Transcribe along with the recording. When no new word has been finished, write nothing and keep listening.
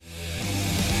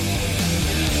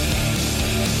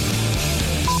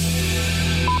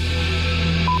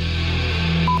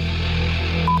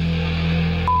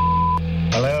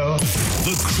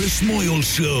Moyle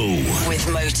Show. With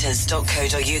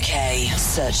motors.co.uk.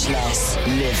 Search less,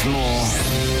 live more.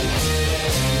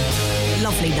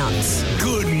 Lovely nuts.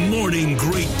 Good morning,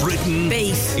 Great Britain.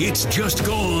 Beef. It's just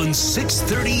gone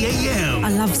 6:30 a.m. I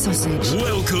love sausage.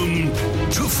 Welcome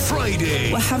to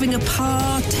Friday. We're having a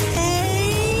party.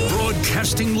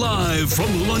 Broadcasting live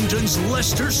from London's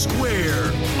Leicester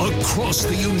Square, across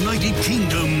the United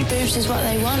Kingdom. Boobs is what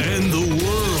they want. And the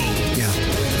world. Yeah.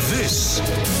 This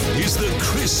is the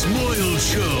Chris Moyle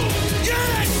Show.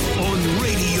 Yes! On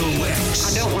Radio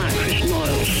X. I don't like Chris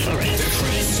Moyle, sorry. The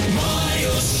Chris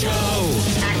Moyle Show.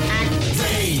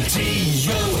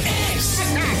 Radio X.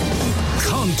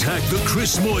 Contact the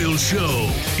Chris Moyle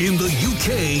Show. In the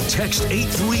UK, text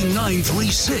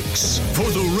 83936. For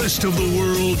the rest of the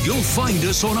world, you'll find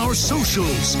us on our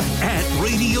socials at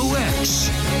Radio X.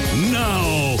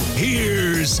 Now,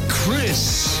 here's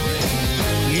Chris.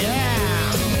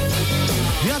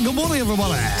 Yeah, good morning,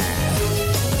 everybody.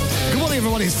 Good morning,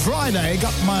 everybody. It's Friday.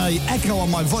 Got my echo on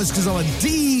my voice because I'm a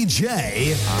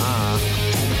DJ.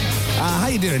 How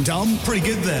you doing, Tom? Pretty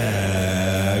good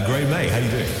there. Great, mate. How you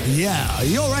doing? Yeah,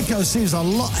 your echo seems a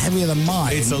lot heavier than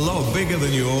mine. It's a lot bigger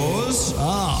than yours.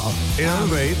 Oh. You know,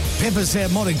 mate. Pippa's here.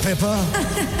 Morning, Pippa.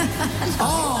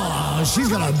 Oh, she's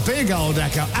got a big old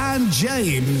echo. And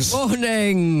James.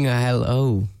 Morning.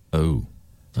 Hello. Oh.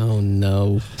 Oh,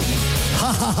 no.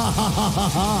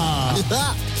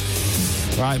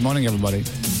 Right, morning, everybody.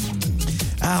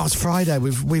 Oh, it's Friday.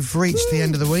 We've reached the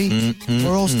end of the week. Mm-hmm.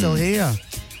 We're all still here.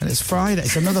 And it's Friday.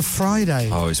 It's another Friday.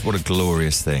 Oh, it's what a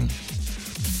glorious thing.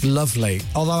 Lovely.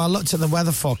 Although I looked at the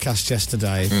weather forecast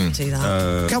yesterday. Do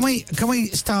that. Can we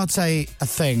start a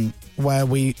thing where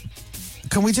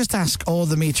can we just ask all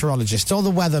the meteorologists, all the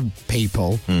weather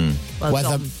people,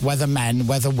 weather men,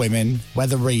 weather women,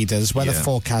 weather readers, weather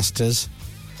forecasters,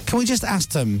 can we just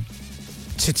ask them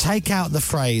to take out the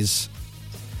phrase,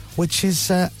 which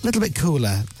is a little bit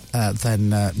cooler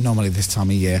than normally this time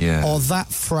of year, or that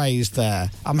phrase there?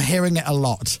 I'm hearing it a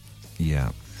lot. Yeah.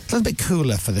 A little bit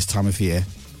cooler for this time of year.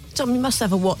 Tom, you must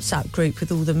have a WhatsApp group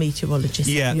with all the meteorologists.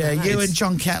 Yeah. Yeah, you and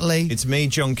John Ketley. It's me,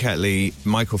 John Ketley,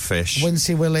 Michael Fish.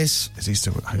 Wincy Willis. Is he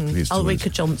still? Hopefully he's still Ulrika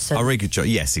Johnson. Ulrika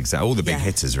Johnson. Yes, exactly. All the big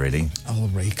hitters, really.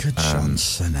 Ulrika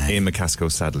Johnson. Ian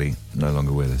McCaskill, sadly, no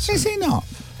longer with us. Is he not?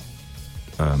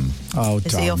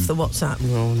 Is he off the WhatsApp?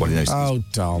 Well, he knows Oh,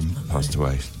 Dom. passed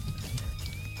away.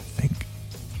 I think.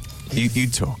 You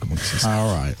talk amongst yourselves.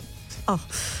 All right. Oh.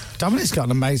 Dominic's got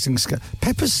an amazing skill.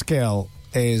 Pippa's skill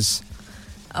is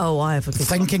I have a good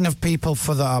thinking of people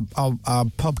for our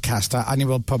pubcast, our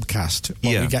annual pubcast,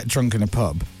 where we get drunk in a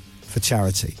pub for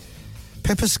charity.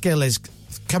 Pippa's skill is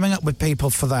coming up with people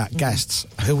for that, guests,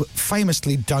 who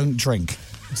famously don't drink.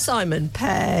 Simon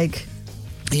Pegg.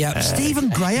 Yeah, Stephen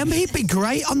Graham, he'd be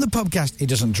great on the podcast. He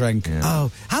doesn't drink. Yeah.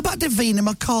 Oh, how about Davina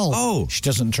McCall? Oh. She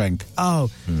doesn't drink. Oh.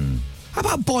 How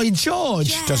about Boy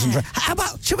George? Yeah. Doesn't drink. How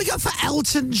about, should we go for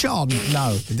Elton John?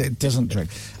 No, it doesn't drink.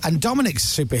 And Dominic's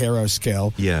superhero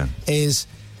skill is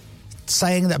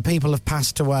saying that people have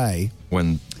passed away.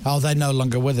 When they're no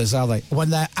longer with us, are they? When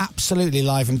they're absolutely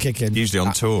live and kicking. usually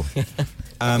on tour.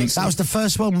 That was the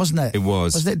first one, wasn't it? It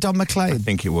was. Wasn't it Don McLean? I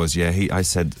think it was, yeah. I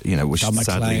said, which Don is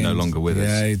sadly McLean. no longer with us.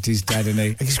 Yeah, he's dead,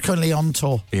 isn't he? He's currently on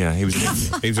tour. Yeah, he was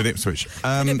at Ipswich.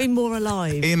 Could it be more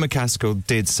alive? Ian McCaskill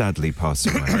did sadly pass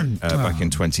away back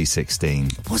in 2016.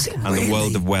 Was it And really? the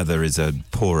world of weather is a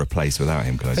poorer place without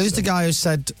him, can I Who's say? the guy who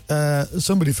said,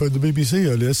 somebody phoned the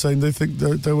BBC earlier saying they think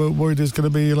they were worried there's going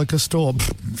to be like a storm?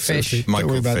 Fish.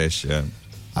 Michael Fish, yeah.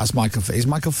 That's Michael Fish. Is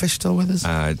Michael Fish still with us?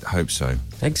 I hope so.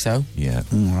 Think so. Yeah,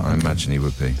 I imagine he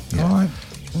would be. Yeah. All right.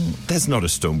 There's not a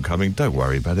storm coming, don't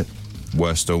worry about it.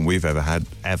 Worst storm we've ever had,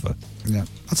 ever. Yeah.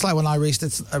 That's like when I released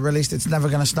It's Never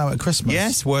Gonna Snow at Christmas.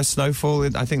 Yes, worst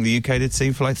snowfall I think the UK did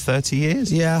see for like 30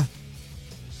 years. Yeah.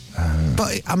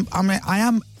 But I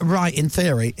am right in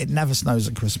theory. It never snows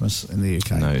at Christmas in the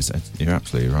UK. No, you're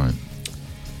absolutely right.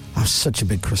 Oh, such a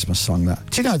big Christmas song, that.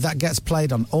 Do you know that gets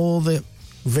played on all the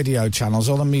video channels,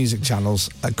 all the music channels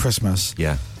at Christmas?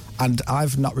 Yeah. And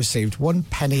I've not received one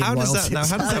penny in How does royalties.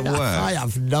 that work? I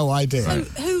have no idea. So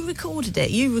who recorded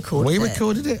it? You recorded it? We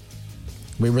recorded it.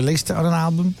 We released it on an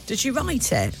album. Did you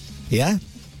write it? Yeah.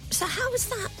 So how is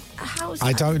that?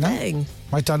 I don't know. Thing?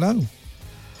 I don't know.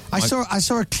 I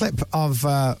saw a clip of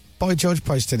Boy George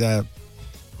reposted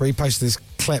this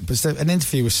clip. It's an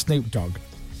interview with Snoop Dogg,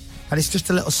 and it's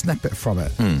just a little snippet from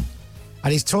it.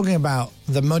 And he's talking about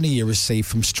the money you receive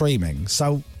from streaming.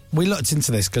 So we looked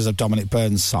into this because of Dominic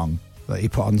Byrne's song that he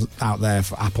put out there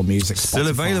for Apple Music. Still Spotify.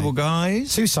 available,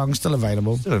 guys. 2 songs still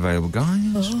available. Still available,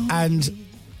 guys. And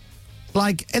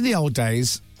like in the old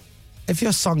days, if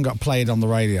your song got played on the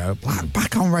radio, like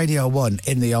back on Radio 1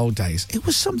 in the old days, it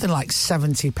was something like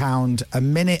 £70 a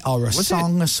minute, or a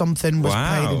song or something was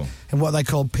played in what they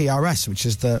called PRS, which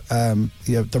is the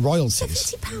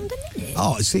royalties. £70 a minute?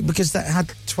 Oh, see, because that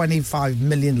had 25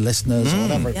 million listeners or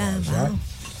whatever it was, right?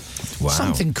 Wow.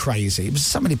 Something crazy. It was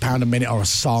 £70 a minute or a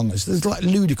song. There's like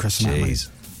ludicrous amount. Jeez.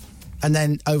 And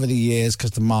then over the years, because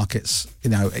the market's,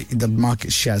 the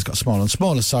market shares got smaller and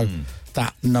smaller, so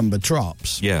that number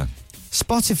drops. Yeah.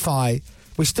 Spotify,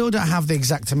 we still don't have the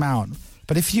exact amount,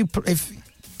 but if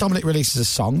Dominic releases a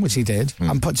song, which he did,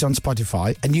 and puts it on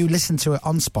Spotify, and you listen to it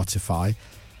on Spotify,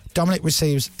 Dominic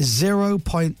receives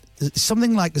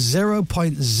something like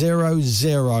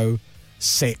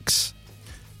 0.006.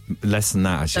 Less than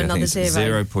that, actually. I think it's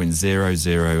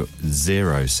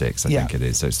 0.0006, I think it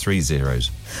is. So it's 3 zeros.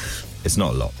 It's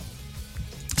not a lot.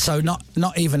 So not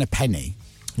even a penny.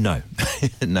 No.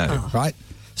 No. Oh. Right?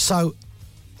 So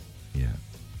yeah.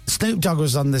 Snoop Dogg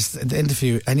was on this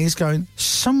interview and he's going,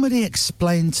 somebody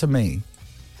explain to me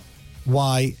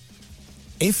why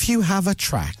if you have a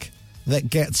track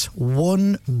that gets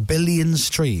 1 billion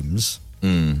streams,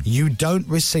 you don't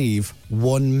receive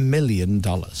 $1 million.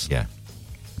 Yeah.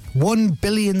 1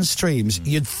 billion streams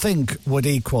you'd think would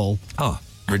equal...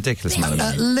 ridiculous amount of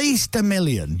money. At least $1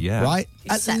 million, right?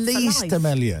 It's At least $1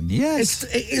 million. Yes.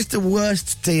 It is the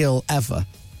worst deal ever.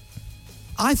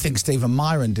 I think Stephen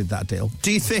Myron did that deal.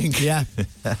 Do you think? Yeah.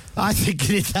 I think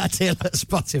he did that deal at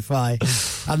Spotify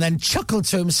and then chuckled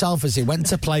to himself as he went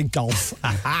to play golf.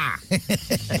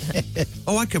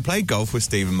 Oh, I could play golf with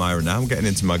Stephen Myron now. I'm getting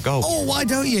into my golf. Oh, why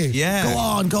don't you? Yeah.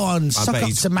 Go on. Suck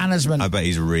up to management. I bet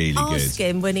he's really Ask good.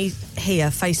 him when he's here,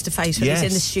 face to face, when he's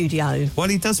in the studio. Well,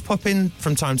 he does pop in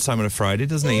from time to time on a Friday,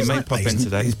 doesn't he? He may pop in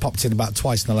today. He's popped in about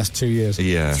twice in the last 2 years.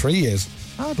 Yeah. 3 years.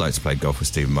 I'd like to play golf with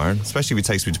Stephen Myron, especially if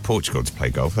he takes me to Portugal to play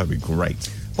golf. That'd be great.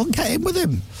 Well, get in with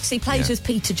him. Because he plays with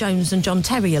Peter Jones and John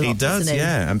Terry a lot, He does, doesn't he?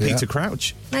 and Peter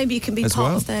Crouch. Maybe you can be as part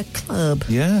well. of their club.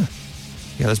 Yeah.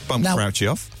 Yeah, let's bump Now- Crouchy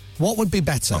off. What would be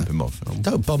better? Bump him off.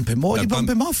 Don't bump him. What would you bump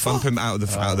him off for? Bump him out of the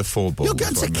 4 ball. You're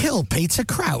going to kill Peter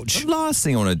Crouch. The last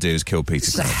thing I want to do is kill Peter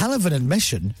It's a Crouch. hell of an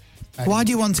admission. Why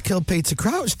do you want to kill Peter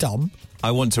Crouch, Dom? I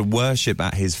want to worship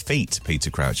at his feet, Peter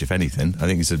Crouch, if anything. I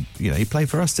think he's he played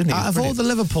for us, didn't he? Out of all the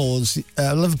Liverpool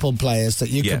players that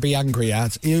you could be angry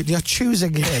at, you're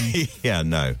choosing him. Yeah,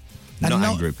 no. And Not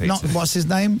angry at Peter. Not, what's his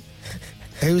name?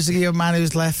 Who's the man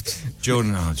who's left?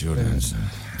 Jordan Henderson.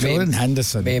 Jordan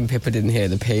Henderson. Me and Pippa didn't hear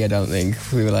the P, I don't think.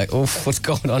 We were like, oh, what's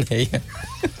going on here?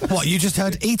 What, you just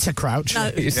heard Eater Crouch?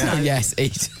 No. Yes,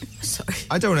 eat. Sorry.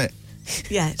 I don't want to...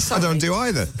 Yeah, I don't do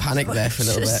either. Panic there for a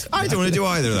little bit. I don't want to do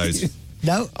either of those.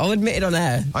 No? I'll admit it on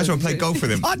air. I just want to play golf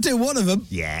with him. I'd do one of them.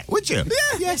 Yeah. Would you?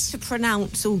 Yeah. Yes. To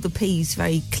pronounce all the P's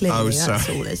very clearly, Oh, that's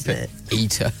sorry. all, isn't it?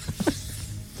 Eater.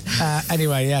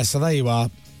 Anyway, yeah, so there you are.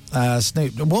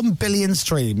 Snoop, 1 billion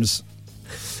streams.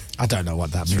 I don't know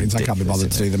what that means. I can't be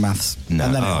bothered to do the maths. No.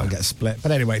 And then it'll get split.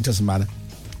 But anyway, it doesn't matter.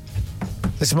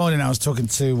 This morning I was talking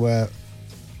to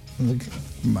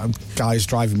the guys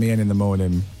driving me in the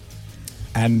morning,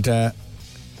 and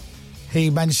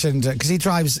he mentioned because he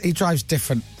drives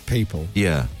different people.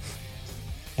 Yeah.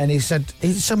 And he said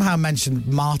he somehow mentioned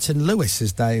Martin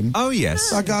Lewis's name. Oh, yes.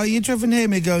 So I go, "You driven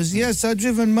him?" He goes, "Yes, I've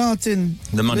driven Martin."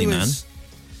 The money Lewis.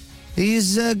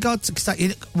 He's got.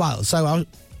 Well, so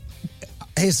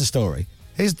here's the story.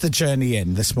 Here's the journey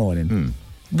in this morning.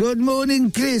 Good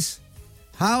morning, Chris.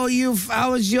 How are you?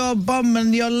 How was your bum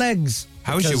and your legs?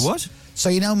 How was your what? So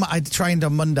I trained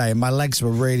on Monday and my legs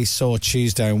were really sore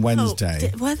Tuesday and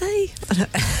Wednesday. Were they?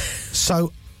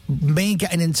 So me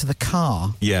getting into the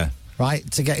car. Yeah. Right,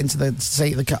 to get into the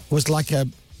seat of the car was like a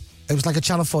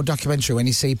Channel 4 documentary when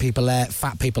you see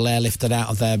fat people airlifted out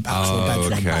of their actual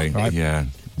bedroom. Okay. Right? Yeah.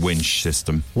 Winch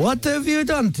system. What have you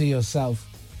done to yourself?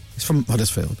 It's from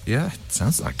Huddersfield. Yeah,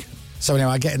 sounds like. So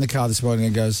anyway, I get in the car this morning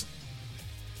and goes,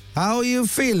 "How are you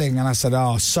feeling?" And I said,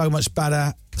 "Oh, so much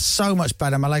better. So much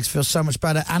better. My legs feel so much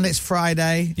better. And it's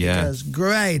Friday." Yeah. He goes,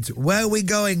 "Great. Where are we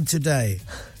going today?"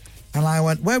 And I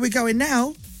went, "Where are we going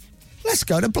now? Let's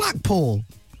go to Blackpool."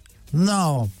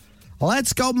 "No.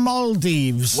 Let's go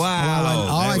Maldives." Wow. And I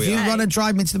went, "Oh, if you're going to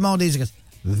drive me to the Maldives," he goes,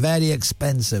 "Very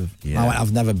expensive." Yeah. I went,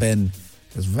 "I've never been.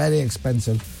 It's very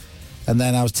expensive." And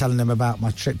then I was telling him about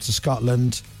my trip to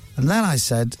Scotland. And then I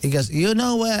said, he goes, "You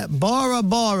know where? Bora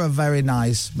Bora, very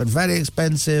nice, but very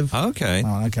expensive." Okay.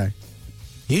 Oh, okay.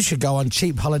 You should go on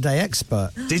Cheap Holiday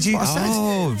Expert. Did you? What I said.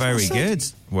 Oh, very I said, good.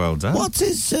 Well done. What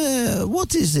is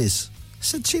this? I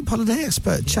said, Cheap Holiday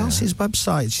Expert, Chelsea's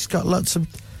website. She's got lots of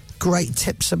great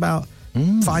tips about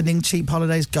finding cheap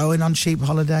holidays, going on cheap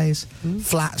holidays,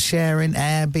 flat sharing,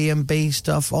 Airbnb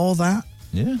stuff, all that.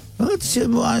 Yeah. What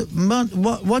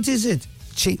is it?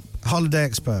 Cheap holiday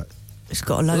expert. It's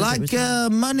got a logo. Like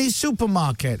Money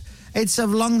Supermarket. It's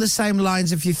along the same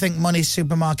lines. If you think Money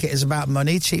Supermarket is about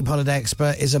money, Cheap Holiday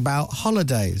Expert is about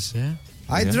holidays. Yeah.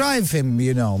 I drive him,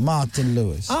 Martin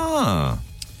Lewis. Ah.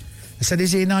 I said,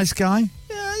 is he a nice guy?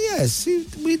 Yeah, yes.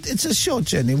 It's a short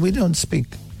journey. We don't speak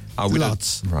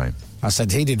lots. Right. I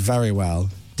said, he did very well.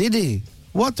 Did he?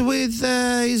 What with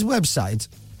his website?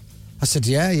 I said,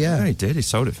 yeah. Yeah, he did. He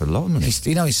sold it for a lot of money.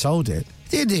 He sold it.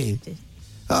 Did he?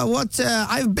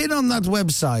 I've been on that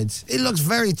website. It looks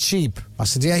very cheap. I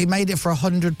said, yeah, he made it for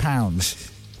 £100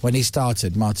 when he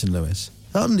started, Martin Lewis.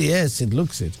 Yes, it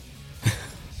looks it.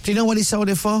 Do you know what he sold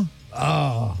it for?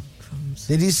 Oh.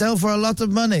 Did he sell for a lot of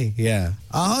money? Yeah.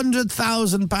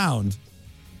 £100,000.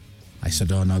 I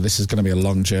said, oh no, this is going to be a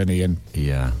long journey. And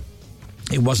yeah.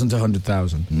 It wasn't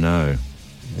 100,000. No.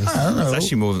 I don't know. It's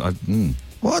actually more than...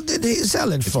 What did he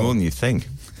sell it for? It's more than you think,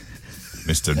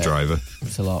 Mr. Driver.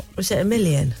 It's a lot. Was it $1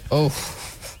 million? Oh.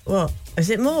 What? Is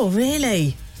it more?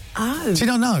 Really? Oh. So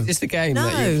you don't know? It's the game No.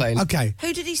 that you're playing. Okay.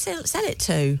 Who did he sell it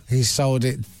to? He sold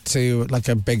it to like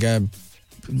a bigger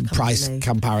price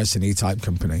comparison-y type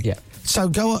company. Yeah. So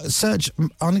go search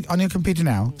on your computer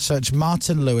now, search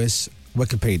Martin Lewis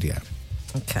Wikipedia.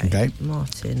 Okay.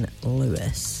 Martin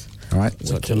Lewis. All right.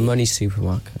 So it's a Money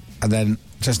Supermarket. And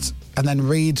then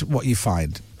read what you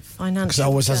find. Financial Because it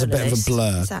always has a bit of a journalist.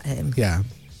 blur. Is that him? Yeah.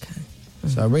 Okay.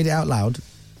 So read it out loud.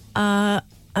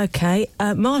 Okay.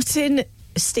 Martin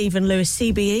Stephen Lewis,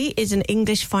 CBE, is an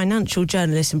English financial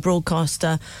journalist and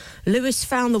broadcaster. Lewis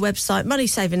found the website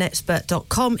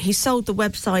moneysavingexpert.com. He sold the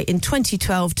website in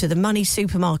 2012 to the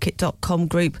moneysupermarket.com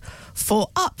group for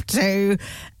up to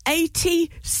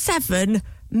 87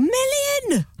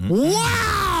 million.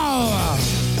 Wow!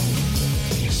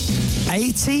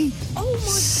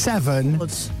 87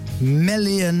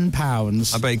 million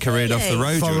pounds I bet he careered off the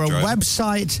road. for your a driver.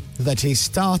 website that he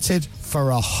started for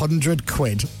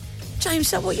 £100. James,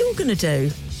 is that what you're going to do?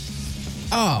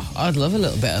 Oh, I'd love a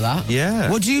little bit of that.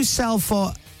 Yeah. Would you sell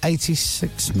for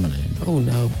 86 million? Oh,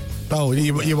 no. Oh,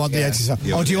 you want the 87?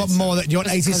 You Oh, want do you the want more? You want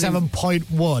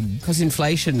 87.1? Because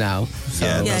inflation now. So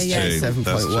Yeah, that's Yeah, true. That's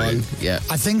 7.1. true. Yeah.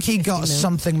 I think he got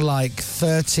something like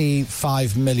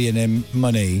 35 million in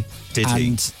money. Did he?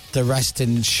 and the rest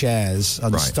in shares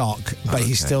and Right. stock, but Okay.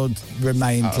 he still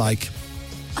remained like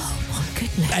Oh, my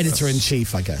goodness.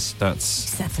 editor-in-chief, I guess. That's...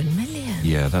 7 million.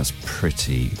 Yeah, that's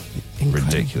pretty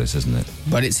ridiculous, isn't it?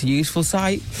 But it's a useful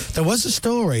site. There was a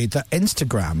story that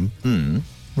Instagram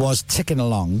was ticking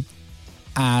along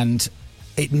and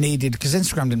it needed, because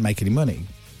Instagram didn't make any money,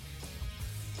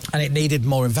 and it needed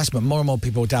more investment. More and more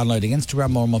people were downloading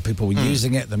Instagram, more and more people were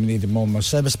using it, they needed more and more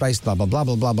server space, blah, blah, blah,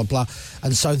 blah, blah, blah, blah.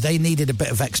 And so they needed a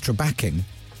bit of extra backing.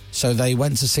 So they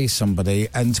went to see somebody,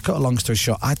 and to cut a long story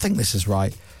short, I think this is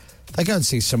right. They go and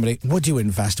see somebody, would you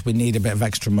invest? We need a bit of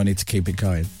extra money to keep it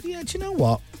going. Yeah, do you know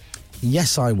what?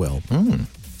 Yes, I will.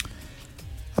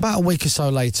 About a week or so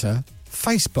later,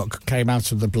 Facebook came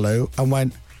out of the blue and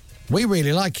went, we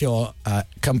really like your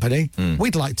company.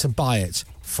 We'd like to buy it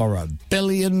for $1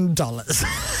 billion. That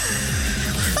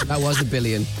was $1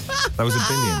 billion. That was $1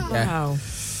 billion. Yeah. Wow.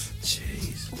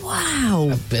 Jeez. Wow.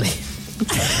 $1 billion.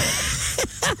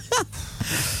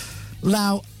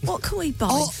 Now, What can we buy?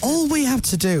 all we have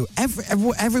to do,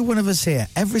 every one of us here,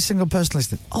 every single person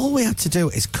listening, all we have to do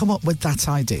is come up with that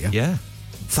idea. Yeah.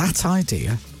 That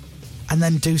idea, and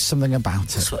then do something about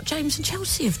That's it. what James and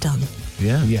Chelsea have done.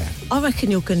 Yeah. Yeah. I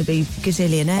reckon you're going to be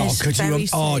gazillionaires. Oh, could very you?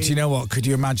 soon. Oh, do you know what? Could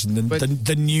you imagine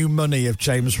the new money of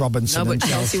James Robinson No, but and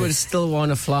Chelsea Chelsea? would still want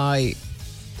to fly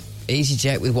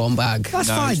EasyJet with one bag. That's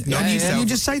No, fine. yeah, and yeah. you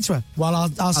just say to her, "Well,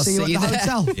 I'll see you at see the you there."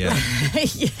 hotel. Yeah.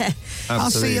 Yeah.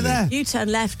 I'll see you there." You turn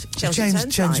left, Chelsea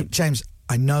turns right. James,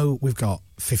 I know we've got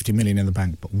 50 million in the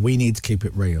bank, but we need to keep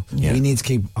it real. Yeah. We need to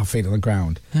keep our feet on the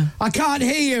ground. I can't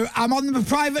hear you. I'm on the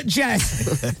private jet.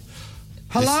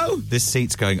 Hello? This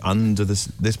seat's going under this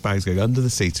bag's going under the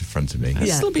seat in front of me. I'd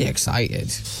Yeah. still be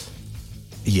excited.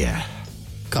 Yeah.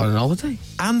 Got an holiday.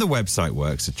 And the website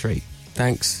works a treat.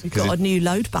 Thanks. We've got a new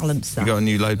load balance. You got a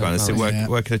new load balance. It balance, yeah.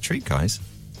 working a treat, guys.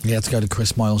 You have to go to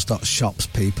chrismoyles.shops,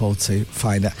 people, to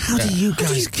find out. How do you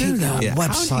guys keep that Yeah, how do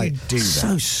website you do that?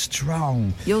 so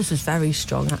strong? Yours is very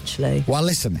strong, actually. Well,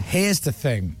 listen, here's the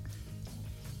thing.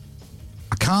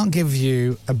 I can't give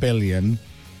you $1 billion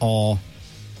or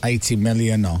 80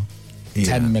 million or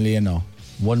 10 million or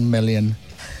 1 million.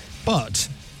 But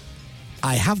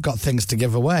I have got things to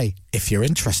give away if you're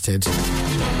interested.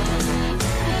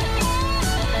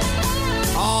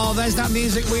 Oh, there's that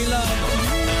music we love.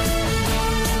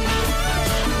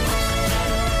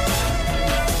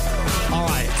 All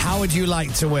right. How would you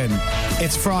like to win?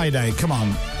 It's Friday. Come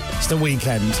on. It's the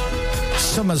weekend.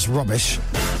 Summer's rubbish.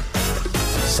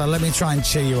 So let me try and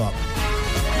cheer you up.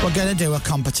 We're going to do a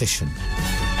competition.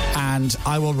 And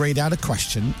I will read out a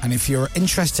question. And if you're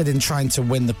interested in trying to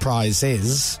win the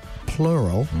prizes,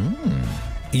 plural,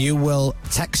 you will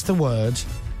text the word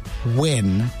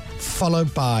win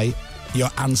followed by your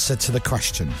answer to the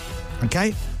question.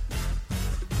 Okay?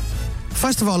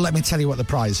 First of all, let me tell you what the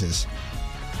prize is.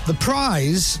 The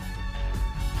prize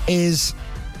is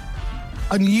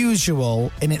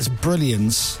unusual in its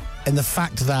brilliance in the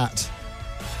fact that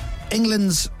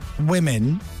England's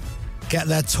women get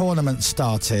their tournament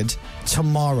started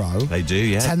tomorrow. They do,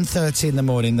 yeah. 10:30 in the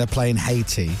morning, they're playing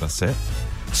Haiti. That's it.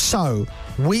 So,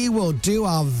 we will do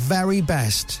our very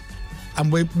best,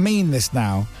 and we mean this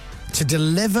now, to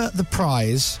deliver the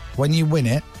prize when you win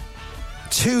it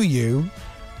to you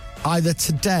either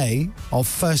today or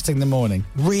first thing in the morning.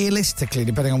 Realistically,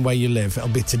 depending on where you live, it'll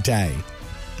be today,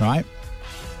 right?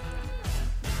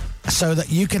 So that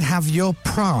you can have your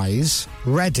prize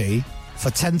ready for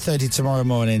 10:30 tomorrow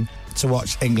morning to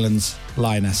watch England's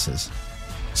Lionesses.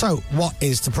 So, what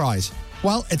is the prize?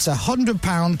 Well, it's a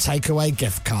 £100 takeaway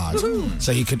gift card. Woo-hoo.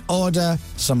 So you can order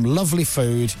some lovely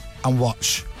food and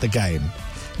watch the game.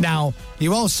 Now,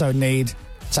 you also need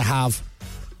to have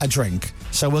a drink.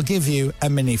 So we'll give you a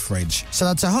mini fridge. So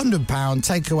that's a £100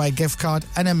 takeaway gift card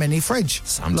and a mini fridge.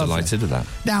 I'm delighted with that.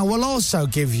 Now, we'll also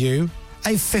give you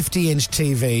a 50-inch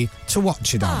TV to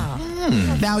watch it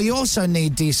on. Now, you also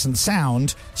need decent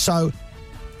sound, so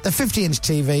the 50-inch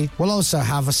TV will also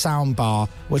have a sound bar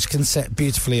which can sit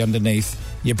beautifully underneath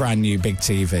your brand new big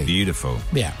TV. Beautiful.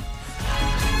 Yeah.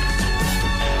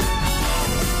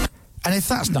 And if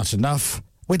that's not enough,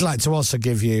 we'd like to also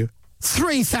give you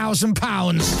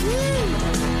 £3,000.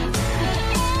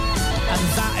 And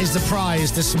that is the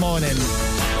prize this morning.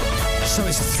 So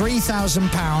it's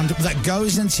 £3,000 that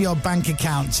goes into your bank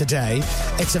account today.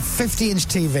 It's a 50-inch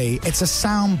TV, it's a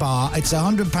sound bar, it's a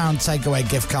 £100 takeaway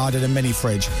gift card and a mini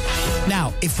fridge.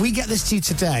 Now, if we get this to you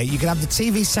today, you can have the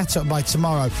TV set up by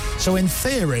tomorrow. So in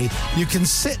theory, you can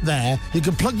sit there, you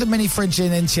can plug the mini fridge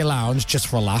into your lounge, just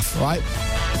for a laugh, right?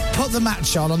 Put the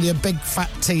match on your big fat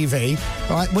TV,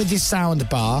 right, with your sound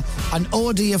bar, and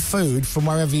order your food from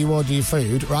wherever you order your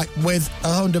food, right, with a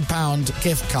 £100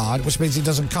 gift card, which means it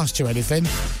doesn't cost you anything,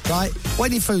 right?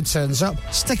 When your food turns up,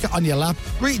 stick it on your lap,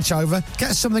 reach over,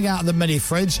 get something out of the mini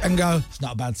fridge and go, it's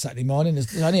not a bad Saturday morning,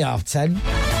 it's only 10:30.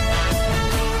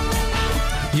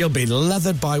 You'll be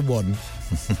leathered by one.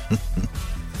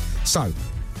 So,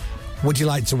 would you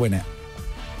like to win it?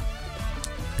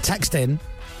 Text in.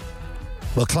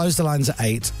 We'll close the lines at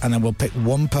 8 and then we'll pick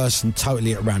one person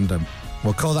totally at random.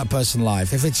 We'll call that person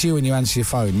live. If it's you and you answer your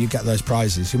phone, you get those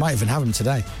prizes. You might even have them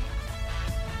today.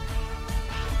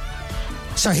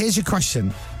 So here's your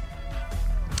question.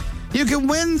 You can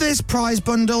win this prize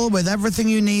bundle with everything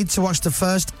you need to watch the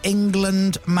first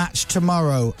England match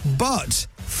tomorrow. But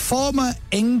former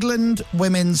England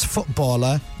women's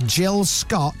footballer Jill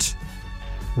Scott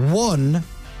won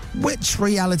which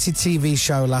reality TV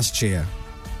show last year?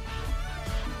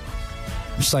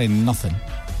 I'm saying nothing.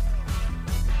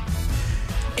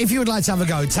 If you would like to have a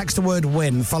go, text the word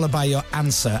win followed by your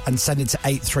answer and send it to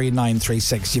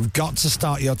 83936. You've got to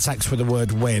start your text with the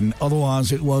word win,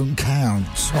 otherwise it won't count.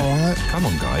 All right? Come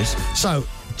on, guys. So,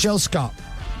 Jill Scott,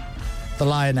 the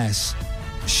Lioness,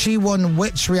 she won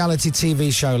which reality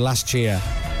TV show last year?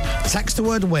 Text the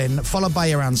word win, followed by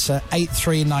your answer,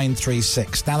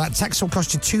 83936. Now, that text will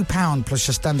cost you £2 plus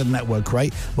your standard network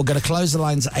rate. We're going to close the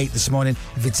lines at 8 this morning.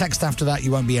 If you text after that,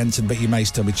 you won't be entered, but you may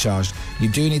still be charged. You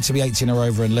do need to be 18 or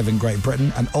over and live in Great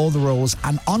Britain, and all the rules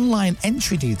and online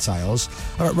entry details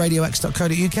are at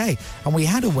radiox.co.uk. And we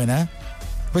had a winner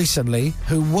recently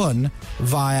who won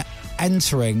via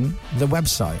entering the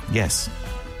website. Yes.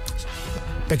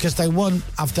 Because they won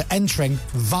after entering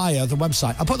via the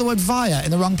website. I put the word via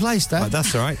in the wrong place there. Oh,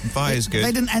 that's all right. Via is good.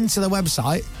 They didn't enter the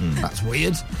website. That's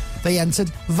weird. They entered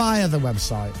via the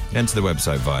website. Enter the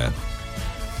website via.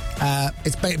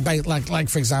 It's like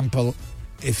for example,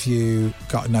 if you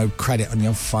got no credit on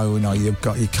your phone or you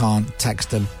can't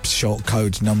text a short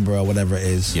code number or whatever it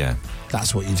is. Yeah.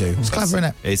 That's what you do. It's clever, isn't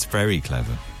it? It's very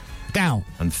clever. Now.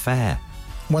 And fair.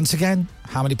 Once again,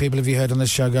 how many people have you heard on this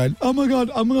show going, oh my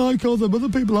God, I'm like all them other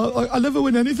people. I never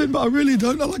win anything, but I really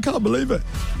don't. I can't believe it.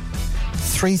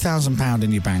 £3,000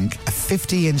 in your bank, a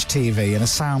 50-inch TV and a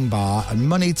sound bar and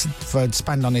money for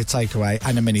spend on your takeaway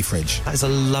and a mini fridge. That is a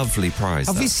lovely prize.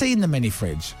 Have you seen the mini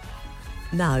fridge?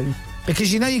 No.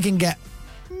 Because you know you can get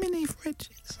mini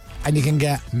fridges. and you can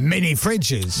get mini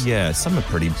fridges. Yeah, some are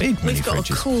pretty big mini We've got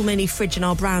fridges. a cool mini fridge in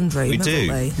our brand room, We haven't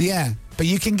do. we? Yeah, but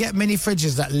you can get mini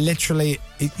fridges that literally,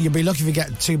 you'll be lucky if you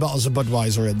get 2 bottles of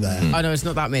Budweiser in there. Oh, no, it's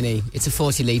not that mini. It's a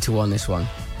 40-litre one, this one.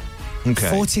 Okay.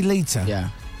 40 litre? Yeah.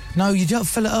 No, you don't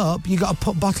fill it up. You got to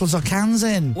put bottles or cans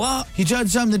in. What? You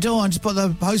don't open the door and just put the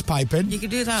hose pipe in. You can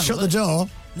do that. Shut the door.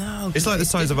 No. It's like the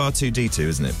size of R2-D2,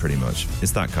 isn't it, pretty much?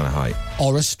 It's that kind of height.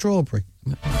 Or a strawberry.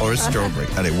 Or a strawberry.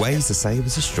 And it weighs the same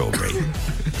as a strawberry.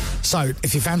 So,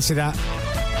 if you fancy that,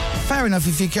 fair enough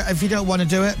if you don't want to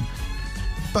do it.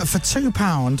 But for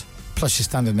 £2 plus your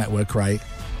standard network rate,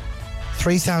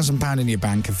 £3,000 in your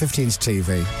bank, a 50-inch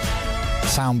TV,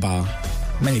 soundbar,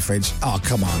 mini fridge. Oh,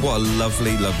 come on. What a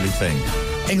lovely, lovely thing.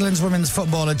 England's women's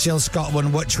footballer Jill Scott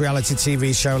won which reality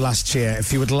TV show last year?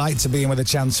 If you would like to be in with a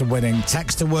chance of winning,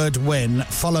 text the word WIN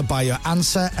followed by your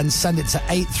answer and send it to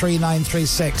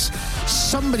 83936.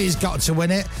 Somebody's got to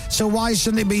win it, so why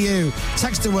shouldn't it be you?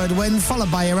 Text the word WIN followed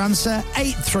by your answer,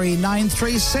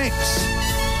 83936.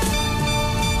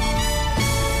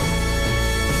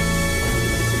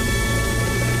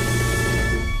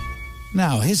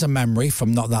 Now, here's a memory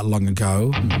from not that long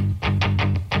ago.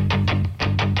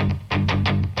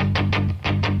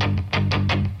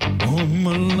 All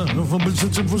my life I've been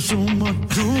searching for so much.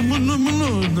 Oh, my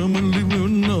Lord, I'm gonna leave you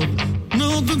alone.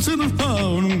 Nothing's in the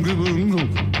power, I'm giving up.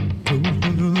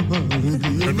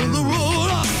 Another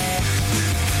road.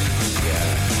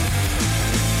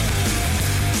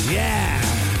 Yeah.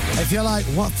 If you're like,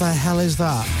 what the hell is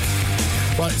that?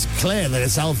 Well, it's clear that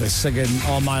it's Elvis singing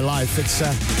All My Life.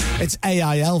 It's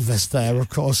AI Elvis there, of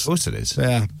course. Of course it is.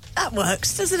 Yeah. That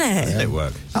works, doesn't it? It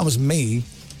worked. That was me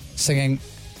singing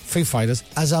Foo Fighters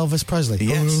as Elvis Presley.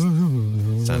 Yes.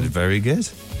 Sounded very good.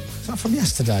 Is that from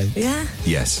yesterday? Yeah.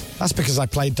 Yes. That's because I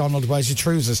played Donald Where's Your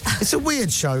Trousers. It's a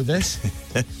weird show, this.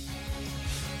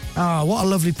 Oh, what a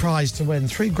lovely prize to win.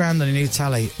 $3,000 and a new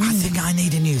telly. I think I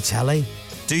need a new telly.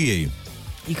 Do you?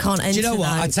 You can't enter Do you know what?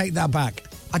 that. I take that back.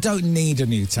 I don't need a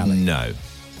new telly. No.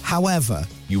 However,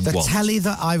 You the want. telly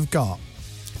that I've got,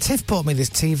 Tiff bought me this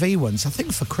TV once, I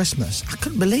think for Christmas. I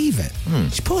couldn't believe it.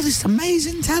 She bought this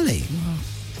amazing telly.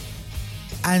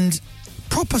 And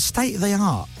proper state of the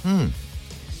art.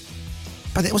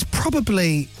 But it was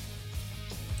probably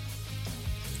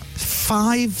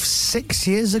 5-6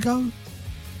 years ago.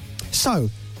 So,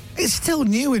 it's still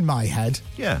new in my head.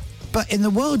 Yeah. But in the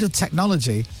world of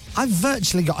technology, I've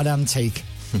virtually got an antique.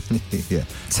 Yeah.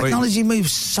 Technology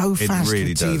moves so fast really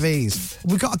with does. TVs.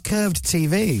 We've got a curved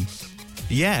TV.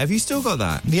 Yeah. Have you still got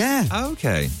that? Yeah. Oh,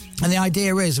 okay. And the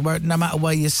idea is, where no matter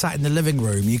where you're sat in the living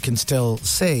room, you can still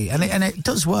see. And it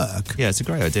does work. Yeah, it's a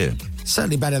great idea.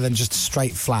 Certainly better than just a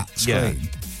straight, flat screen. Yeah.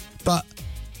 But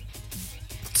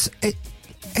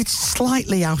it's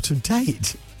slightly out of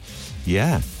date.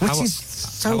 Yeah. Which is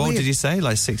so How old weird. did you say?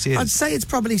 Like 6 years? I'd say it's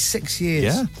probably 6 years.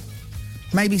 Yeah.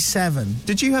 Maybe 7.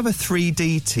 Did you have a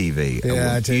 3D TV?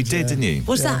 Yeah, I did, You did, yeah. didn't you?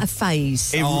 Was that a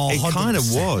phase? It kind of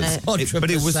 100%. was.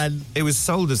 But it was 100%. it was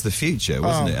sold as the future,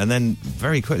 wasn't it? And then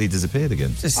very quickly disappeared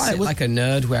again. Just sit like a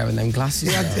nerd wearing them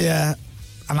glasses. Yeah.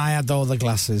 And I had all the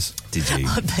glasses. Did you?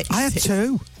 I bet you I had did.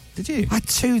 2. Did you? I had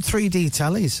 2 3D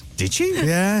tellies. Did you?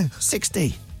 Yeah.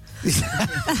 60.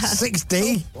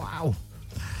 6D. Wow.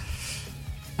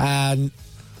 And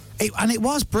it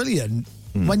was brilliant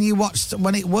when it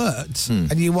worked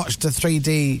and you watched a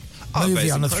 3D movie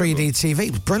it's on a incredible. 3D TV.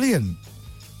 It was brilliant.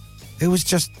 It was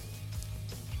just,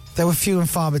 they were few and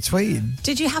far between.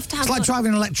 Did you have to have It's like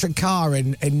driving an electric car in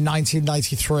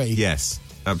 1993. Yes,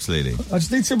 absolutely. I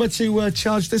just need somewhere to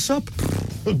charge this up.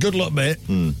 Good luck, mate.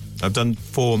 I've done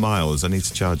 4 miles. I need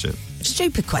to charge it.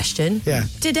 Stupid question. Yeah.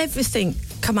 Did everything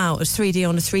come out as 3D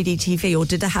on a 3D TV, or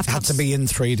did they have It had to be in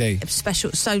 3D.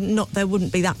 special? So there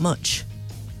wouldn't be that much.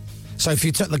 So if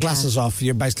you took the glasses off,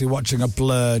 you're basically watching a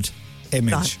blurred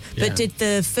image. Right. But did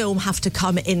the film have to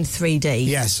come in 3D?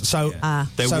 Yes. So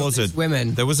There So was it's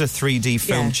women. There was a 3D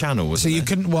film Yeah. channel, So wasn't you there?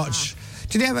 couldn't watch.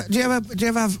 Do you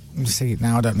ever have? See,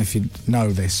 now I don't know if you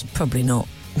know this. Probably not.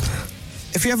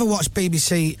 If you ever watch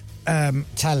BBC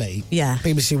telly, Yeah.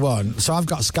 BBC One. So I've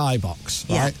got Skybox,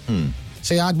 Yeah. right?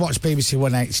 So I'd watch BBC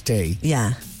One HD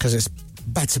Yeah. because it's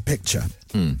better picture.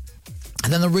 And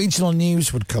then the regional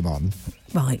news would come on,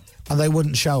 Right. and they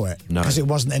wouldn't show it No. because it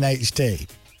wasn't in HD.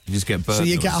 You just get bird So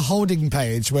you noise. get a holding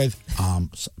page with,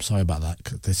 sorry about that.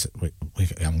 'Cause we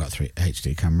haven't got 3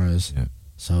 HD cameras, Yeah.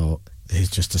 so it's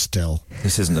just a still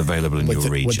This isn't available in your with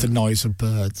the region. noise of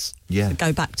birds. Yeah.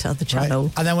 Go back to other Right?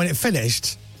 channel. And then when it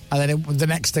finished, and then the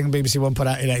next thing BBC One put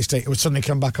out in HD, it would suddenly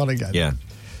come back on again. Yeah.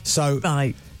 So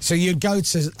Right. So you'd go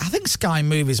to, I think Sky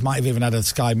Movies might have even had a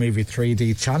Sky Movie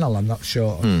 3D channel, I'm not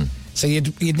sure. So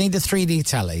you'd need the 3D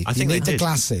telly. I think you need they the did.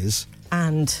 glasses.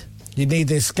 And You'd need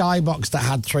the skybox that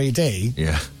had 3D.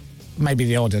 Yeah. Maybe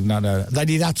the audio. No. Then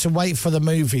you'd have to wait for the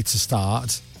movie to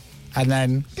start, and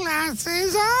then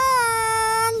glasses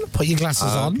on. Put your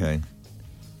glasses on. Okay.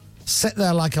 Sit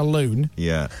there like a loon,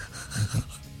 Yeah.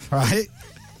 right?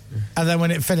 And then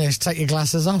when it finished, take your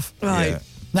glasses off. right. Yeah.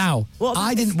 Now, What about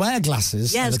I didn't wear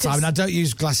glasses Yeah, at the it's time, 'cause- and I don't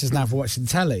use glasses now for watching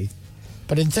telly.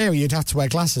 But in theory, you'd have to wear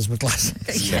glasses with glasses.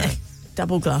 Yeah.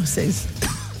 Double glasses.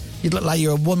 You'd look like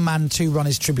you're a one-man,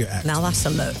 two-Ronnie's tribute act. Now that's a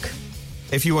look.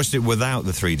 If you watched it without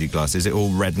the 3D glasses, is it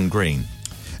all red and green?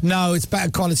 No, it's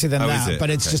better quality than Oh, that, is it? but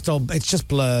it's Okay. just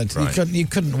blurred. Right. You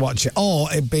couldn't watch it,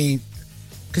 or it'd be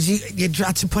because you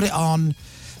had to put it on.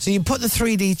 So you put the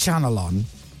 3D channel on.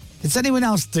 Does anyone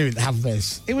else have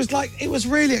this? It was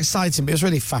really exciting, but it was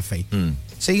really faffy.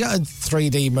 So you got a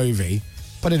 3D movie,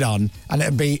 put it on, and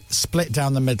it'd be split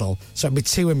down the middle, so it'd be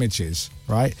two images,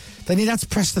 right? Then you'd have to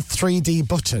press the 3D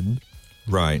button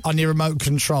Right. on your remote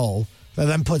control, that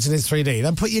then puts it in 3D.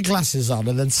 Then put your glasses on,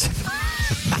 and then.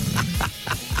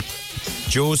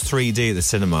 Jaws 3D at the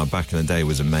cinema back in the day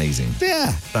was amazing.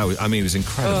 Yeah. It was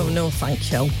incredible. Oh, no, thank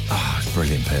you. Oh, it's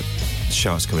brilliant, Pip.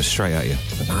 Sharks coming straight at you.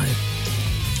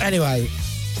 Anyway,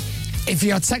 if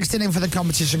you're texting in for the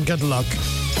competition, good luck.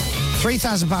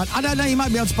 £3,000. I don't know, you might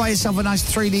be able to buy yourself a nice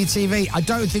 3D TV. I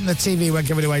don't think the TV we're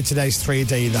giving away today is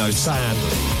 3D, though. No, So,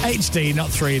 HD, not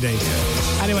 3D.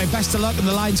 Anyway, best of luck, and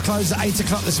the lines close at 8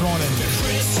 o'clock this morning.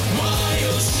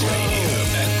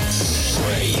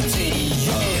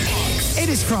 It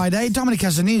is Friday. Dominic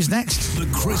has the news next. The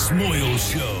Chris Moyle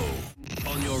Show.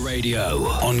 On your radio,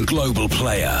 on Global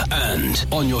Player, and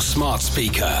on your smart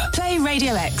speaker. Play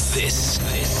Radio X. This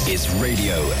is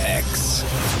Radio X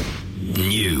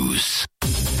News.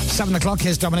 7 o'clock,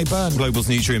 here's Dominic Byrne. Global's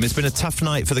newsroom. It's been a tough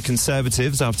night for the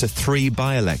Conservatives after 3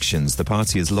 by-elections. The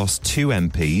party has lost 2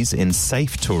 MPs in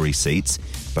safe Tory seats,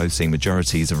 both seeing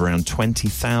majorities of around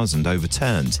 20,000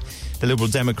 overturned. The Liberal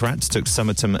Democrats took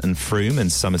Somerton and Frome in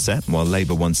Somerset, while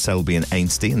Labour won Selby and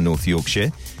Ainsty in North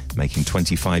Yorkshire, making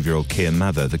 25-year-old Keir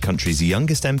Mather the country's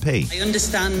youngest MP. I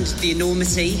understand the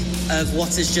enormity of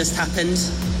what has just happened.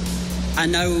 I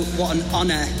know what an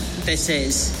honour this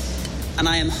is, and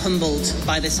I am humbled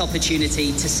by this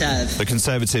opportunity to serve. The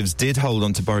Conservatives did hold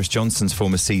on to Boris Johnson's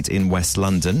former seat in West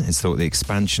London. It's thought the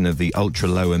expansion of the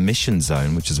ultra-low emission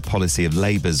zone, which is a policy of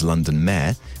Labour's London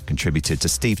mayor, contributed to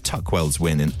Steve Tuckwell's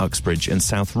win in Uxbridge and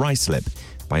South Ruislip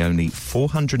by only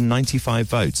 495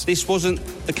 votes. This wasn't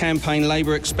the campaign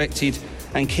Labour expected,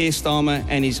 and Keir Starmer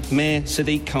and his mayor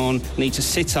Sadiq Khan need to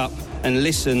sit up and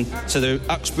listen to the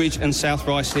Uxbridge and South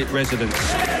Ruislip residents.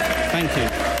 Thank you.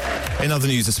 In other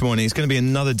news this morning, it's going to be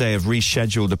another day of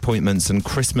rescheduled appointments and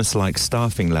Christmas-like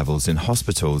staffing levels in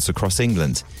hospitals across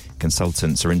England.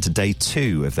 Consultants are into day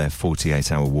 2 of their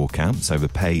 48-hour walkouts over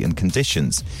pay and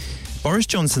conditions. Boris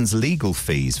Johnson's legal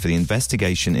fees for the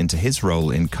investigation into his role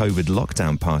in COVID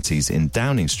lockdown parties in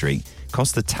Downing Street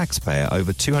cost the taxpayer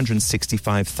over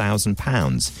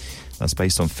 £265,000. That's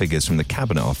based on figures from the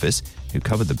Cabinet Office, who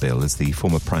covered the bill as the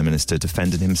former Prime Minister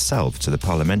defended himself to the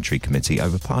Parliamentary Committee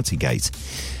over Partygate.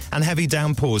 And heavy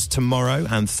downpours tomorrow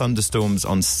and thunderstorms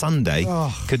on Sunday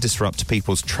could disrupt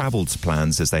people's travel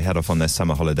plans as they head off on their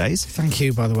summer holidays. Thank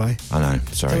you, by the way. I know,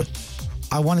 sorry.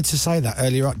 I wanted to say that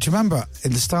earlier on. Do you remember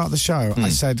in the start of the show, I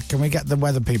said, can we get the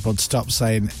weather people to stop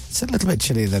saying it's a little bit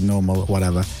chillier than normal or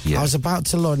whatever? Yeah. I was about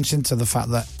to launch into the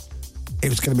fact that it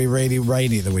was going to be really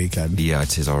rainy the weekend. Yeah,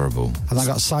 it is horrible. And I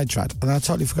got sidetracked and I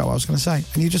totally forgot what I was going to say.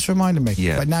 And you just reminded me.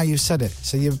 Yeah. But now you've said it.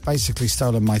 So you've basically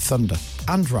stolen my thunder.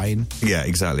 And rain. Yeah,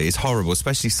 exactly. It's horrible,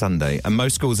 especially Sunday. And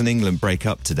most schools in England break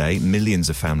up today. Millions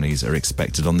of families are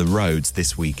expected on the roads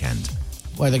this weekend.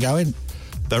 Where are they going?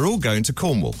 They're all going to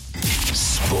Cornwall.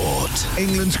 Sport.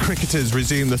 England's cricketers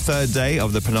resume the 3rd day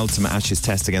of the penultimate Ashes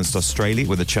test against Australia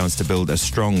with a chance to build a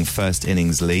strong first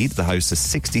innings lead. The hosts are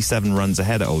 67 runs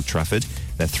ahead at Old Trafford.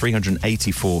 They're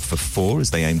 384 for 4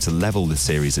 as they aim to level the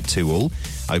series at 2-2.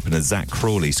 Opener Zach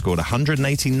Crawley scored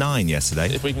 189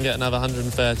 yesterday. If we can get another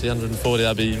 130, 140,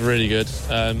 that'd be really good.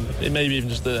 Maybe even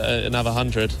just another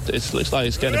 100. It looks like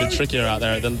it's getting a bit trickier out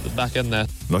there at the back end there.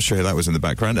 Not sure who that was in the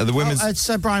background. Are the women's... it's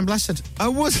Brian Blessed.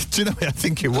 Oh, was it? Do you know? I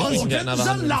think it was. If we can get another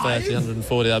 130,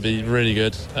 140, that'd be really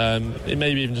good.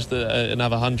 Maybe even just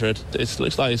another 100. It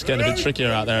looks like it's getting a bit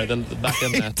trickier out there at the back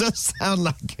end there. It does sound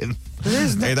like him.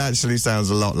 It actually sounds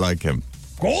a lot like him.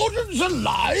 Gordon's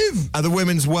alive! At the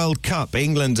Women's World Cup,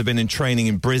 England have been in training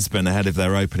in Brisbane ahead of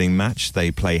their opening match.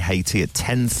 They play Haiti at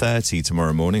 10:30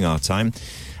 tomorrow morning, our time.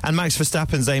 And Max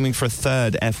Verstappen's aiming for a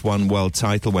third F1 world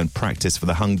title when practice for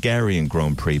the Hungarian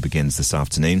Grand Prix begins this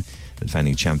afternoon. The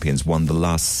defending champions won the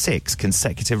last 6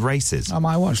 consecutive races. I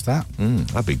might watch that.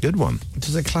 That'd be a good one.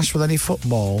 Does it clash with any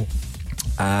football?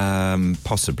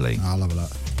 Possibly. I'll have a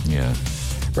look. Yeah.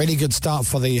 Really good start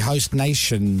for the host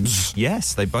nations.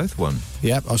 Yes, they both won.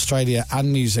 Yep, Australia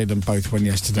and New Zealand both won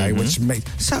yesterday, which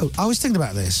makes... So, I was thinking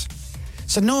about this.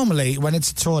 So, normally, when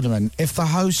it's a tournament, if the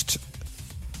host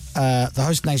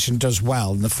nation does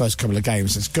well in the first couple of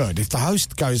games, it's good. If the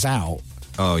host goes out...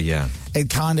 Oh, yeah. It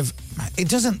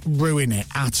doesn't ruin it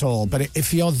at all, but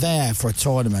if you're there for a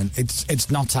tournament,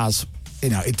 it's not as...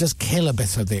 it does kill a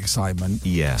bit of the excitement.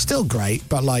 Yeah. Still great,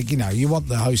 but, you want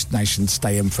the host nation to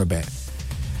stay in for a bit.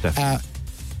 Definitely.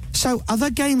 So, are there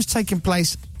games taking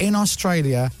place in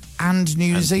Australia and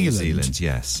New Zealand? New Zealand,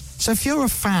 yes. So, if you're a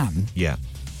fan... Yeah.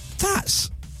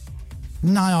 That's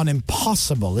nigh on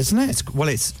impossible, isn't it?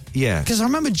 Yeah. Because I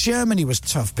remember Germany was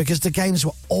tough because the games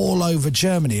were all over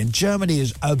Germany, and Germany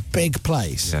is a big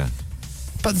place. Yeah.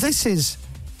 But this is...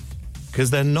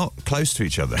 Because they're not close to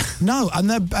each other. No, I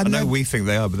know we think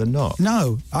they are, but they're not.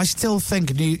 No, I still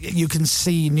think you can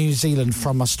see New Zealand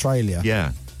from Australia.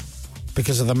 Yeah.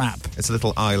 Because of the map. It's a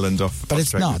little island off But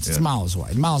Australia. it's not. It's miles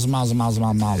away. Miles and miles and miles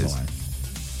and miles away.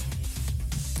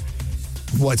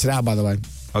 Worked it out, by the way.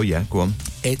 Oh, yeah, go on.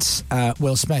 It's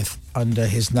Will Smith under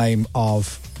his name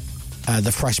of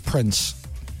The Fresh Prince.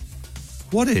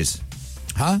 What is?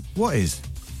 Huh? What is?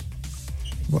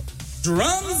 What?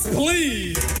 Drums,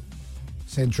 please.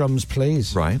 Saying drums,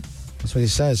 please. Right. That's what he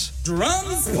says.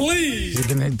 Drums, please. You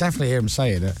can definitely hear him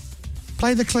saying it.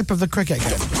 Play the clip of the cricket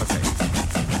game. Okay.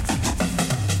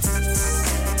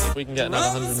 If we can get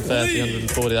another 130,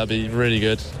 140, that'd be really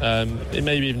good. It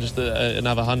maybe even just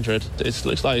another 100. It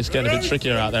looks like it's getting a bit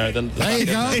trickier out there. There you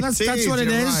go. That's what it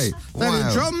is. Right. Then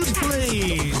Wow. drums,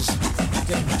 please.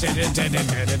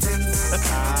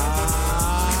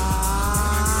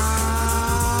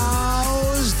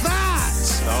 How's that?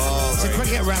 It's a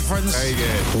cricket reference. Very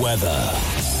good. Weather.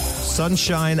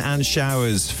 Sunshine and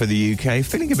showers for the UK.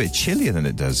 Feeling a bit chillier than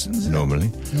it does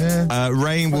normally. Yeah.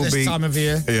 Rain will this be time of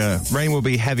year. Yeah, rain will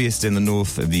be heaviest in the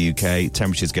north of the UK.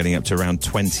 Temperatures getting up to around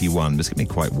 21. It's going to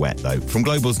be quite wet though. From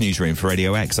Global's newsroom for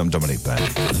Radio X, I'm Dominic Byrne.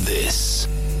 This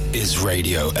is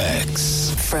Radio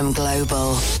X. From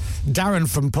Global. Darren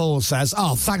from Paul says,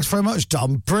 "Oh, thanks very much,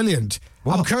 Dom. Brilliant.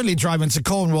 What? I'm currently driving to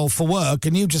Cornwall for work,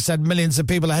 and you just said millions of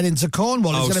people are heading to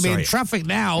Cornwall. It's going to be in traffic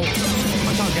now.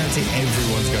 I can't guarantee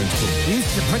everyone's going to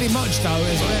Cornwall. Pretty much, though,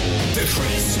 isn't it? The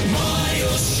Chris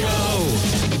Miles Show.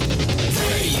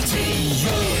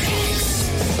 Radio X.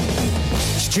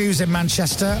 Stu's in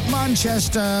Manchester,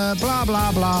 blah,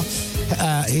 blah, blah.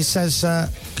 He says,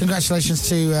 congratulations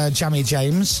to Jamie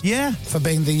James. Yeah. For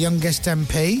being the youngest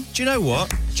MP. Do you know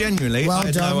what? Genuinely, Well I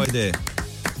had done. no idea.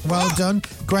 Well done.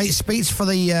 Great speech for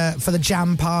the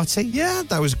Jam party. Yeah,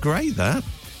 that was great, that.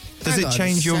 Does Hang it on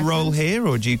change a your second. role here,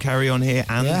 or do you carry on here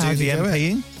and Yeah, how do do the you do it?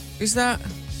 MPing? Is that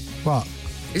What?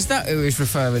 who he's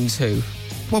referring to?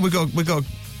 Well, we got.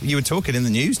 You were talking in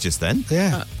the news just then.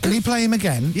 Yeah. Can you play him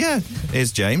again? Yeah.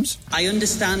 Here's James. I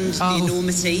understand the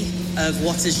enormity of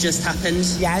what has just happened.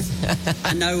 Yes.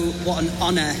 I know what an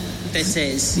honour this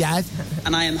is. Yes.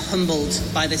 And I am humbled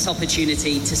by this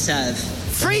opportunity to serve.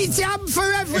 Free Jam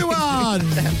for everyone!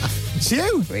 It's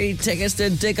you. Free tickets to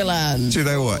Diggerland. Do you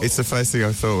know what? It's the first thing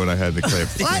I thought when I heard the clip.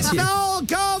 Let's all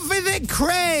go visit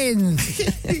Crane.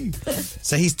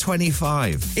 So he's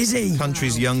 25. Is he?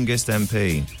 Country's youngest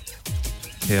MP.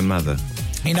 Dear mother.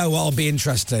 You know what will be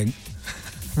interesting?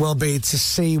 Will be to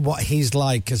see what he's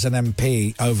like as an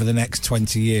MP over the next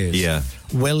 20 years. Yeah.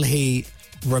 Will he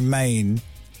remain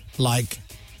like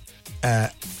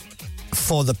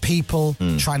for the people,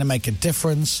 trying to make a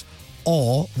difference,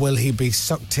 or will he be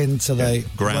sucked into the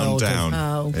Ground world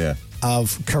down. Yeah.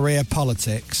 of career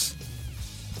politics?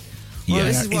 Yeah.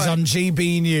 this is He's why- on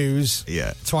GB News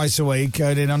twice a week,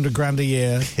 earning $100,000 a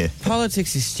year.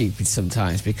 Politics is stupid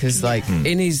sometimes because, like, on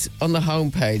the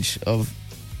homepage of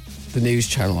the news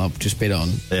channel I've just been on,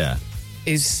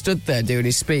 he's stood there doing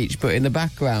his speech, but in the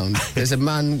background there's a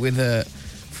man with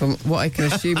from what I can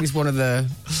assume is one of the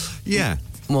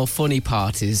more funny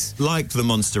parties, like the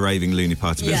Monster Raving Loony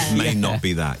Party, but it may not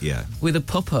be that. Yeah. with a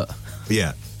puppet.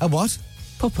 Yeah. A what?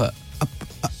 Puppet.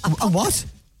 A what?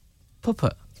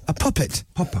 Puppet. A puppet.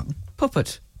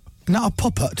 Puppet. Not a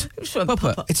puppet.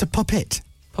 Puppet. It's a puppet.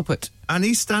 Puppet. And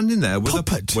he's standing there with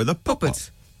Puppet. a puppet.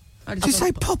 Did you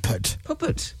say puppet?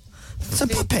 Puppet. It's a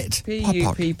puppet.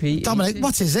 P-U-P-P-E-T. Dominic,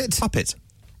 what is it? Puppet.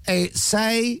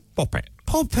 Say... Puppet.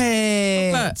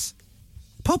 Puppet.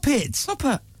 Puppet.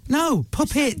 Puppet. No,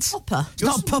 puppet. Popper. It's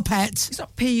not puppet. It's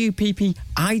not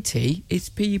P-U-P-P-I-T. It's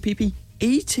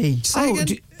P-U-P-P-E-T. Say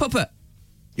again. Puppet.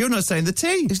 You're not saying the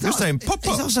T. You're saying puppet.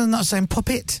 He's also not saying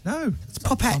puppet. No. It's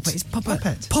puppet. It's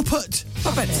puppet. Puppet.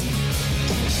 Puppet.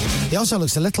 He also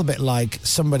looks a little bit like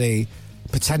somebody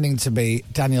pretending to be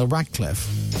Daniel Radcliffe.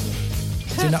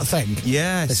 Do you not think?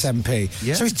 Yes. This MP.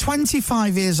 Yeah. So he's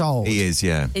 25 years old. He is,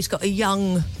 yeah. He's got a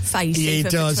young face. He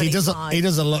even does. for He doesn't. 25. He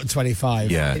doesn't look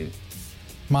 25. Yeah.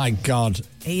 My God.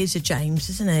 He is a James,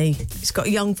 isn't he? He's got a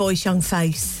young voice, young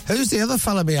face. Who's the other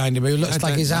fella behind him who looks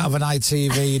like he's out of an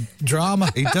ITV drama?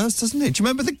 He does, doesn't he? Do you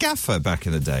remember the gaffer back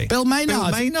in the day? Bill Maynard.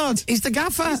 Bill Maynard. He's the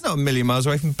gaffer. He's not a million miles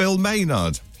away from Bill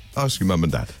Maynard. Ask your mum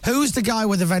and dad. Who's the guy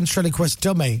with the ventriloquist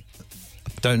dummy?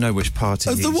 Don't know which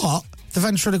party The what? The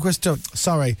ventriloquist dummy.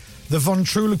 Sorry. The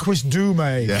ventriloquist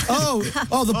dummy. Yeah. Oh,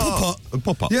 the puppet. The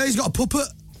puppet. Yeah, he's got a puppet.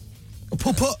 A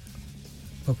puppet.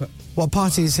 Puppet. What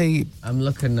party is he? I'm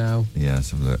looking now. Yeah,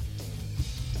 let's have a look.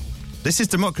 This is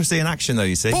democracy in action, though,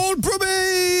 you see. Born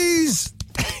Brummies!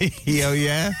 Oh,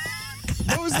 yeah?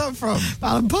 What was that from?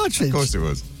 Alan Partridge. Of course it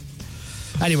was.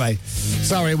 Anyway,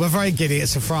 sorry, we're very giddy.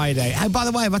 It's a Friday. Hey, by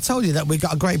the way, have I told you that we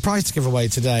got a great prize to give away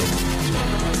today?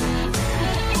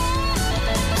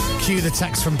 Cue the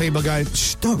text from people going,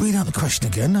 shh, don't read out the question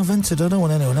again. I've entered. I don't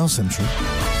want anyone else entering.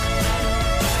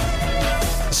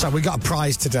 So we got a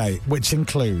prize today, which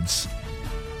includes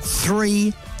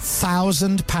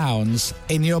 £3,000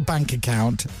 in your bank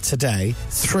account today.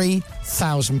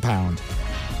 £3,000.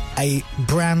 A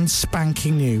brand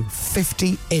spanking new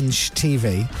 50-inch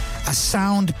TV, a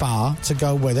sound bar to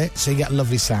go with it, so you get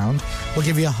lovely sound. We'll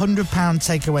give you a £100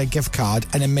 takeaway gift card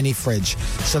and a mini fridge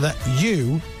so that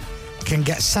you can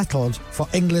get settled for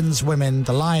England's women,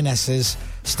 the Lionesses,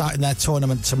 starting their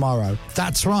tournament tomorrow.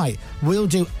 That's right. We'll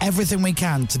do everything we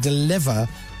can to deliver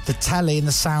the telly and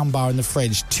the sound bar and the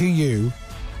fridge to you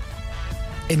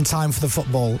in time for the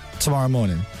football tomorrow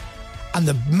morning. And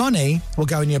the money will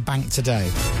go in your bank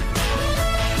today.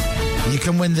 You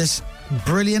can win this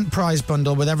brilliant prize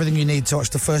bundle with everything you need to watch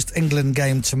the first England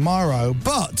game tomorrow.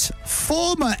 But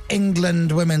former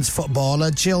England women's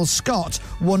footballer Jill Scott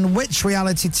won which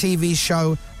reality TV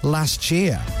show last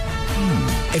year?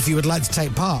 If you would like to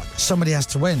take part, somebody has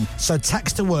to win. So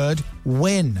text the word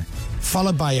WIN,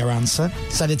 followed by your answer.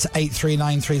 Send it to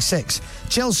 83936.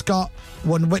 Jill Scott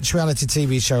won which reality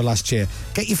TV show last year?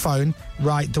 Get your phone,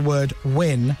 write the word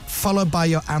WIN, followed by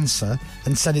your answer,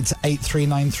 and send it to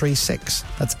 83936.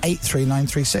 That's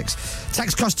 83936.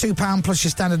 Text costs £2 plus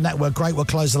your standard network rate. We'll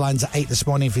close the lines at 8 this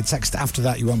morning. If you text after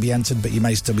that, you won't be entered, but you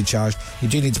may still be charged. You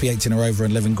do need to be 18 or over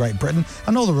and live in Great Britain.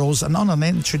 And all the rules and online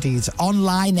entry details.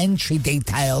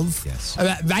 Yes. Are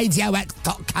at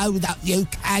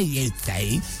radiox.co.uk, you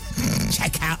see.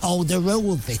 Check out all the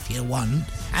rules if you want.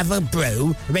 Have a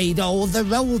brew, read all the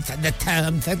rules and the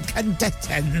terms and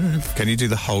conditions. Can you do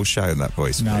the whole show in that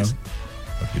voice, No. please?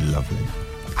 That'd be lovely.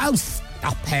 Oh,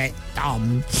 stop it,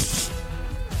 Dom.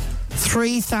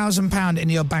 £3,000 in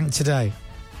your bank today.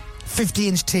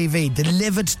 50-inch TV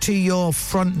delivered to your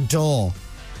front door.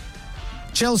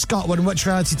 Jill Scott won which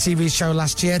reality TV show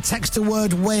last year? Text the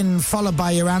word WIN followed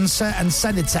by your answer and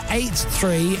send it to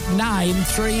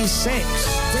 83936. Do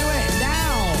it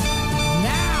now.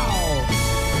 Now.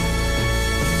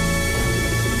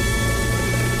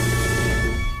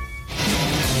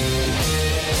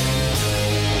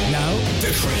 No.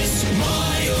 The Chris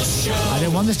Miles Show. I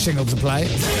didn't want this jingle to play.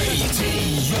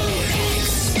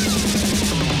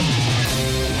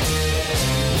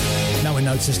 No one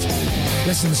noticed.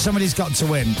 Listen, somebody's got to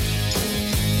win.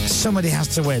 Somebody has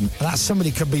to win. And that somebody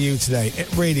could be you today. It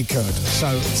really could.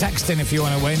 So text in if you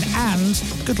want to win. And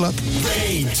good luck.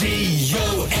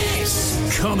 Radio X.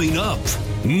 Coming up,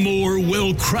 more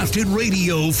well-crafted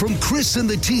radio from Chris and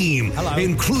the team,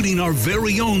 including our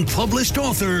very own published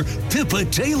author, Pippa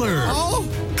Taylor. Oh!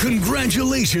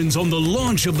 Congratulations on the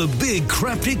launch of the big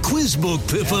Crafted Quiz Book,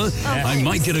 Pippa. Yes. I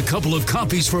might get a couple of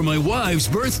copies for my wife's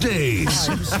birthdays.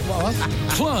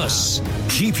 Plus,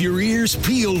 keep your ears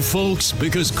peeled, folks,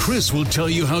 because Chris will tell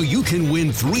you how you can win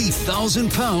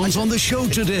 £3,000 on the show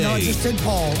today. No, I just did,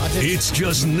 Paul. It's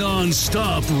just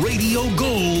non-stop radio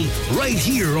gold right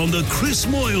here on the Chris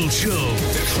Moyle Show.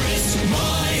 The Chris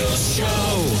Miles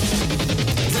Show.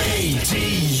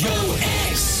 Radio X.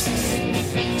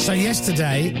 So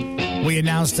yesterday, we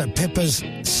announced that Pippa's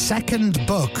second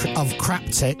book of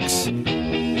Craptics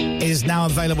is now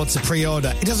available to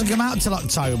pre-order. It doesn't come out till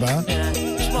October,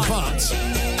 but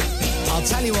I'll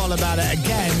tell you all about it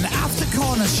again after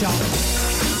Corner Shop.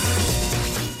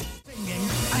 Singing,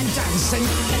 I and dancing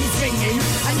and singing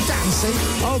and dancing.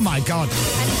 Oh, my God.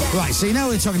 Right, so you know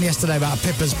we were talking yesterday about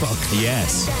Pippa's book?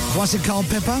 Yes. What's it called,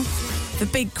 Pippa? The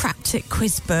Big Craptic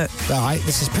Quiz Book. All right,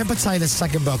 this is Pippa Taylor's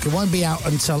second book. It won't be out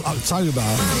until October.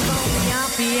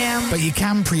 But you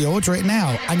can pre-order it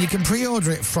now. And you can pre-order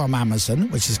it from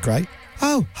Amazon, which is great.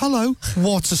 Oh, hello,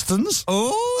 Waterstones.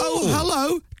 Oh,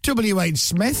 hello, W.H.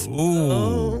 Smith.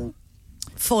 Oh.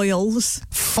 Foils.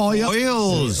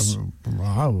 Foils.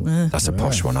 Wow. That's a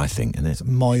posh one, I think, isn't it?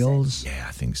 Moyles. Yeah,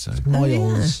 I think so.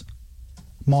 Moyles.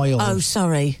 Moyles. Oh,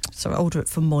 sorry. So I order it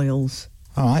from Moyles.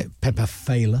 All right, Pippa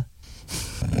Failure.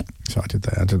 So I did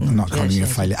that. I'm not calling you a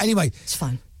failure. Anyway. It's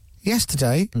fine.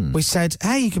 Yesterday, we said,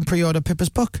 hey, you can pre-order Pippa's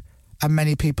book. And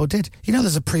many people did. You know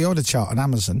there's a pre-order chart on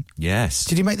Amazon? Yes.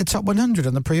 Did you make the top 100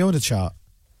 on the pre-order chart?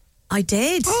 I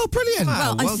did. Oh, brilliant.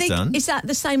 Well, I think, done. Is that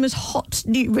the same as hot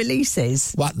new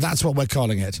releases? Well, that's what we're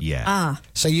calling it. Yeah. Ah.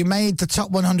 So you made the top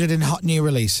 100 in hot new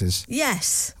releases?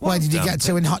 Yes. Where did you get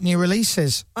to in hot new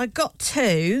releases? I got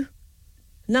to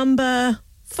number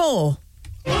 4.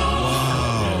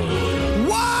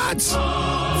 What?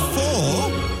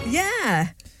 4? Yeah.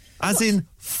 As in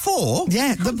 4?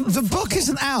 Yeah, the book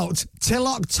isn't out till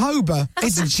October.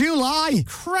 It's July.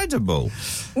 Incredible.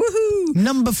 Woohoo.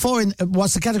 Number 4 in,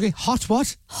 what's the category? Hot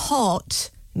what? Hot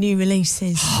new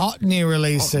releases. Hot new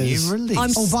releases. Hot new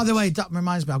release. Oh, by the way, that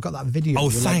reminds me, I've got that video. Oh,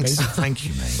 You thanks. like me? Thank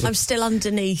you, mate. I'm still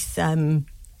underneath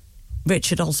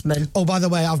Richard Osman. Oh, by the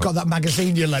way, I've got that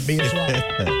magazine you lent me as well.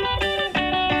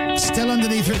 Still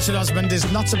underneath Richard Osmond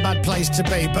is not a bad place to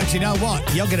be, but you know what?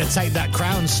 You're going to take that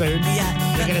crown soon.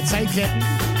 Yeah. You're going to take it.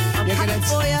 You're coming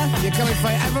for you. You're coming for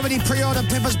it. Everybody pre-order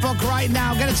Pippa's book right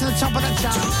now. Get it to the top of the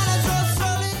chart.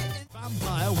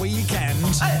 Vampire Weekend.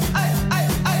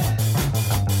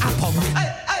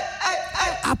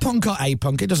 A-punk or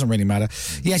A-punk, it doesn't really matter.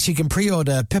 Yes, you can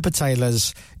pre-order Pippa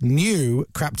Taylor's new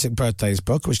Craptic Birthdays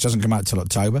book, which doesn't come out till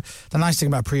October. The nice thing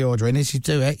about pre-ordering is you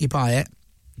do it, you buy it,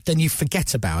 then you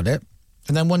forget about it,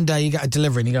 and then one day you get a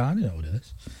delivery and you go, I didn't know what it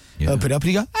is. Yeah. Open it up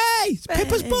and you go, hey, it's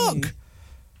Pippa's book.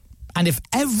 And if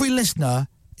every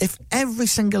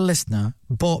single listener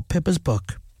bought Pippa's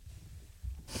book,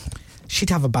 she'd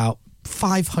have about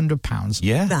 £500.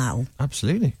 Yeah. Now,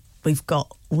 absolutely. We've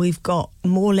got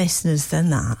more listeners than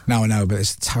that. No, I know, but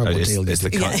it's a terrible deal. It's the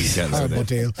cut you get. Terrible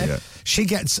deal. Yeah. She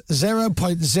gets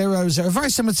 0.00, very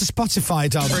similar to Spotify,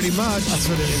 Dom. Pretty much. That's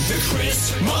what it is. The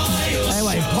Chris Miles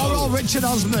Anyway, poor old Richard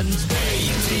Osmond.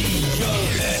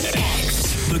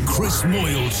 The Chris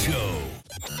Moyle Show.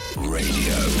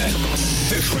 Radio.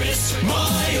 The Chris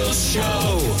Miles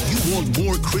Show. You want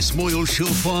more Chris Moyle Show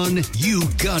fun? You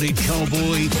got it,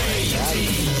 cowboy.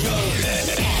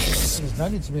 There's no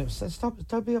need to be upset.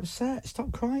 Don't be upset.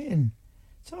 Stop crying.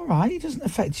 It's all right. It doesn't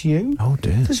affect you. Oh,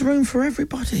 dear. There's room for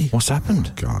everybody. What's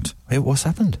happened? Oh, God. Hey, what's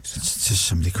happened? It's just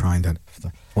somebody crying down.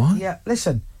 What? Yeah,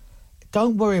 listen.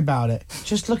 Don't worry about it.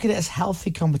 Just look at it as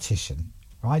healthy competition.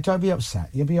 Right? Don't be upset.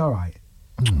 You'll be all right.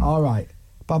 All right.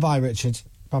 Bye-bye, Richard.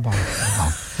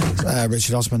 Bye-bye.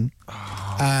 Richard Osman.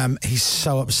 He's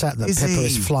so upset that Pippa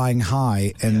is flying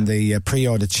high in the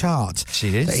pre-order chart.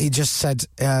 She is. That he just said,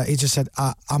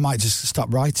 I might just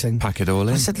stop writing. Pack it all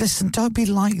in. I said, listen, don't be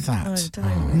like that.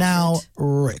 Now,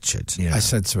 Richard, I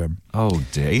said to him. Oh,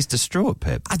 dear. He's distraught,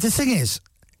 Pip. The thing is,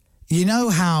 you know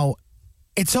how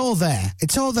it's all there.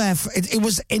 It's all there. It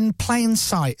was in plain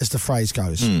sight, as the phrase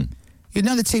goes. You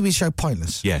know the TV show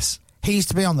Pointless? Yes. He used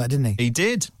to be on there, didn't he? He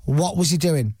did. What was he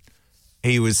doing?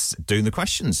 He was doing the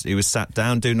questions. He was sat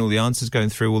down doing all the answers, going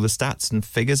through all the stats and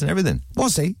figures and everything.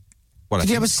 Was he? Well, Did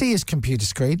you ever see his computer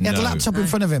screen? He had the laptop in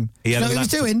front of him. He you know what he was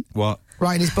doing? What?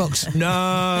 Writing his books.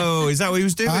 No, is that what he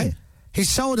was doing? Right? He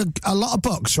sold a lot of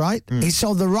books, right? He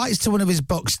sold the rights to one of his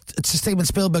books to Steven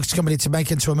Spielberg's company to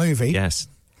make into a movie. Yes.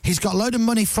 He's got a load of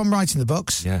money from writing the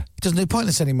books. Yeah. He doesn't do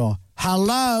Pointless anymore.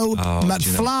 Hello,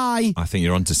 McFly. You know, I think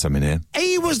you're onto something here.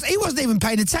 He wasn't even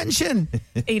paying attention.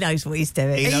 He knows what he's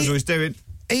doing. He knows what he's doing.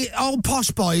 Old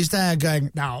posh boy is there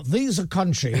going, now, these are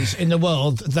countries in the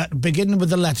world that begin with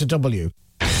the letter W.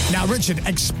 Now, Richard,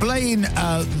 explain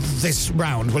this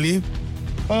round, will you?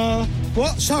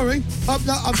 What? Sorry.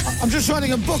 I'm just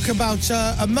writing a book about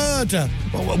a murder.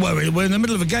 We're in the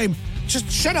middle of a game.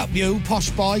 Just shut up, you posh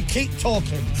boy. Keep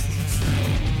talking.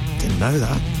 Didn't know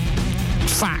that.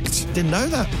 Fact. Didn't know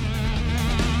that.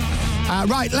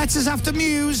 Right, letters after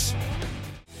Muse.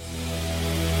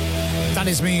 That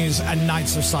is Muse and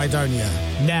Knights of Sidonia.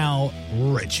 Now,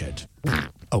 Richard.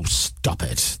 Oh, stop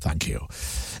it. Thank you.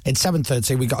 It's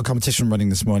 7:30. We got a competition running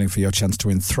this morning for your chance to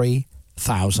win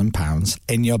 £3,000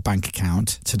 in your bank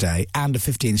account today, and a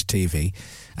 50-inch TV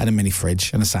and a mini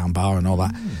fridge and a sound bar and all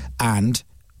that. And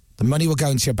The money will go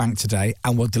into your bank today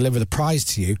and we'll deliver the prize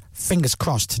to you, fingers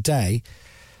crossed today,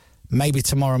 maybe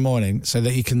tomorrow morning, so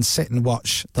that you can sit and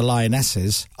watch the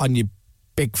Lionesses on your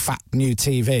big fat new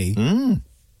TV.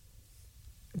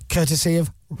 Courtesy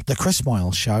of The Chris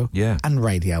Moyle Show and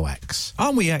Radio X.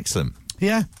 Aren't we excellent?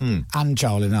 Yeah. And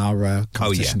Joel in our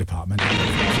competition department.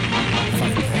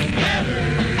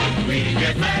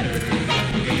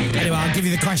 Anyway, I'll give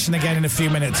you the question again in a few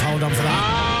minutes. Hold on for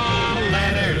that.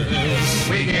 Letters,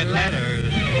 we get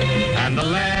letters, and the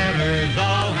letters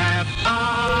all have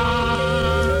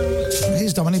R's.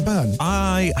 Here's Dominic Byrne.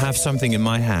 I have something in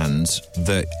my hands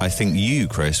that I think you,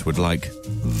 Chris, would like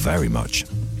very much.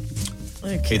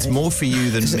 Okay. It's more for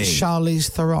you than Is me. it Charlize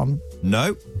Theron?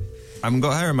 No. I haven't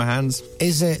got her in my hands.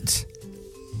 Is it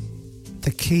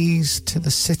the keys to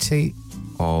the city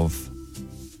of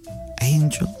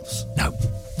angels? No,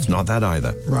 it's not that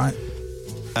either. Right.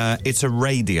 It's a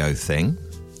radio thing.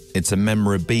 It's a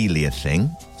memorabilia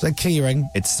thing. Is that keyring?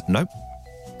 It's not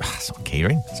a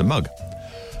keyring. It's a mug.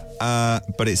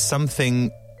 But it's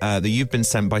something that you've been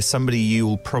sent by somebody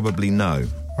you'll probably know.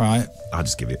 Right. I'll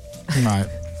just give you. Right.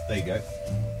 There you go.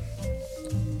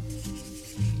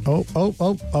 Oh,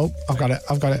 I've got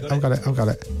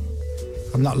it.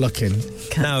 I'm not looking.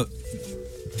 Now,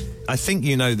 I think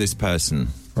you know this person.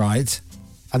 Right.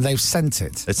 And they've sent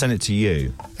it. They sent it to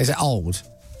you. Is it old?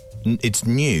 It's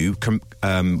new,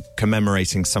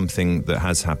 commemorating something that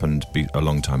has happened a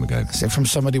long time ago. Is it from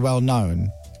somebody well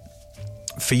known?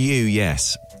 For you,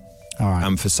 yes. All right.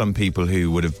 And for some people who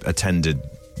would have attended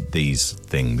these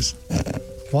things.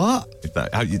 What?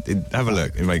 Have a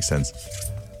look. It makes sense.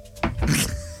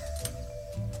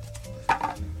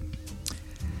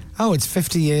 Oh, it's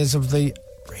 50 years of the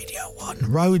Radio 1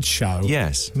 Roadshow.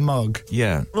 Yes. Mug.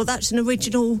 Yeah. Well, that's an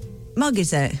original mug,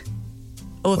 is it?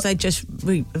 Or have they just...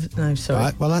 No, sorry.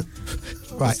 Right, well,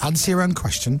 right, answer your own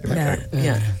question. Yeah.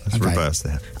 Let's reverse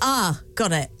that.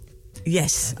 Got it.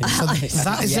 Yes.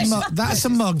 That's a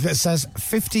mug that says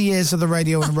 50 years of the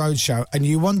Radio and Roadshow, and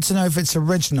you want to know if it's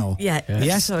original. Yeah.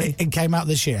 Yes, sorry. it came out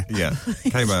this year. Yeah,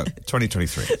 came out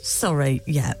 2023. Sorry,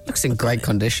 yeah. Looks in great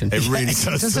condition. It really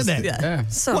does, doesn't it? Yeah.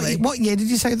 Sorry. What year did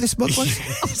you say this mug was?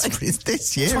 It's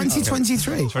this year.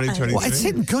 2023. 2023. Well, it's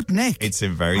in good nick. It's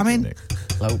in very good nick.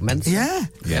 Low mental. Yeah.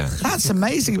 Yeah. That's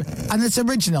amazing. And it's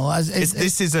original.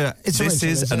 This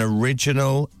is an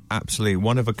original, absolutely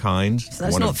one of a kind. So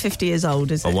that's not 50 years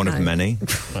old, is it? Or one of many.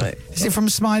 Right. Is it from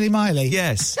Smiley Miley?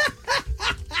 Yes.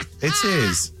 It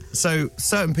is. So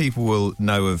certain people will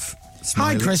know of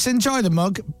Smiley. Hi, Chris. Enjoy the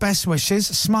mug. Best wishes.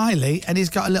 Smiley. And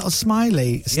he's got a little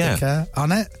smiley sticker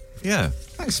on it. Yeah.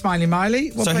 Thanks, Smiley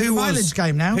Miley. We'll So play who the was mileage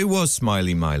game now. Who was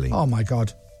Smiley Miley? Oh, my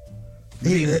God.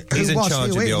 He's in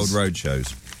charge of the old road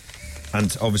shows.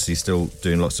 And obviously still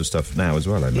doing lots of stuff now as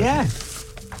well, I imagine. Yeah.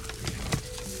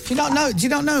 Do you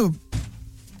not know?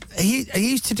 He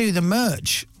used to do the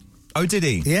merch. Oh, did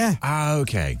he? Yeah. Ah,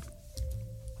 okay.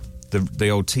 The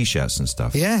old T-shirts and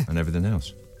stuff. Yeah. And everything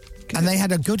else. And they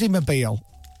had a goodie-mobile.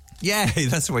 Yeah,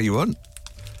 that's what you want.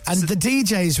 And the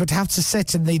DJs would have to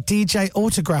sit in the DJ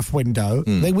autograph window.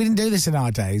 We didn't do this in our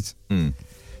days.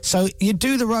 So you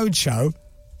do the road show.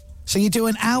 So you do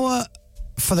an hour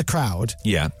for the crowd.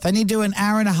 Yeah. Then you do an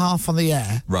hour and a half on the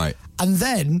air. Right. And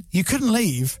then you couldn't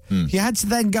leave. You had to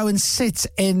then go and sit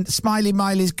in Smiley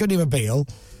Miley's goodie-mobile,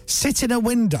 sit in a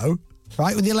window,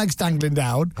 right, with your legs dangling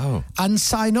down, and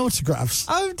sign autographs.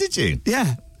 Oh, did you?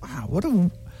 Yeah. Wow, what a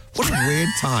weird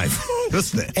time,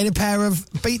 wasn't it? In a pair of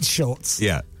beach shorts.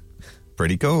 Yeah.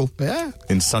 Pretty cool. Yeah.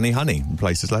 In sunny Honey and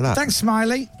places like that. Thanks,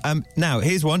 Smiley. Now,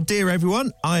 here's one. Dear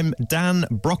everyone, I'm Dan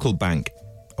Brocklebank.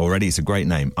 Already, it's a great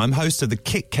name. I'm host of the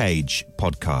Kick Cage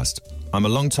podcast. I'm a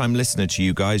long-time listener to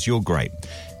you guys. You're great.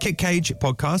 Kick Cage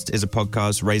podcast is a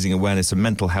podcast raising awareness of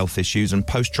mental health issues and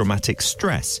post-traumatic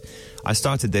stress. I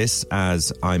started this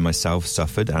as I myself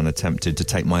suffered and attempted to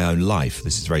take my own life.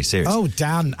 This is very serious. Oh,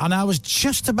 Dan. And I was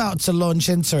just about to launch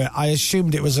into it. I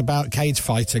assumed it was about cage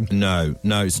fighting. No,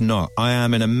 it's not. I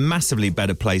am in a massively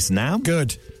better place now.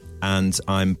 Good. And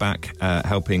I'm back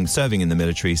serving in the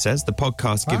military, he says. The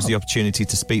podcast gives the opportunity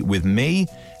to speak with me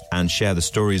and share the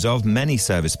stories of many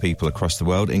service people across the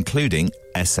world, including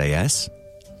SAS,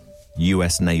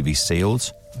 US Navy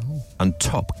SEALs, and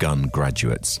Top Gun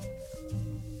graduates.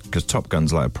 Because Top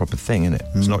Gun's like a proper thing, isn't it?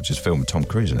 It's not just film with Tom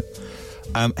Cruise in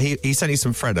it. He sent you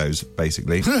some Freddos,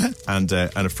 basically, and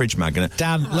a fridge magnet.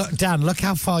 Dan, look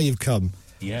how far you've come.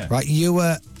 Yeah. Right, you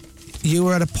were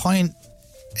at a point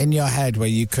in your head where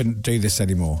you couldn't do this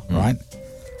anymore, right?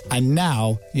 And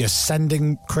now you're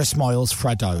sending Chris Moyles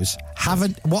Freddos.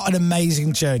 What an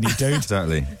amazing journey, dude.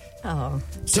 Exactly. Oh.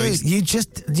 Dude,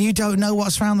 you don't know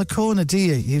what's around the corner, do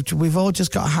you? We've all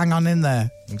just got to hang on in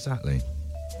there. Exactly.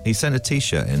 He sent a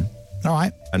T-shirt in. All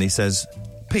right. And he says,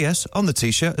 P.S. on the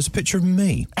T-shirt is a picture of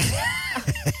me.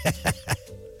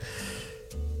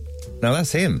 Now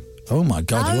that's him. Oh my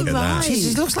God! Look at that. right.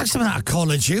 Jesus, he looks like something out of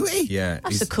Call of Duty. Yeah,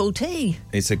 That's a cool tee.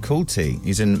 It's a cool tee.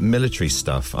 He's in military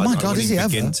stuff. Oh my God, is he ever?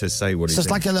 Begin to say what So he's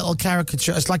it's like a little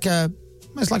caricature. It's like a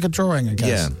drawing, I guess.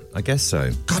 Yeah, I guess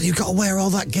so. God, you've got to wear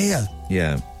all that gear.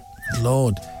 Yeah.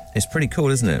 Lord. It's pretty cool,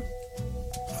 isn't it?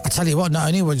 I tell you what, not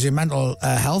only was your mental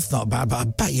health not bad, but I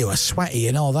bet you were sweaty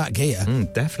in all that gear.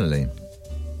 Definitely.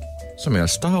 Something like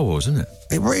Star Wars, isn't it?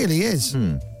 It really is.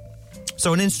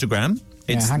 So on Instagram,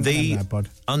 it's hang on the there, bud.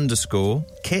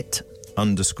 _kit_cage.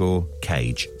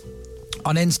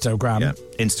 On Instagram? Yeah,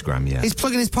 Instagram, yeah. He's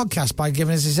plugging his podcast by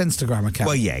giving us his Instagram account.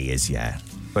 Well, yeah, he is, yeah.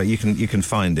 But you can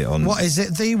find it on... What is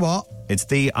it? The what? It's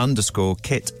the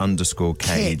 _kit_cage.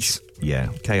 Kit? Yeah,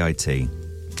 KIT.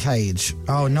 Cage.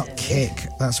 Oh, not kick.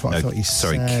 That's what I thought you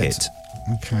sorry, said. Kit.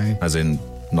 Okay. As in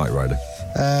Knight Rider.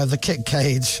 The Kit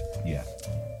Cage. Yeah.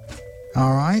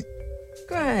 All right.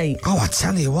 Great. Oh, I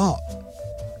tell you what.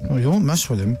 Well, you won't mess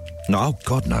with him. No, oh,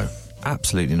 God, no.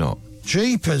 Absolutely not.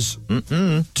 Jeepers.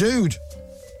 Dude.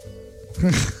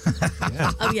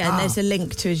 Oh, yeah, and there's a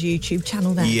link to his YouTube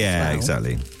channel there. Yeah, as well.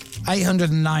 exactly.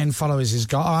 809 followers he's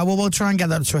got. All right, well, we'll try and get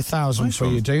that to 1,000 for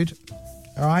you, dude.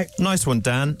 All right. Nice one,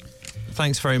 Dan.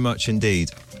 Thanks very much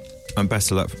indeed. And best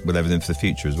of luck with everything for the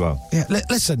future as well. Yeah,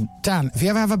 listen, Dan, if you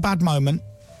ever have a bad moment,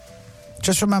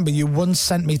 just remember you once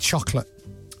sent me chocolate.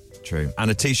 True. And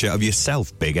a T-shirt of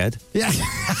yourself, Big Ed. Yeah.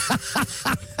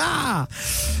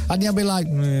 And you'll be like,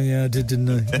 yeah, I did, didn't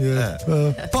I? Yeah.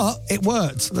 But it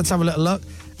worked. Let's have a little look.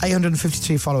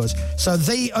 852 followers. So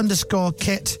the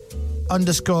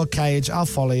 _kit_cage. I'll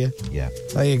follow you. Yeah.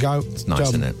 There you go. It's nice,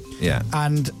 isn't it? Yeah.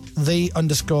 And the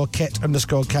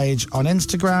 _kit_cage on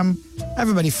Instagram.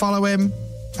 Everybody follow him.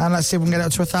 And let's see if we can get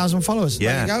up to 1,000 followers.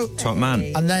 Yeah. There you go. Top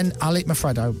man. And then I'll eat my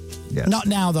Freddo. Yeah. Not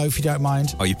now, though, if you don't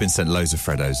mind. Oh, you've been sent loads of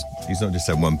Freddos. He's not just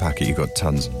sent one packet, you've got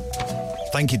tons.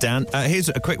 Thank you, Dan. Here's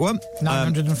a quick one.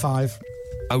 905.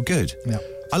 Oh, good. Yeah.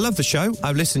 I love the show.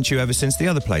 I've listened to you ever since the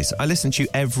other place. I listen to you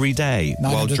every day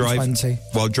while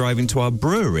driving to our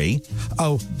brewery.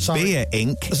 Oh, sorry. Beer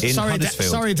Inc. in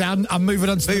Huddersfield. Sorry, Dan. I'm moving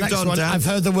on to the next one. Dan. I've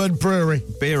heard the word brewery.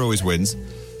 Beer always wins.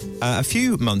 A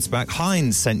few months back,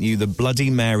 Heinz sent you the Bloody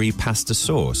Mary pasta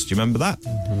sauce. Do you remember that?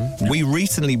 Mm-hmm. We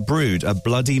recently brewed a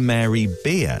Bloody Mary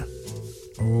beer.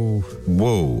 Oh.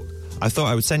 Whoa. I thought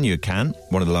I would send you a can,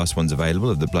 one of the last ones available,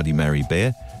 of the Bloody Mary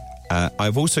beer.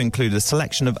 I've also included a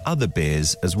selection of other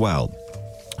beers as well.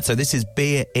 So this is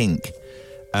Beer Inc.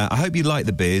 I hope you like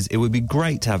the beers. It would be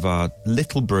great to have our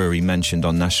little brewery mentioned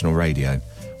on national radio.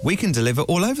 We can deliver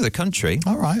all over the country.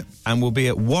 All right. And we'll be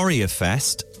at Warrior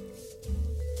Fest.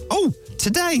 Oh,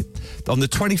 today, on the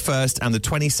 21st and the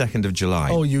 22nd of July.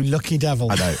 Oh, you lucky devil.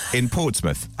 I know. In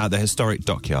Portsmouth, at the historic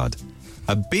dockyard.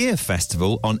 A beer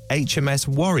festival on HMS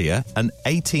Warrior, an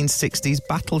 1860s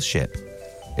battleship.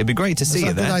 It'd be great to see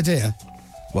you there. That's a good idea.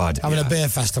 Well, Having a beer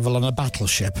festival on a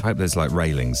battleship. I hope there's like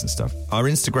railings and stuff. Our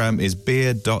Instagram is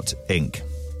beer.inc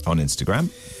on Instagram.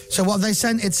 So what they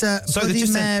sent, it's a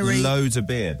Bloody Mary. Loads of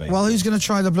beer, basically. Well, who's going to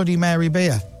try the Bloody Mary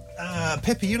beer?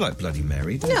 Pippa, you like Bloody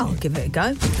Mary, don't Yeah, you? I'll give it a go.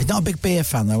 You're not a big beer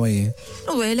fan, though, are you?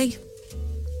 Not really.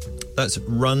 That's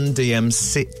Run DM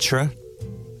Citra.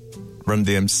 Run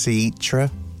DM Citra.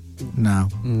 No.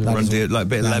 Run DM, like a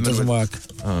bit of lemon. It doesn't work.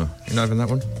 Oh, you're not having that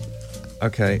one?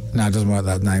 Okay. No, it doesn't work,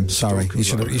 that name. Sorry. You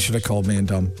should have called me and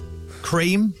Dom.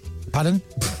 Cream. Pardon?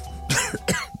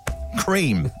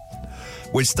 Cream.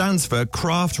 Which stands for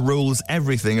Craft Rules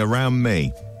Everything Around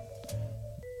Me.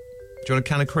 Do you want a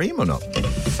can of cream or not?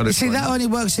 You see, that only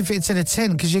works if it's in a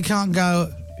tin, because you can't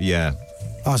go... Yeah.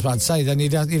 I was about to say, then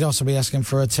you'd also be asking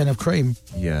for a tin of cream.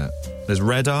 Yeah. There's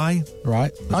Red Eye.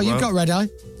 Right. You've got Red Eye.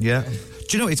 Yeah.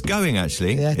 Do you know it's going,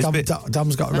 actually? Yeah,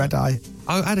 Dom's got Red Eye.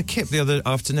 I had a kip the other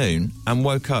afternoon and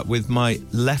woke up with my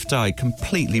left eye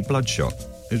completely bloodshot.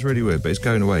 It was really weird, but it's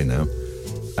going away now.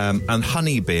 And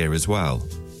honey beer as well,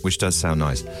 which does sound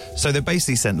nice. So they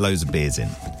basically sent loads of beers in.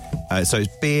 So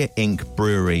it's Beer Inc.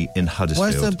 Brewery in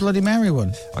Huddersfield. Where's the Bloody Mary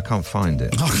one? I can't find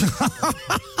it.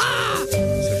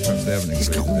 He's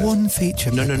got one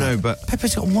feature. No, but...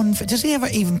 Pepper's got one feature. Does he ever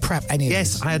even prep any of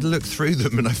Yes, this? I had looked through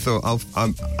them and I thought,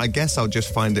 I guess I'll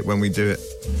just find it when we do it.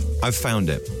 I've found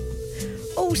it.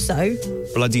 Also...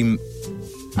 Bloody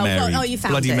Mary. Oh, you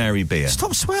found Bloody it. Mary beer.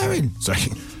 Stop swearing.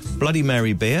 Sorry. Bloody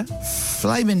Mary beer.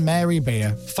 Flaming Mary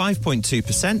beer.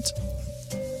 5.2%.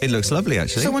 It looks lovely,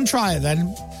 actually. Someone try it,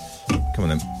 then. Come on,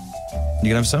 then. You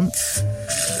can have some?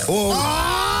 Oh,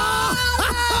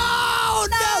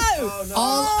 no!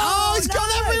 Oh, it's gone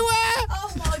everywhere!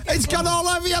 Oh, my God. It's gone all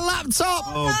over your laptop!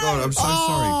 Oh, God, I'm so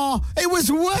sorry. Oh, it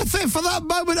was worth it for that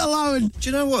moment alone. Do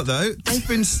you know what, though? They've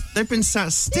been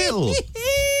sat still.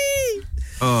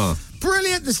 Oh.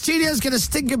 Brilliant. The studio's going to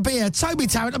stink of beer. Toby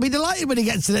Tarrant will be delighted when he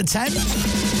gets to the 10.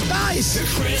 Nice. The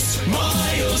Chris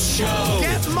Miles Show.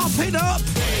 Get mopping up.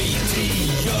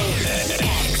 Radio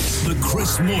X. The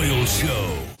Chris Moyle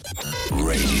Show.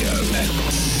 Radio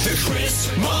X. The Chris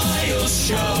Miles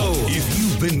Show. If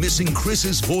you've been missing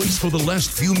Chris's voice for the last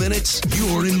few minutes,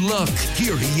 you're in luck.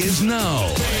 Here he is now.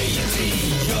 Radio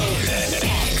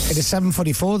X. It is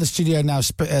 7:44. The studio now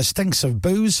stinks of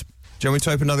booze. Do you want me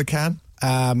to open another can?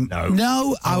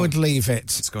 No, I would leave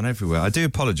it. It's gone everywhere. I do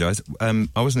apologise. I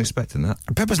wasn't expecting that.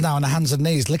 Pippa's now on her hands and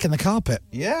knees licking the carpet.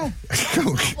 Yeah.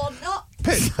 Cool. Well, not.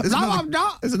 Pip, I'm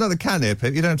not. There's another can here,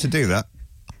 Pip. You don't have to do that.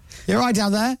 You're right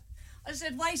down there? I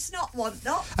said, waste not, want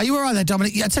not. Are you all right there,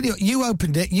 Dominic? I tell you what, you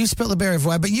opened it, you spilled the beer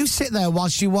everywhere, but you sit there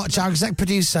whilst you watch our exec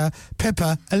producer,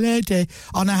 Pippa, a lady,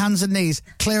 on her hands and knees,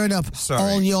 clearing up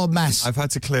all your mess. I've had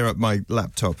to clear up my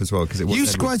laptop as well because it wasn't. You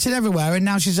squirted everywhere, and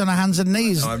now she's on her hands and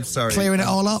knees. I'm sorry. Clearing it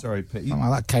all up. Sorry, Pip. Oh, well,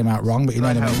 that came out wrong, but you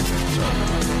know what I mean.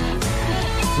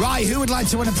 Right, who would like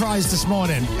to win a prize this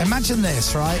morning? Imagine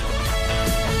this, right?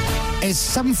 It's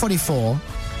 7:44.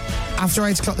 After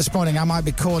 8 o'clock this morning, I might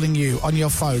be calling you on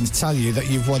your phone to tell you that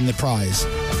you've won the prize.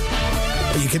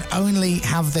 But you can only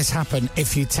have this happen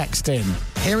if you text in.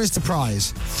 Here is the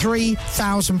prize.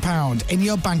 £3,000 in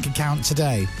your bank account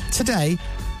today. Today,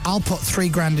 I'll put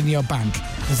 £3,000 in your bank.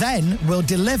 Then we'll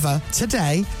deliver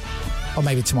today, or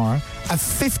maybe tomorrow, a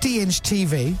 50-inch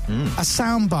TV, a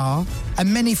sound bar, a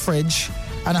mini fridge,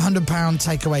 and a £100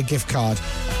 takeaway gift card.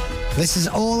 This is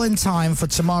all in time for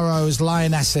tomorrow's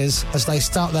Lionesses as they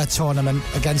start their tournament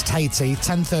against Haiti,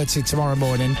 10:30 tomorrow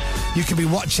morning. You can be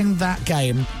watching that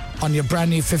game on your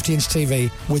brand new 50-inch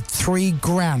TV with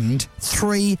 £3,000,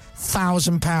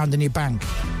 £3,000 in your bank.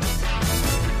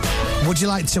 Would you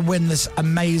like to win this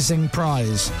amazing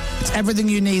prize? It's everything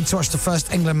you need to watch the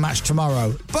first England match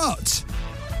tomorrow. But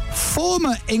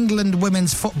former England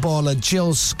women's footballer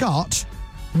Jill Scott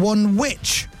won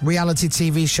which reality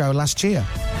TV show last year?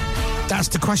 That's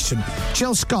the question.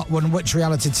 Jill Scott won which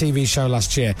reality TV show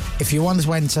last year? If you want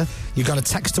to enter, you've got to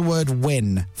text the word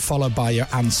WIN followed by your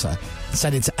answer.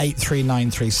 Send it to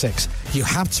 83936. You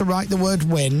have to write the word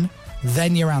WIN,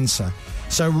 then your answer.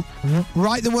 So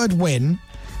write the word WIN,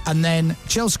 and then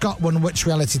Jill Scott won which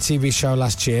reality TV show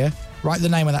last year? Write the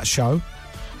name of that show,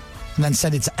 and then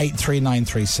send it to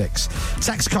 83936.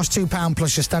 Text costs £2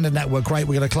 plus your standard network rate.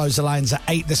 We're going to close the lines at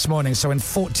 8 this morning, so in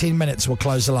 14 minutes we'll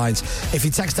close the lines. If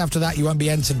you text after that, you won't be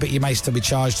entered, but you may still be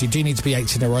charged. You do need to be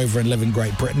 18 or over and live in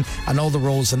Great Britain, and all the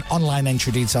rules and online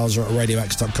entry details are at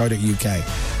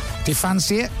radiox.co.uk. Do you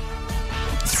fancy it?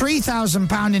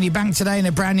 £3,000 in your bank today in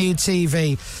a brand new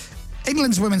TV.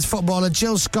 England's women's footballer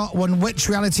Jill Scott won which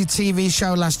reality TV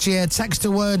show last year? Text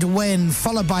the word WIN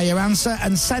followed by your answer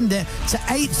and send it to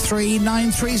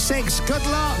 83936. Good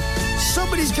luck.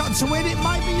 Somebody's got to win. It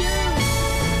might be you.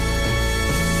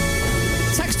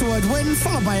 Text the word WIN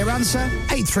followed by your answer,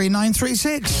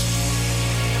 83936.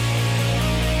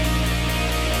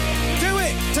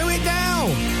 Do it now.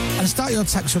 And start your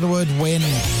text with the word WIN.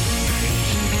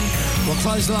 We'll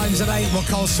close the lines at 8. We'll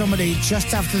call somebody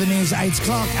just after the news at 8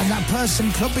 o'clock, and that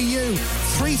person could be you.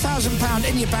 £3,000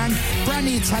 in your bank, brand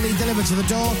new telly delivered to the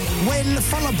door. WIN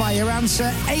followed by your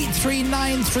answer,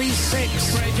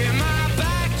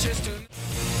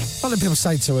 83936. A lot of people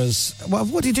say to us, well,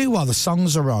 what do you do while the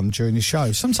songs are on during the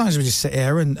show? Sometimes we just sit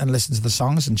here and listen to the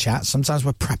songs and chat. Sometimes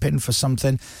we're prepping for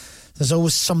something. There's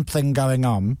always something going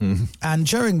on. Mm-hmm. And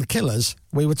during The Killers,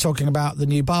 we were talking about the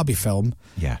new Barbie film.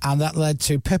 Yeah. And that led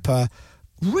to Pippa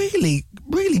really,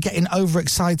 really getting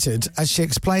overexcited as she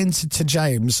explained to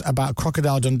James about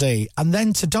Crocodile Dundee, and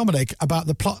then to Dominic about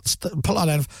the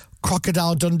plotline of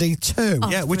Crocodile Dundee 2. Oh,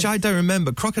 yeah, which I don't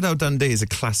remember. Crocodile Dundee is a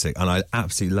classic, and I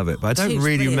absolutely love it, but I don't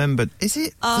really remember. Is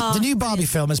it? The new Barbie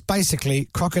film is basically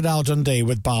Crocodile Dundee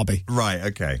with Barbie. Right,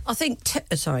 okay. I think...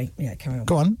 sorry. Yeah, carry on.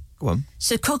 Go on.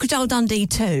 So Crocodile Dundee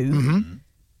 2, mm-hmm.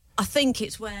 I think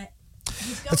it's where...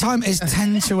 The time is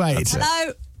 10 to 8.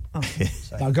 Hello? Oh,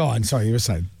 no, go on. Sorry, you were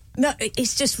saying. No,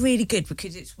 it's just really good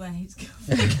because it's where he's going.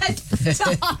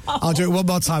 I'll do it one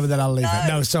more time and then I'll leave it.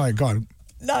 No, sorry, go on.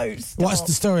 No, stop. What's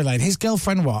the storyline? His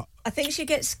girlfriend what? I think she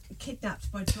gets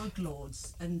kidnapped by drug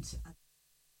lords and...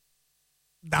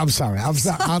 I'm sorry. I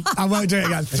won't do it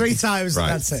again. 3 times, right.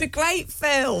 That's it. It's a great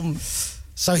film.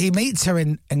 So he meets her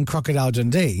in Crocodile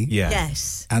Dundee. Yeah.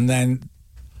 Yes. And then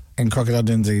in Crocodile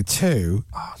Dundee 2...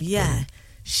 Yeah.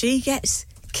 She gets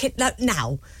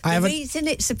Now, the reason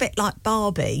it's a bit like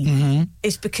Barbie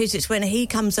is because it's when he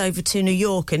comes over to New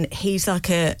York and he's like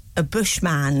a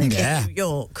bushman in New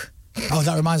York. Oh,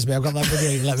 that reminds me. I've got that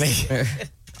video. Let me.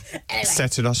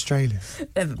 Set in Australia.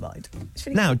 Never mind.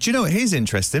 Now, do you know what? Here's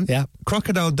interesting. Yeah.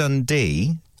 Crocodile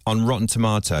Dundee on Rotten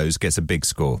Tomatoes gets a big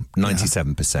score,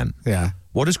 97%. Yeah.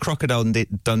 What does Crocodile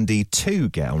Dundee 2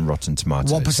 get on Rotten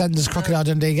Tomatoes? What percent does Crocodile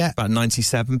Dundee get? About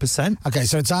 97%. Okay,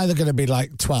 so it's either going to be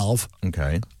like 12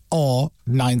 or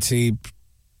 98%.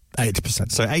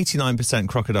 So 89%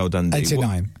 Crocodile Dundee.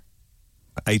 89.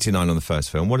 89 on the first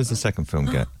film. What does the second film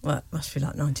get? Well, it must be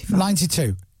like 95.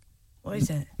 92. What is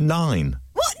it? 9.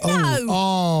 What? No!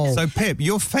 Oh. So, Pip,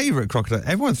 your favourite crocodile,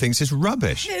 everyone thinks it's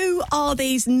rubbish. Who are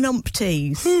these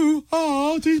numpties? Who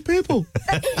are these people?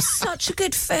 It's such a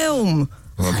good film.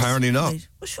 Well, apparently not.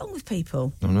 What's wrong with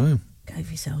people? I don't know. Go for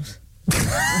yourselves.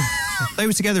 They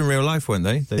were together in real life, weren't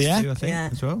they? Those two, I think,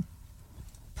 as well.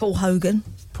 Paul Hogan.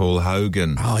 Paul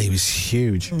Hogan. Oh, he was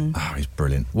huge. Oh, he's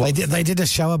brilliant. They did a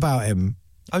show about him.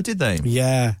 Oh, did they?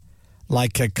 Yeah.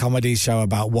 Like a comedy show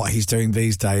about what he's doing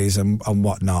these days and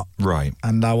whatnot. Right.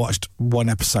 And I watched one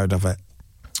episode of it.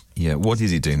 Yeah, what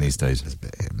is he doing these days?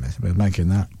 We're making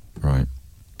that. Right.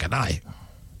 Good night.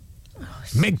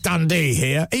 Mick Dundee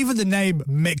here. Even the name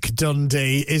Mick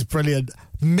Dundee is brilliant.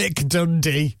 Mick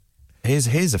Dundee.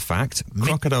 Here's a fact.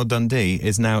 Crocodile Dundee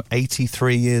is now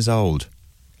 83 years old.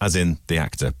 As in the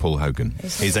actor, Paul Hogan.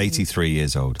 He's 83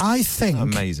 years old. I think...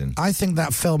 Amazing. I think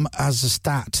that film has a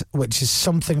stat which is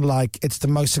something like it's the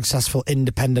most successful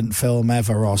independent film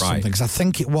ever or something. Because I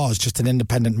think it was just an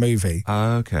independent movie.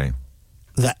 Okay.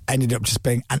 That ended up just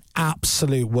being an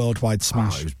absolute worldwide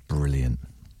smash. Oh, it was brilliant.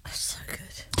 That's so good.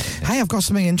 Hey, I've got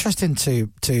something interesting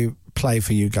to play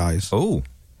for you guys. Oh.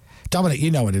 Dominic, you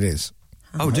know what it is.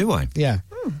 Oh, do I? Yeah.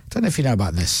 Don't know if you know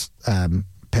about this,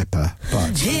 Pippa,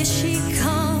 but... Here she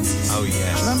comes. Oh,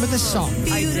 yes. Remember this song?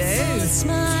 I do.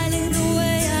 Smiling the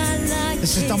way I like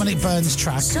This is Dominic Burns'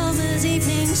 track. Summer's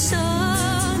evening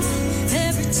sun.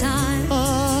 Every time.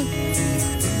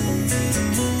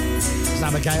 It's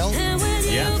Abigail. And when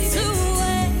you flew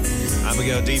away,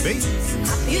 Abigail DB.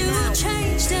 you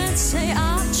changed and say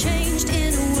I changed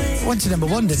in a way. Went to number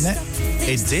one, didn't it?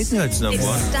 It did go to number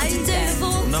one. Stayed there.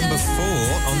 Number 4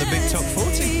 on the Big Top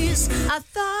 40. I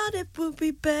thought it would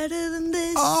be better than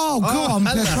this. Oh, go on,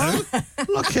 Pippa.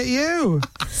 Look at you.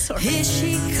 Sorry. Here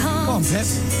she comes. Go on, Pip.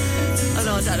 Oh,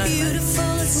 no, I don't know. Beautiful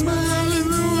and smiling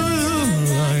the way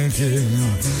I like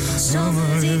it.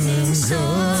 Summer's evening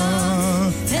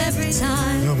sun. Every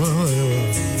time.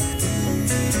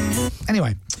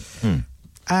 Anyway,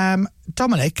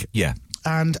 Dominic Yeah.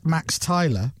 and Max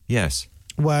Tyler Yes.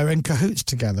 were in cahoots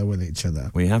together with each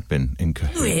other. We have been in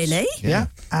cahoots. Really? Yeah.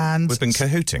 And We've been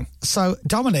cahooting. so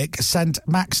Dominic sent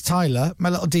Max Tyler, my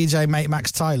little DJ mate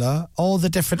Max Tyler, all the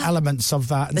different elements of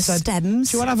that and The said,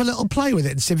 stems. do you want to have a little play with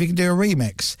it and see if you can do a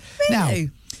remix? Really?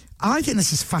 Now, I think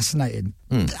this is fascinating.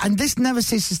 And this never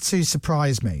ceases to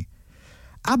surprise me.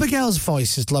 Abigail's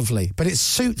voice is lovely, but it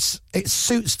suits the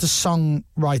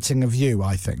songwriting of you,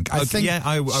 I think. I think yeah,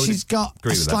 I would she's got agree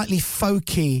a with that. slightly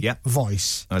folky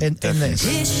voice in this.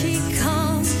 Here she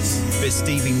comes. Bit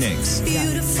Stevie Nicks.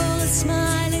 Beautiful and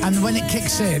smiling. And when it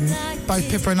kicks in, both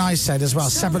Pippa and I said as well,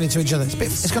 separately to each other,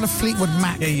 it's got a Fleetwood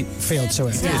Mac feel to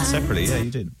it. You did separately, yeah, you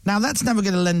did. Now, that's never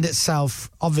going to lend itself,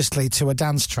 obviously, to a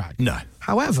dance track. No.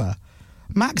 However,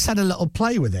 Max had a little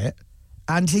play with it,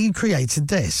 and he created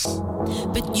this.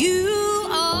 But you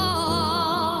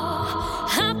are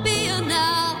happier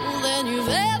now than you've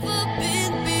ever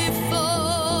been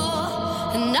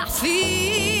before. And I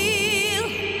feel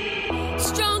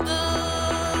stronger.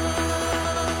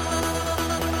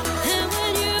 And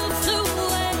when you flew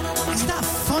away, Isn't that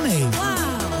funny?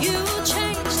 wow, you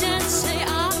changed and say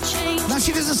I changed. Now,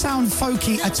 she doesn't sound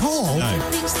folky at all.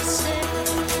 Things to say,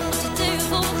 to do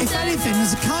for If anything,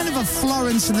 there's a kind of a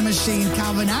Florence and the Machine,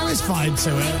 Calvin Harris vibe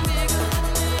to it.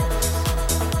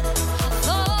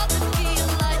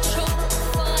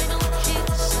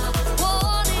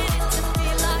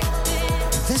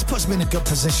 This puts me in a good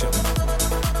position.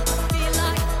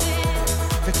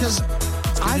 Because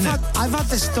I've had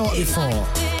this thought before.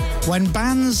 When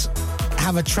bands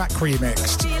have a track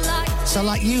remixed, so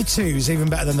like U2's even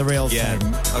better than the real thing.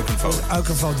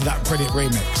 Oakenfold did that brilliant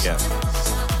remix. Yeah.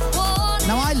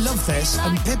 Now, I love this,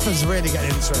 and Pippa's really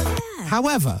getting into it.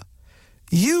 However,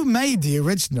 you made the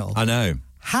original. I know.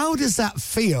 How does that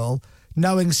feel,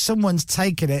 knowing someone's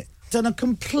taken it, done a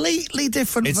completely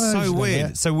different It's version so of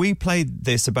weird. it? So we played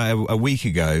this about a week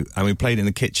ago, and we played it in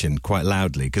the kitchen quite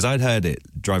loudly, because I'd heard it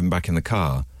driving back in the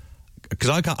car because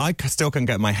I still can't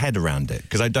get my head around it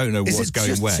because I don't know what's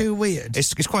going where. Is it too weird?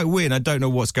 It's quite weird. I don't know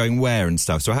what's going where and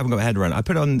stuff, so I haven't got my head around it. I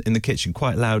put it on in the kitchen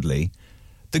quite loudly.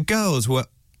 The girls were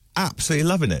absolutely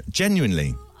loving it,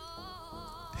 genuinely.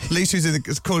 Lisa's in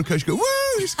the corner coach go, woo,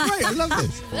 it's great, I love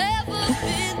this.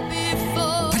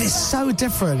 But it's so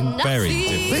different. Very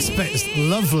different. This bit's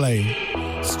lovely.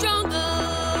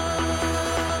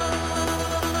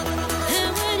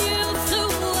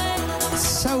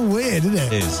 So weird, isn't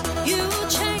it? It is.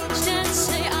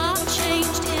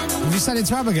 Have you said it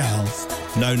to Abigail?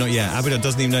 No, not yet. Abigail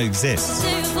doesn't even know it exists.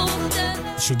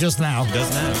 She does now. She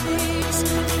does now.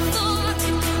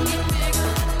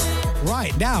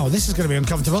 Right, now, this is going to be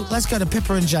uncomfortable. Let's go to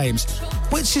Pippa and James.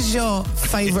 Which is your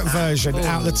favourite version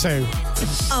out of the two?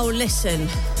 Oh, listen,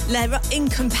 they're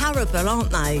incomparable, aren't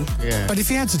they? Yeah. But if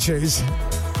you had to choose...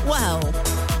 Well,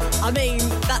 I mean,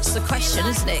 that's the question,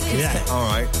 isn't it? Yeah. All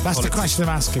right. That's the question I'm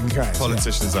asking, correct?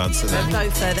 Politicians answer that.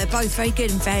 They're both very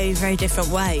good in very, very different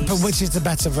ways. But which is the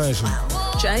better version?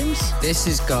 James? This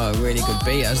has got a really good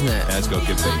beat, hasn't it? Yeah, it's got a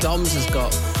good beat. Dom's has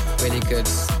got really good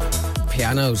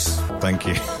pianos. Thank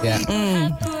you. Yeah.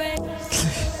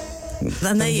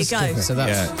 And there you go. So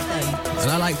that's...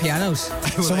 And I like pianos.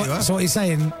 So what are you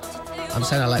saying? I'm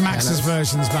saying I like Max's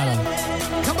pianos. version's better.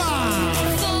 Come on!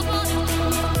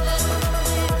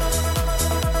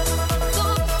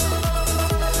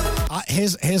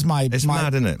 Here's my... It's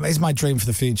mad, isn't it? Here's my dream for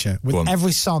the future. With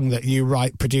every song that you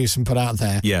write, produce and put out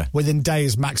there, within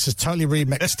days, Max has totally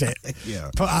remixed it.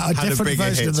 Put out a different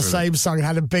version of the same song and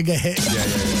had a bigger hit.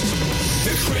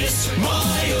 The Chris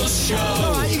Miles Show.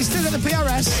 All right, you can still get the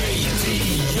PRS.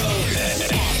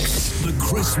 The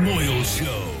Chris Moyle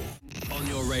Show. On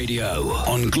your radio,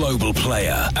 on Global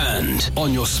Player, and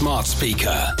on your smart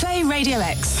speaker. Play Radio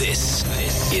X. This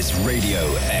is Radio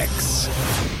X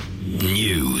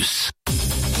News.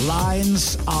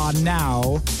 Lines are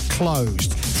now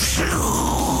closed.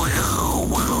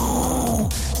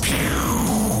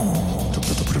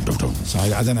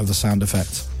 Sorry, I don't have the sound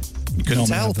effect. You couldn't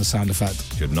tell? Have the sound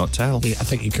effect. Could not tell. Yeah, I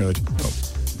think you could.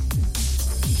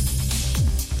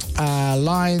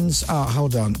 Lines. Oh,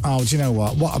 hold on. Oh, do you know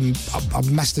what?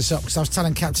 I've messed this up because I was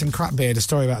telling Captain Crapbeard a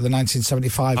story about the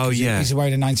 1975. Oh, yeah. He's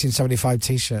wearing a 1975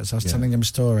 T-shirt, so I was telling him a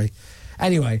story.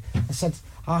 Anyway, I said,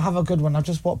 I'll have a good one. I've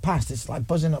just walked past. It's like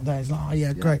buzzing up there. He's like, oh,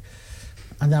 yeah, great.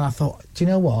 And then I thought, do you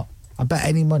know what? I bet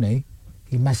any money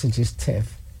he messages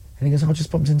Tiff. And he goes, I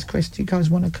just bumped into Chris. Do you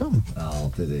guys want to come?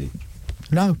 Oh, did he?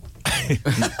 No.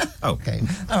 Oh. Okay.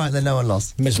 All right, then no one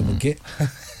lost. Miserable git.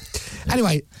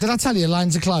 Anyway, did I tell you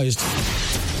lines are closed?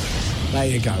 There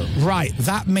you go. Right,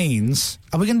 that means...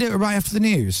 Are we going to do it right after the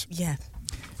news? Yeah.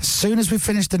 As soon as we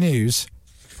finish the news,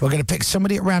 we're going to pick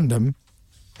somebody at random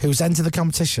who's entered the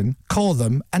competition, call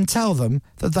them and tell them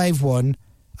that they've won,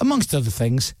 amongst other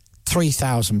things,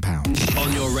 £3,000.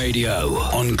 On your radio,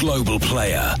 on Global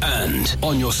Player, and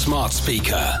on your smart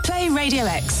speaker. Play Radio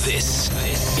X. This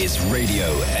is Radio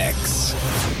X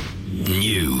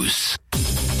News.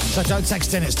 So don't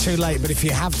text in, it's too late, but if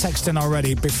you have texted in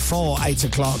already before 8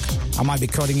 o'clock, I might be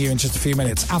calling you in just a few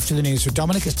minutes. After the news with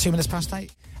Dominic, it's 2 minutes past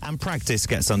 8. And practice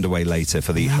gets underway later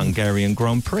for the Hungarian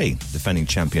Grand Prix. Defending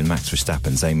champion Max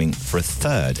Verstappen's aiming for a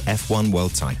third F1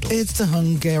 world title. It's the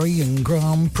Hungarian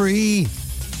Grand Prix.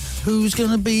 Who's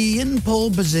going to be in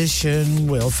pole position?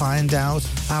 We'll find out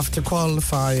after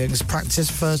qualifying. It's practice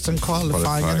first and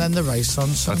qualifying, and then the race on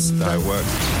Sunday. That's how it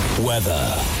works.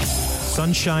 Weather.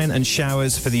 Sunshine and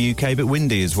showers for the UK, but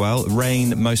windy as well.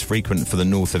 Rain most frequent for the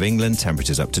north of England.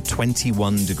 Temperatures up to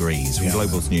 21 degrees. From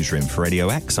Global's newsroom for Radio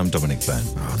X, I'm Dominic Byrne.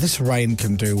 Oh, this rain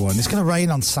can do one. It's going to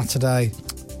rain on Saturday.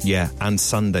 Yeah, and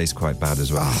Sunday's quite bad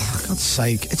as well. Oh, for God's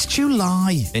sake. It's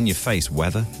July. In your face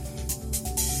weather.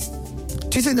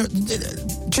 Do you think that,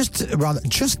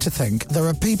 just to think, there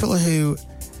are people who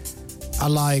are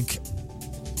like,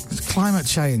 climate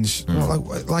change,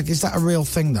 like, is that a real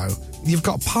thing though? You've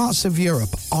got parts of Europe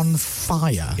on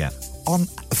fire. Yeah.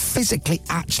 Physically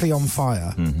actually on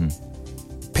fire.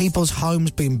 Mm-hmm. People's homes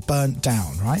being burnt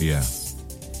down, right? Yeah.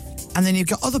 And then you've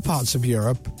got other parts of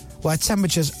Europe where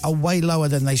temperatures are way lower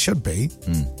than they should be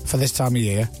for this time of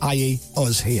year, i.e.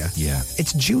 us here. Yeah.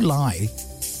 It's July.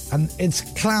 And it's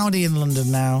cloudy in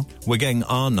London now. We're getting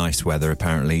our nice weather,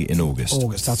 apparently, in August.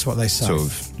 August, that's what they say. Sort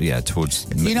of, yeah, towards...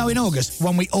 You know, in August,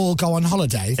 when we all go on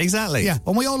holiday... Exactly. Yeah,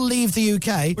 when we all leave the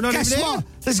UK... We're not guess even what?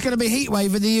 here. There's going to be heat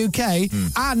wave in the UK,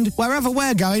 and wherever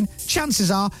we're going,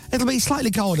 chances are it'll be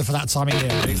slightly colder for that time of year.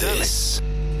 This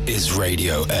is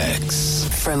Radio X.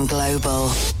 From Global.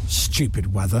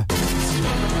 Stupid weather.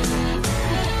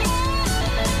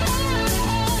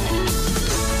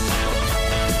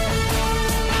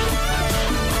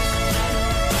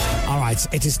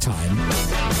 Right, it is time.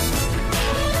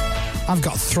 I've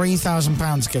got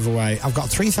 £3,000 to give away. I've got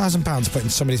 £3,000 to put in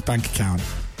somebody's bank account.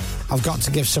 I've got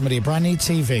to give somebody a brand new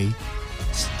TV,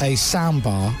 a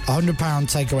soundbar, £100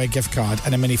 takeaway gift card,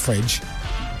 and a mini fridge.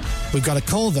 We've got to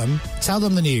call them, tell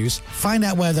them the news, find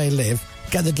out where they live,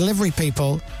 get the delivery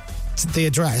people to the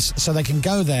address so they can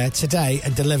go there today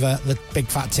and deliver the big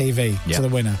fat TV to the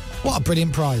winner. What a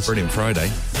brilliant prize. Brilliant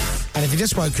Friday. And if you're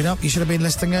just woken up, you should have been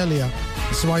listening earlier.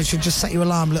 That's why you should just set your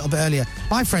alarm a little bit earlier.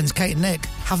 My friends Kate and Nick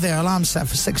have their alarm set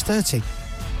for 6:30.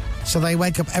 So they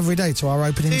wake up every day to our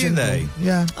opening jingle. Do they?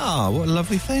 Yeah. Oh, what a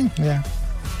lovely thing. Yeah.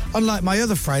 Unlike my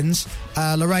other friends,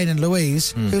 Lorraine and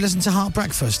Louise, who listen to Heart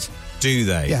Breakfast. Do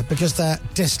they? Yeah, because they're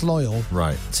disloyal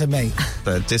to me.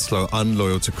 They're disloyal,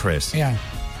 unloyal to Chris. Yeah.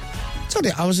 I told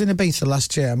you, I was in Ibiza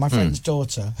last year. My friend's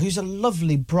daughter, who's a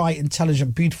lovely, bright,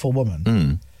 intelligent, beautiful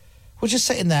woman, was just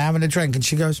sitting there having a drink, and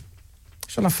she goes,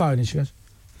 she's on her phone, and she goes,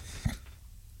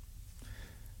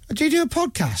 do you do a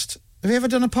podcast? Have you ever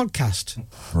done a podcast?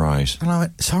 Right. And I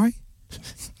went, sorry?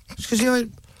 Because you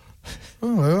went,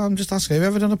 oh, I'm just asking, have you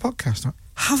ever done a podcast? Went,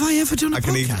 have I ever done a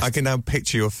podcast? I can now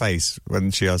picture your face when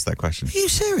she asked that question. Are you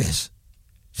serious?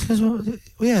 She goes, well,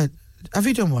 yeah, have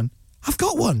you done one? I've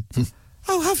got one.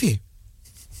 Oh, have you?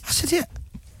 I said, yeah.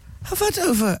 I've had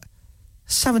over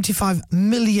 75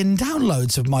 million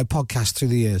downloads of my podcast through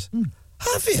the years.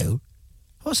 Have you?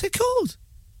 What's it called?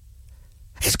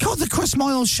 It's called The Chris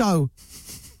Moyle Show.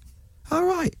 All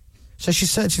right. So she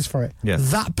searches for it. Yeah.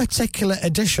 That particular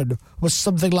edition was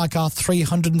something like our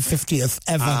 350th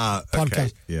ever podcast.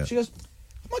 Okay. Yeah. She goes,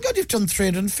 oh my God, you've done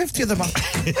 350 of them. But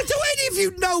do any of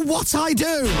you know what I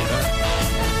do?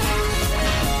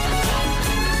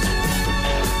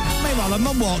 Meanwhile, her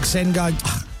mum walks in going,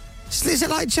 is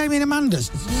it like Jamie and Amanda's?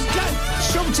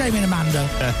 Shove Jamie and Amanda.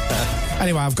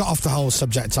 Anyway, I've got off the whole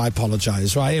subject. I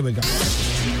apologise. Right, here we go.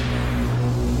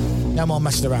 No more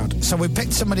messing around. So we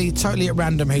picked somebody totally at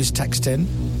random who's texting,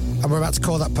 and we're about to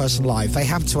call that person live. They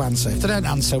have to answer. If they don't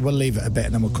answer, we'll leave it a bit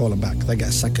and then we'll call them back. They get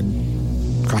a second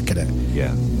crack at it.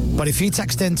 Yeah. But if you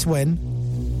text in to win,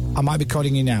 I might be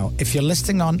calling you now. If you're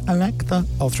listening on Alexa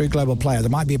or through Global Player, there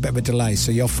might be a bit of a delay, so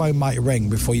your phone might ring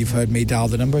before you've heard me dial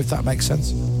the number, if that makes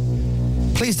sense.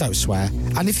 Please don't swear.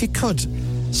 And if you could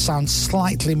sound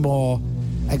slightly more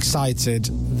excited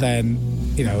than,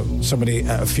 you know, somebody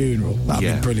at a funeral,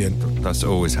 that'd be brilliant. That's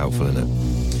always helpful, isn't it?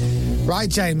 Right,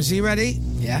 James, are you ready?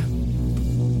 Yeah.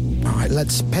 All right,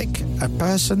 let's pick a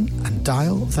person and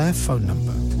dial their phone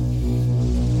number.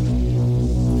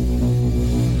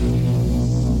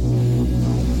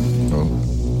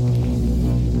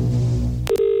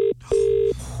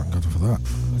 Thank God for that.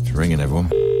 It's ringing, everyone.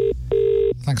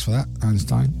 Thanks for that,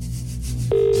 Einstein.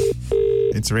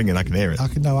 It's ringing, I can hear it. I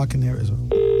can hear it as well.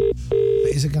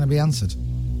 But is it going to be answered?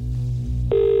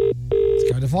 Let's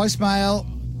go to voicemail.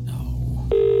 No.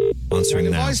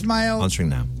 Answering now. Voicemail. Answering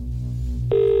now.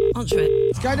 Answer it.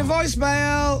 Let's go to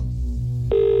voicemail.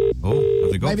 Oh,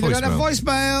 have they got Maybe voicemail? they don't have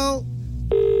voicemail.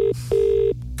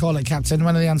 Call it, Captain.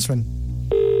 When are they answering?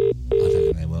 I don't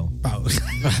think they will. Oh.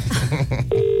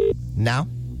 Now?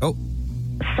 Oh.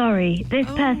 Sorry, this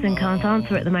person can't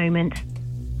answer at the moment.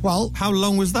 Well, how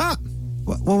long was that?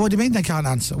 Well, what do you mean they can't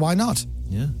answer? Why not?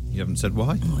 Yeah, you haven't said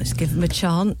why. Oh, let's give them a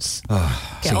chance.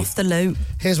 Get off the loop.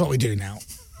 Here's what we do now.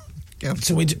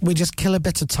 So we just kill a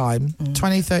bit of time,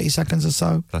 20, 30 seconds or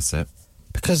so. That's it.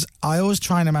 Because I always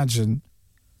try and imagine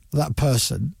that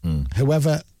person,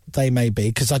 whoever they may be,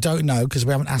 because I don't know, because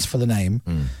we haven't asked for the name,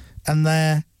 and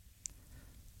they're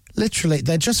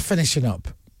just finishing up.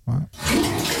 Right?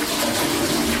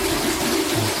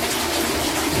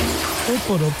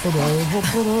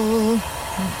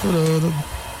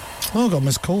 Oh, I got a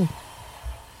missed call. I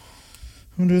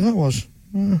wonder who that was.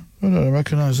 I don't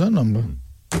recognise that number.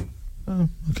 Oh,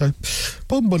 okay.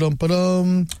 So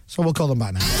we'll call them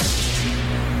back now.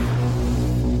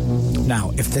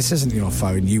 Now, if this isn't your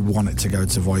phone, you want it to go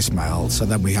to voicemail, so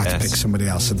then we have to pick somebody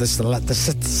else. So this is the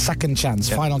second chance,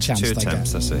 final chance. 2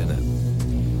 attempts, that's it, isn't it?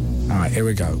 All right, here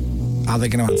we go. Are they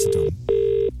going to answer, Dawn?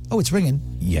 Oh, it's ringing.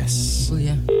 Yes. Oh,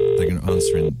 yeah. They're going to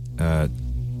answer in,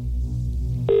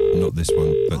 not this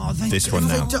one, but this one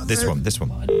now. This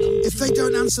one. If they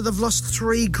don't answer, they've lost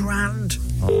 $3,000.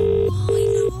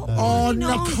 Oh,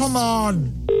 no, come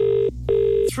on.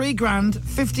 $3,000,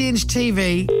 50-inch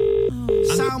TV,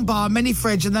 soundbar, mini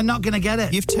fridge, and they're not going to get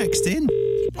it. You've texted in.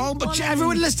 Oh, but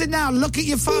everyone listening now, look at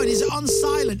your phone. Is it on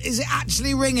silent? Is it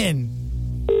actually ringing?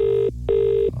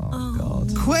 Oh,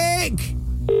 God. Quick!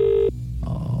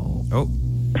 Oh.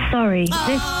 Sorry,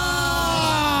 this...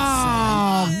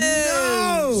 Oh,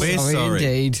 no! We're sorry.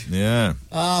 Indeed. Yeah.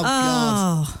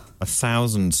 Oh, God.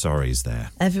 1,000 sorries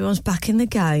there. Everyone's back in the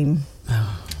game.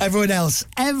 Everybody else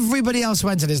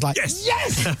went and is like,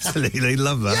 yes! Absolutely,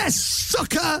 love that. Yes,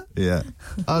 sucker! Yeah.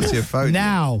 Answer your phone.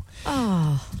 Now,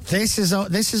 this is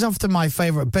often my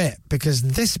favourite bit, because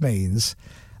this means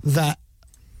that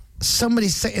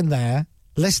somebody's sitting there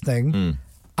listening,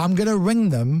 I'm going to ring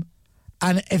them,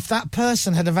 and if that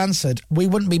person had have answered, we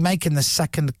wouldn't be making the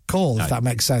second call, if that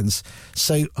makes sense.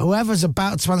 So whoever's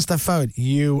about to answer their phone,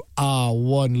 you are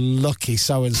one lucky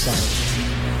so-and-so.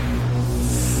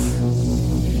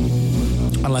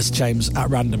 Unless James, at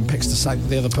random, picks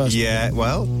the other person. Yeah,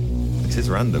 well, it is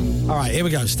random. All right, here we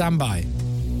go. Stand by.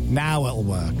 Now it'll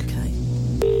work. Okay.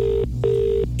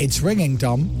 It's ringing,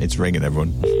 Dom. It's ringing,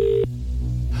 everyone.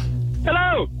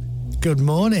 Hello. Good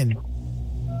morning.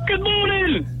 Good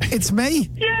morning. It's me.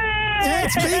 Yeah,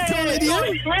 it's me calling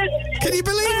you. Can you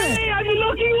believe it? Hey, I'm the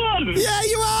lucky one. Yeah,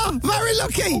 you are. Very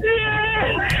lucky.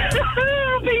 Yeah.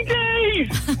 Happy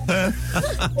days.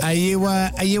 Are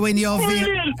you in your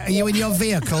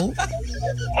vehicle?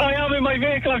 I am in my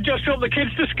vehicle. I've just dropped the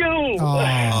kids to school.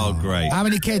 Oh, great. How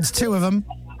many kids? 2 of them?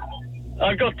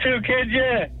 I've got 2 kids,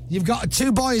 yeah. You've got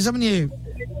 2 boys, haven't you?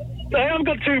 I have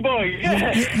got 2 boys,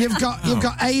 yeah. You've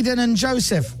got Aidan and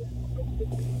Joseph.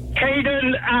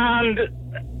 Caden and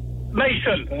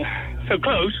Mason. So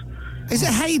close. Is it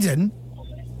Hayden?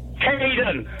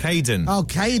 Caden. Oh,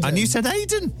 Caden. And you said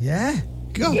Aidan? Yeah.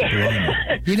 God.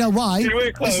 You know why?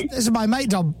 This is my mate,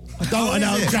 Dom. Oh, no,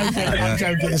 I'm joking. I'm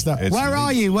joking. It's not. Where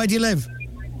are you? Where do you live?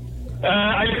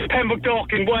 I live in Pembroke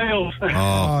Dock in Wales.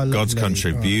 Oh, God's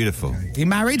country. Beautiful. You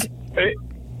married?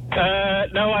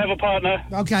 No, I have a partner.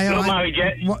 Okay, all Not right. married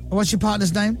yet. What's your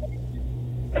partner's name?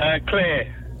 Claire.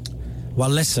 Well,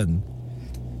 listen.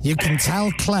 You can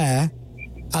tell Claire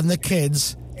and the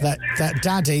kids that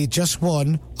Daddy just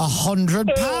won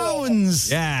 £100.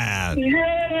 Yeah.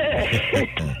 Yeah.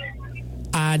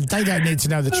 And they don't need to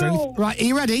know the truth. Right, are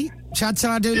you ready? Shall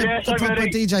I do the proper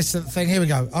ready. DJ thing? Here we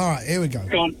go. All right, here we go.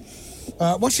 Go on.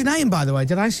 What's your name, by the way?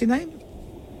 Did I see your name?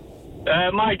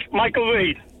 Michael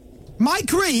Reed.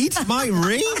 Mike Reed? Mike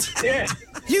Reed? Yeah.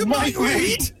 You Mike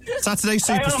Reed? Saturday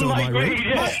Superstore, Mike Reed.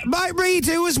 Yeah. Mike Reed,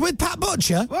 who was with Pat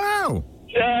Butcher? Wow.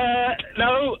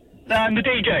 No, I'm the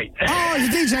DJ. Oh, the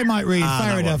DJ Mike Reed.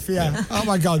 Fair enough, yeah. Oh,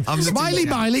 my God. Smiley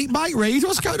Miley, Mike Reed.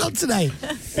 What's going on today?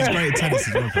 He's great at tennis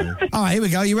as well. All right, here we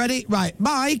go. You ready? Right,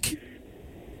 Mike.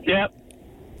 Yep.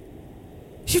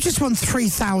 You just won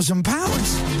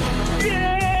 £3,000.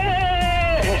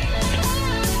 Yeah!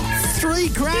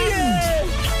 £3,000.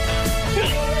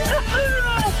 Yeah!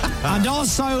 And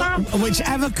also,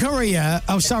 whichever courier...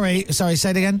 Oh, sorry, say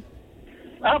it again.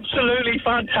 Absolutely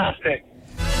fantastic.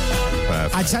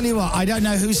 Perfect. I tell you what, I don't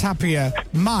know who's happier,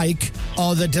 Mike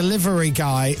or the delivery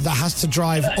guy that has to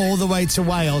drive all the way to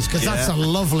Wales, because that's a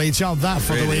lovely job, that,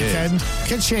 for the weekend.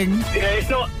 Ka-ching. Yeah, it's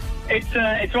not...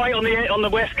 It's right on the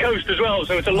west coast as well,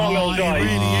 so it's a long old drive. It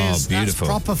really is. Beautiful.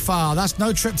 That's proper far. That's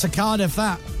no trip to Cardiff,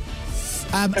 that.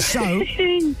 So,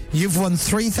 you've won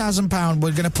 £3,000.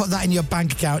 We're going to put that in your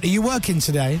bank account. Are you working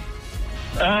today?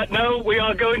 No, we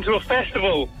are going to a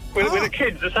festival with the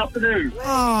kids this afternoon.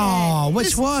 Oh,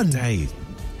 which one?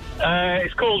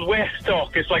 It's called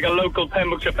Weststock. It's like a local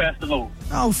Pembrokeshire festival.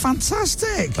 Oh,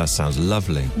 fantastic. That sounds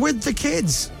lovely. With the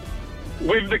kids?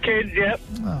 With the kids, yep.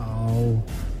 Oh.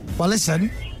 Well, listen,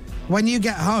 when you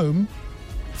get home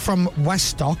from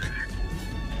Weststock,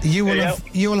 you will have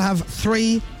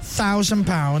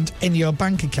 £3,000 in your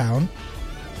bank account.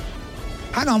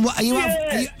 Hang on, what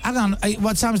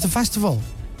what time's the festival?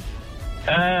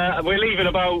 We're leaving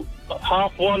about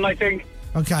 1:30, I think.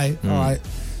 Okay, all right.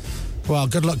 Well,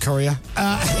 good luck, courier.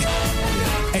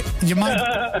 You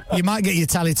might get your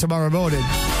tally tomorrow morning.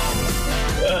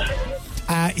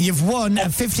 You've won a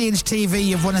 50-inch TV,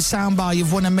 you've won a soundbar,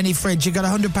 you've won a mini fridge, you've got a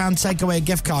 £100 takeaway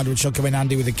gift card, which will come in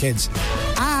handy with the kids.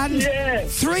 And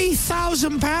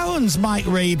 £3,000, Mike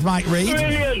Reed.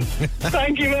 Brilliant.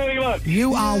 Thank you very much.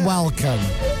 You are welcome.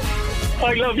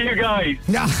 I love you guys.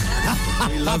 We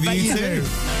love you too.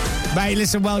 Mate,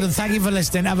 listen, well done. Thank you for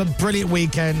listening. Have a brilliant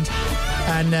weekend.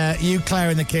 And you, Claire,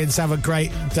 and the kids have a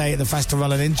great day at the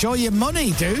festival and enjoy your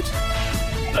money, dude.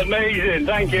 Amazing.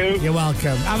 Thank you. You're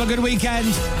welcome. Have a good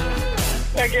weekend.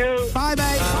 Thank you. Bye,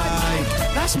 mate. Bye.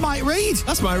 That's Mike Reed.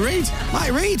 That's Mike Reed.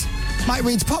 Mike Reed. Mike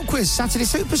Reed's Pop Quiz, Saturday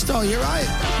Superstore. You're right.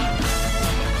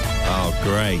 Oh,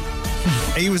 great.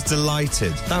 He was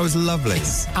delighted. That was lovely.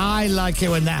 I like it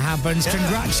when that happens. Yeah.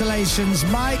 Congratulations.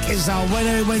 Mike is our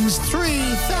winner who wins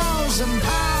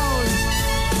 £3,000.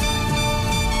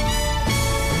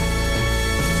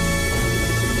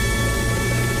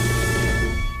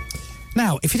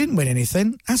 Now, if you didn't win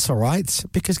anything, that's all right,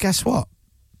 because guess what?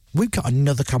 we've got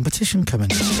another competition coming.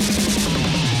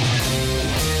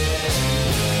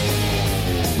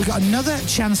 We've got another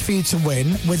chance for you to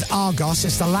win with Argos.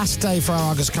 It's the last day for our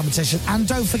Argos competition. And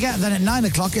don't forget, then at 9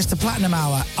 o'clock, it's the Platinum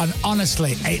Hour. And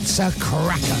honestly, it's a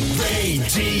cracker.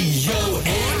 Radio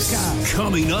X.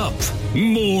 Coming up,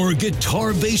 more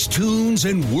guitar-based tunes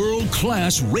and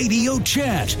world-class radio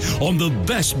chat on the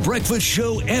best breakfast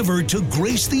show ever to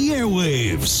grace the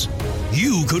airwaves.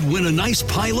 You could win a nice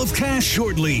pile of cash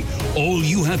shortly. All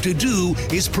you have to do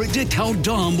is predict how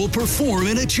Dom will perform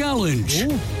in a challenge.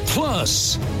 Ooh.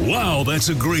 Plus, wow, that's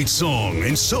a great song,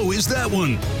 and so is that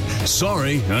one.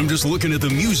 Sorry, I'm just looking at the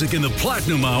music in the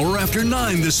Platinum Hour after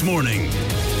 9 this morning.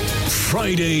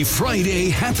 Friday,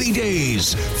 happy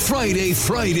days. Friday,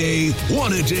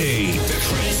 one a day. The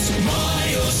Chris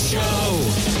Miles Show.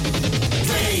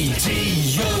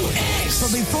 Radio X.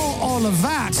 But before all of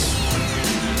that,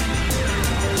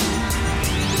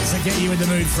 to get you in the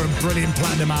mood for a brilliant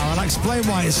Platinum Hour, I'll explain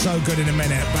why it's so good in a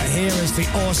minute. But here is the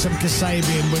awesome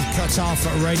Kasabian with Cut Off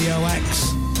at Radio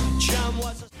X.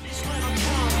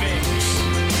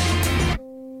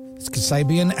 It's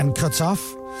Kasabian and Cut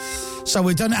Off. So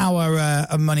we've done our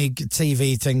Money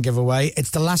TV thing giveaway. It's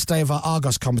the last day of our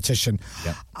Argos competition.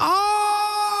 Yep. Argos!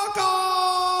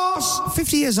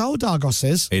 50 years old, Argos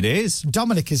is. It is.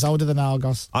 Dominic is older than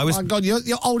Argos. Oh, my God, you're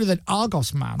older than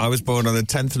Argos, man. I was born on the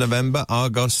 10th of November.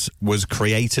 Argos was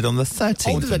created on the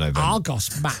 13th of November. Older than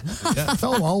Argos, man. Yeah.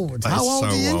 So old. How old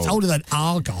are you? Old. Older than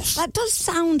Argos. That does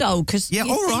sound old, because... Yeah,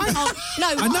 all right. No,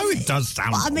 I know it does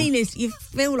sound What old. I mean is, you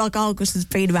feel like Argos has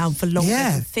been around for longer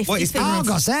than 50 What is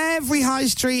Argos? Every high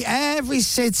street, every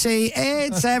city,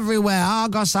 it's everywhere.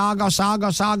 Argos. You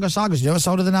know what's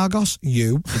older than Argos?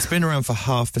 You. It's been around for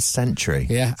half a century.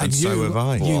 Yeah, and so have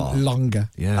I. You longer.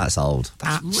 Yeah, that's old.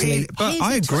 Actually, but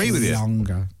I agree with you.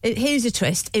 Longer. Here's a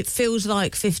twist. It feels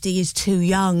like 50 is too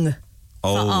young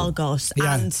for Argos,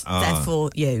 and therefore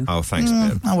you. Oh, thanks,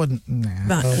 Pip. I wouldn't.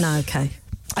 Right, no, okay.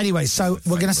 Anyway, so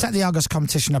we're going to set the Argos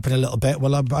competition up in a little bit.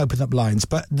 We'll open up lines,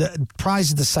 but the prize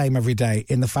is the same every day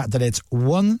in the fact that it's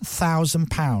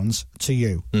 £1,000 to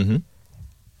you. Mm-hmm.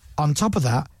 On top of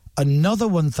that, another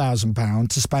 £1,000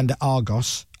 to spend at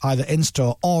Argos, either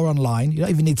in-store or online. You don't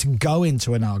even need to go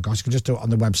into an Argos. You can just do it on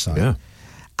the website. Yeah.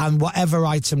 And whatever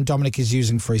item Dominic is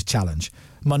using for his challenge.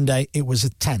 Monday, it was a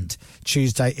tent.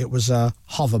 Tuesday, it was a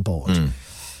hoverboard.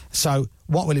 So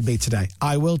what will it be today?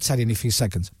 I will tell you in a few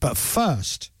seconds. But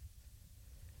first,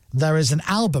 there is an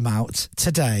album out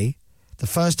today, the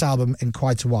first album in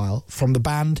quite a while, from the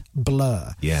band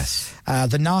Blur. Yes.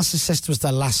 The Narcissist was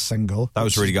their last single. That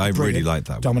was really good. I really liked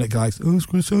that one. Dominic likes, it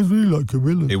sounds really like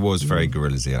Gorillaz. It was very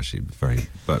Gorillaz-y, actually.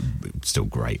 But still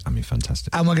great. I mean,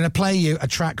 fantastic. And we're going to play you a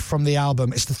track from the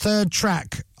album. It's the third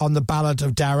track on The Ballad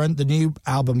of Darren, the new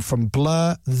album from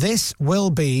Blur. This will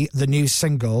be the new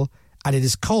single, and it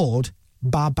is called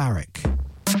Barbaric.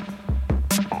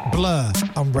 Blur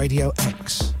on Radio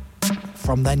X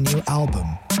from their new album,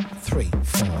 3,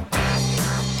 4.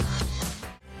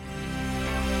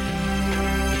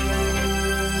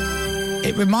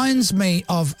 It reminds me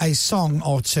of a song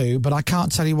or two, but I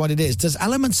can't tell you what it is. There's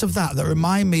elements of that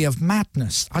remind me of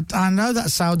Madness. I know that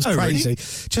sounds crazy. Really?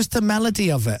 Just the melody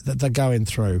of it that they're going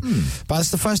through. But it's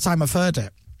the first time I've heard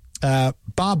it.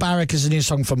 Barbaric is a new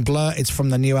song from Blur. It's from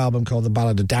the new album called The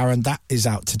Ballad of Darren. That is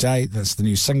out today. That's the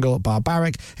new single,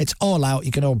 Barbaric. It's all out.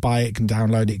 You can all buy it, you can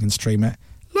download it, you can stream it.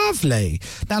 Lovely.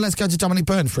 Now let's go to Dominic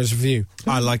Byrne for his review.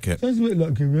 I like it. Sounds a bit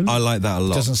like Gorillaz. I like that a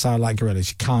lot. Doesn't sound like Gorillaz.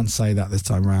 You can't say that this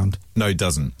time round. No, it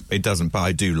doesn't. It doesn't, but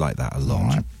I do like that a lot. All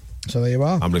right. So there you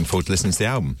are. I'm looking forward to listening to the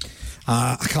album.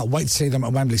 I can't wait to see them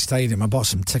at Wembley Stadium. I bought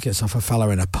some tickets off a fella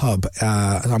in a pub.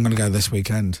 And I'm going to go this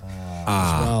weekend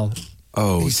as well.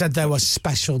 Oh. He said there were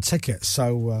special tickets,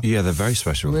 so... yeah, they're very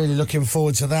special. Really looking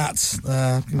forward to that.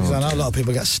 I know a lot of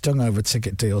people get stung over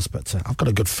ticket deals, but I've got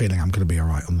a good feeling I'm going to be all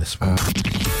right on this one.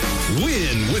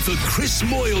 Win with the Chris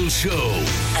Moyle Show.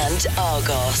 And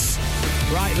Argos.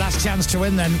 Right, last chance to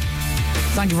win then.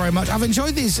 Thank you very much. I've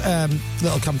enjoyed these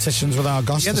little competitions with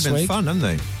Argos Yeah, this they've been week. fun, haven't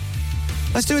they?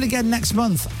 Let's do it again next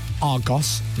month,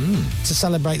 Argos, to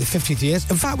celebrate the 50th years.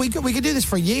 In fact, we could do this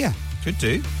for a year. Could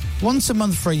do. Once a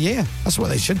month for a year. That's what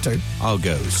they should do.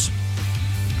 Argos.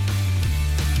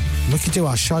 We could do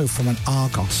our show from an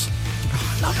Argos.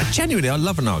 Genuinely, I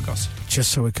love an Argos.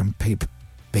 Just so we can peep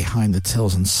behind the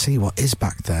tills and see what is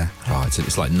back there. Oh,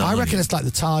 it's like nothing. I reckon it's like the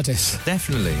TARDIS.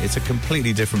 Definitely. It's a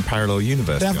completely different parallel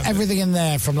universe. They have everything in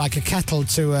there, from like a kettle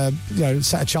to a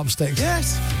set of chopsticks.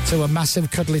 Yes. To a massive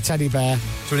cuddly teddy bear.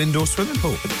 To an indoor swimming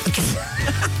pool.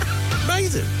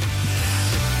 Amazing.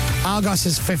 Argos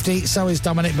is 50, so is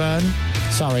Dominic Byrne.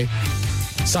 Sorry.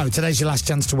 So, today's your last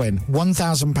chance to win.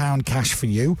 £1,000 cash for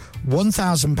you,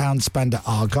 £1,000 spend at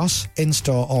Argos,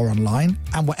 in-store or online,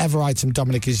 and whatever item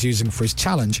Dominic is using for his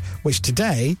challenge, which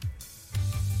today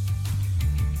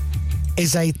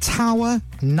is a Tower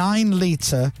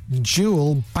 9-litre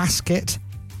dual basket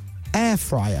air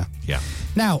fryer. Yeah.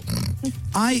 Now,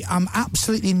 I am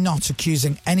absolutely not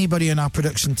accusing anybody in our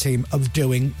production team of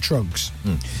doing drugs.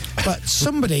 But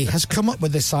somebody has come up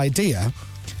with this idea,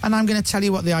 and I'm going to tell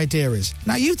you what the idea is.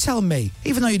 Now, you tell me,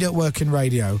 even though you don't work in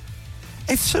radio,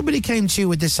 if somebody came to you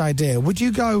with this idea, would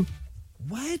you go,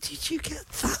 where did you get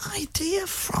that idea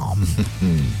from?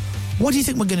 What do you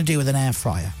think we're going to do with an air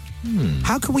fryer?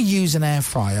 How can we use an air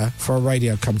fryer for a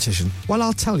radio competition? Well,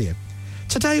 I'll tell you.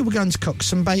 Today we're going to cook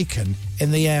some bacon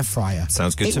in the air fryer.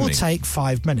 Sounds good to me. It will take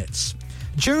 5 minutes.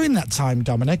 During that time,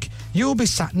 Dominic, you'll be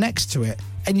sat next to it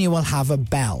and you will have a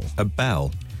bell. A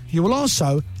bell? You will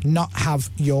also not have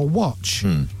your watch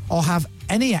or have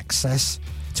any access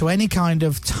to any kind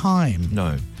of time.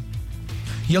 No.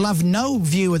 You'll have no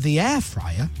view of the air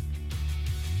fryer.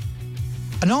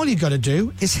 And all you've got to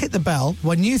do is hit the bell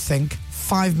when you think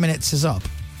 5 minutes is up.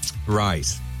 Right.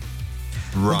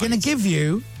 We're going to give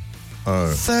you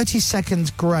 30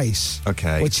 seconds grace.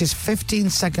 Okay. Which is 15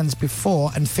 seconds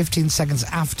before and 15 seconds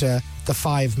after the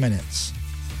 5 minutes.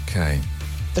 Okay.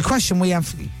 The question we have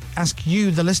to ask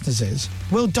you, the listeners, is,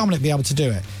 will Dominic be able to do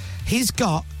it? He's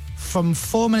got from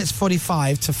 4 minutes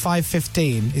 45 to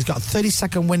 5:15, he's got a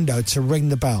 30-second window to ring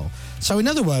the bell. So in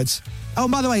other words, oh,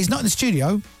 by the way, he's not in the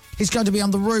studio. He's going to be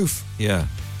on the roof. Yeah.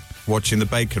 Watching the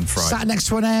bacon fry. Sat next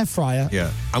to an air fryer. Yeah.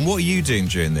 And what are you doing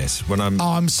during this? When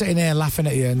I'm sitting here laughing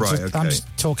at you and Right, I'm just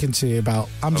talking to you about...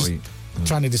 I'm just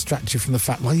trying to distract you from the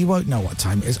fact, well, you won't know what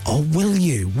time it is. Or will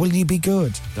you? Will you be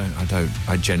good?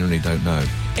 I genuinely don't know.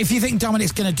 If you think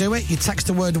Dominic's going to do it, you text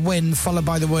the word win followed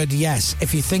by the word yes.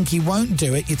 If you think he won't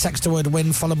do it, you text the word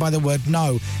win followed by the word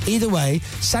no. Either way,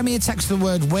 send me a text to the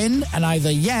word win and either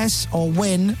yes or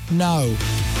win no.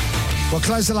 We'll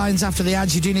close the lines after the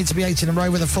ads. You do need to be 18 and row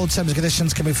with the full terms and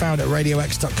conditions can be found at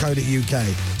radiox.co.uk.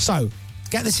 So,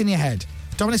 get this in your head.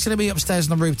 Dominic's going to be upstairs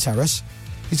on the roof terrace.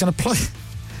 He's going to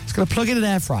plug in an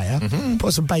air fryer,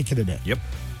 put some bacon in it. Yep.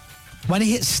 When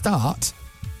he hits start,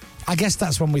 I guess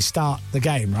that's when we start the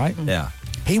game, right? Yeah.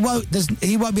 He won't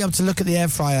be able to look at the air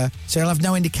fryer, so he'll have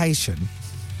no indication.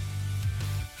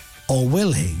 Or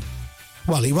will he?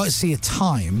 Well, he won't see a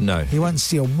time. No. He won't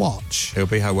see a watch. It'll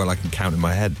be how well I can count in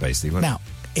my head, basically, won't Now,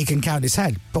 he can count his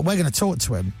head, but we're going to talk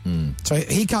to him. So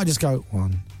he can't just go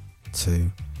 1,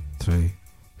 2, 3,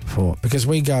 4, because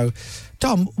we go,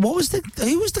 Dom, who was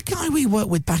the guy we worked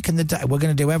with back in the day? We're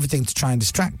going to do everything to try and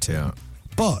distract him. Yeah.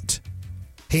 But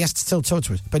he has to still talk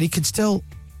to us. But he can still,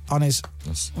 on his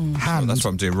hand... That's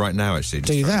what I'm doing right now, actually.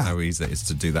 Do that? How easy it is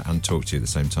to do that and talk to you at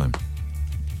the same time.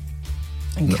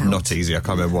 Not easy. I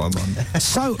can't remember what I'm on.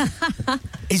 So,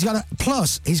 he's got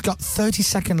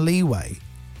 30-second leeway.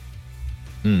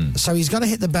 So he's got to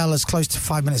hit the bell as close to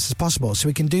 5 minutes as possible. So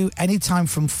he can do any time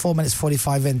from 4 minutes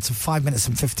 45 in to 5 minutes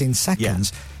and 15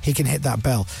 seconds. He can hit that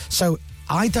bell. So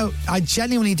I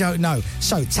genuinely don't know.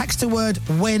 So text the word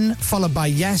win followed by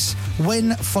yes,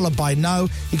 win followed by no.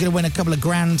 You're going to win a couple of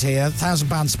grand here.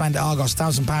 £1,000 spent at Argos,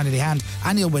 £1,000 in your hand,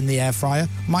 and you'll win the air fryer.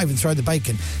 Might even throw the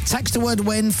bacon. Text the word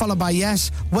win followed by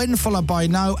yes, win followed by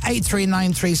no.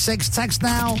 83936. Text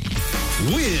now.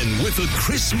 Win with the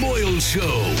Chris Moyle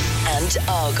Show. And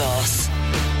Argos.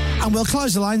 And we'll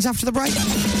close the lines after the break.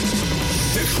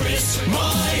 The Chris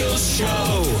Miles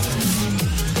Show.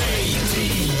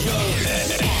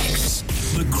 X.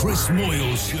 The Chris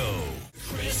Moyle Show.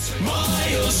 Chris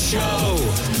Miles Show.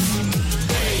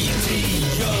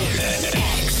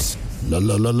 X. La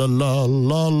la la la la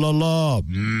la la la.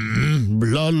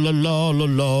 La la la la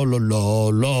la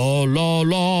la la la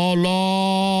la la.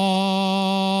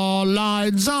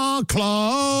 Lines are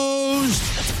closed.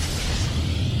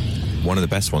 One of the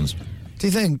best ones. Do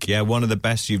you think? Yeah, one of the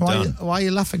best you've done. Why are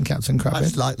you laughing, Captain Crabbe? I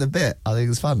just like the bit. I think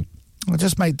it's fun. I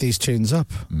just made these tunes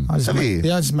up. I just made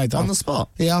that on the spot.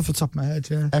 Yeah, off the top of my head.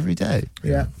 Yeah, every day.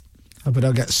 Yeah, but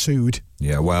I'll get sued.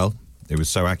 Yeah, well, it was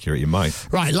so accurate you might.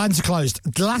 Right, lines are closed.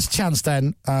 The last chance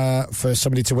then for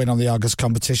somebody to win on the Argos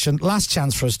competition. Last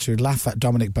chance for us to laugh at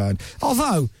Dominic Byrne.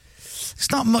 Although it's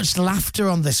not much laughter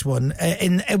on this one.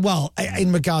 In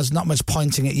regards, not much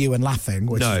pointing at you and laughing,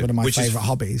 which is one of my favourite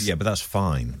hobbies. Yeah, but that's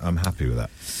fine. I'm happy with that.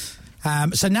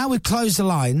 So now we've closed the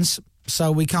lines,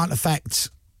 so we can't affect.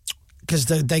 Because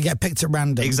they get picked at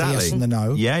random, exactly. The yes and the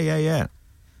no. Yeah.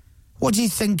 What do you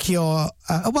think you're...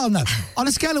 no. On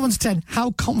a scale of 1 to 10,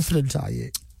 how confident are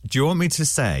you? Do you want me to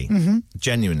say,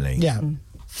 genuinely? Yeah.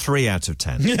 3 out of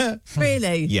 10.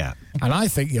 Really? Yeah. And I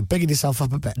think you're bigging yourself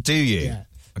up a bit. Do you? Yeah.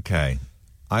 Okay.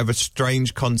 I have a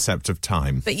strange concept of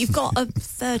time. But you've got a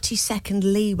 30-second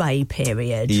leeway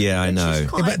period. Yeah, I know.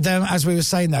 But then, as we were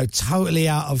saying, though, totally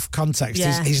out of context.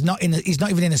 Yeah. He's not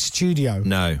even in a studio.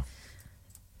 No.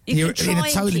 You're in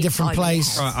a totally different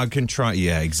place. Right, I can try.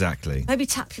 Yeah, exactly. Maybe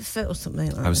tap your foot or something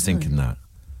like that. I was thinking that.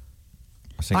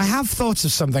 I have thought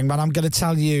of something, but I'm going to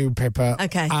tell you, Pippa,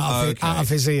 Okay. out of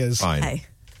his ears. Fine. Okay.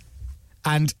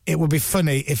 And it would be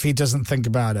funny if he doesn't think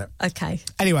about it. Okay.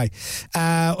 Anyway,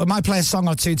 we might play a song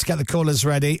or two to get the callers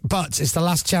ready, but it's the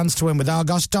last chance to win with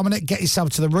Argos. Dominic, get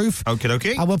yourself to the roof. Okie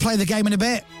dokie. And we'll play the game in a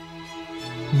bit.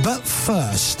 But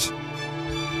first,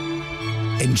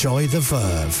 enjoy the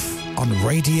Verve on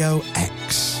Radio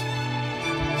X.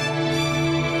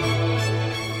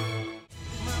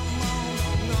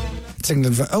 It's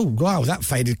England. Oh, wow, that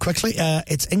faded quickly.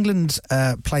 It's England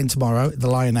playing tomorrow, the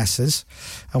Lionesses,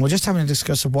 and we're just having a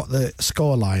discussion of what the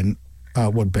scoreline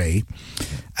would be.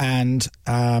 And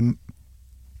Captain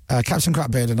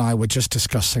Crapbeard and I were just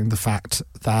discussing the fact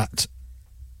that.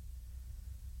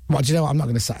 Well, do you know what? I'm not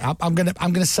going to say. I'm going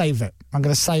to save it. I'm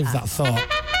going to save that thought.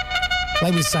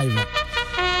 Let me save it.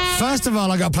 First of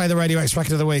all, I got to play the Radio X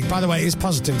record of the week. By the way, it is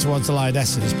positive towards the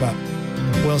Lionesses, but.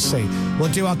 We'll see.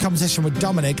 We'll do our competition with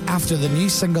Dominic after the new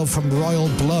single from Royal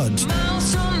Blood.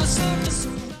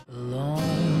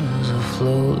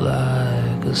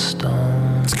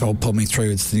 It's called Pull Me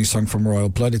Through. It's the new song from Royal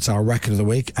Blood. It's our record of the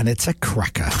week, and it's a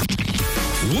cracker.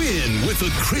 Win with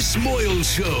the Chris Moyle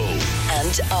Show.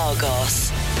 And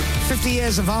Argos. 50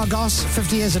 years of Argos,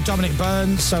 50 years of Dominic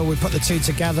Byrne, so we put the two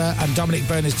together, and Dominic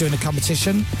Byrne is doing a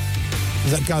competition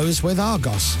that goes with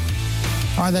Argos.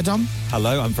 Hi there, Dom.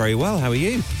 Hello, I'm very well. How are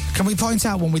you? Can we point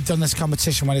out when we've done this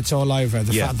competition, when it's all over,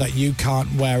 the fact that you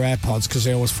can't wear AirPods because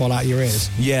they always fall out of your ears?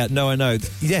 Yeah, no, I know.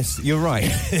 Yes, you're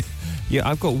right. Yeah,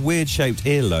 I've got weird-shaped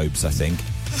earlobes, I think.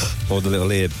 Or the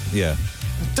little ear, yeah.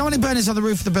 Dominic Byrne is on the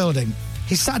roof of the building.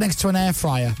 He's sat next to an air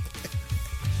fryer.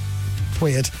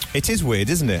 Weird. It is weird,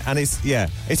 isn't it? And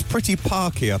it's pretty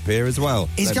parky up here as well.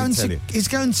 He's going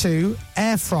to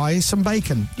air fry some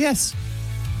bacon. Yes.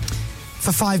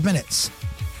 For 5 minutes.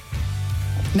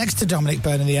 Next to Dominic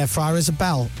Byrne in the air fryer is a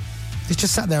bell. He's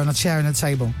just sat there on a chair and a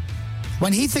table.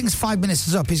 When he thinks 5 minutes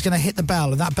is up, he's going to hit the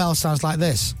bell, and that bell sounds like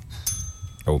this.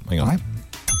 Oh, hang on. Right.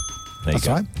 That's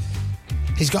right.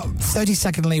 He's got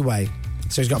 30-second leeway,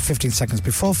 so he's got 15 seconds.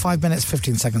 Before 5 minutes,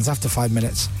 15 seconds. After 5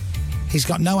 minutes, he's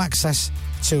got no access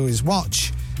to his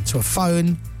watch, to a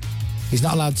phone. He's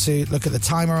not allowed to look at the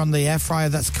timer on the air fryer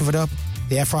that's covered up.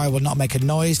 The air fryer will not make a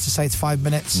noise to say it's 5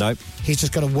 minutes. Nope. He's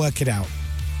just got to work it out.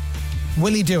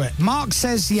 Will he do it? Mark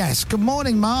says yes. Good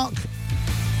morning, Mark.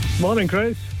 Morning,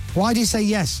 Chris. Why do you say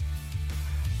yes?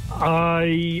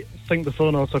 I think the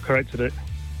phone auto-corrected it.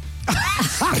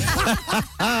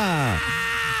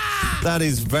 That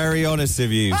is very honest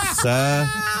of you, sir.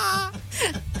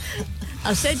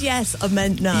 I said yes, I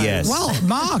meant no. Yes. Well,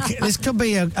 Mark, this could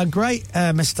be a great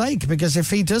mistake, because if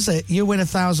he does it, you win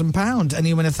 £1,000 and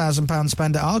you win £1,000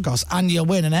 spend at Argos, and you'll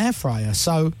win an air fryer.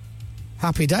 So,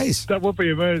 happy days. That would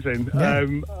be amazing. Yeah.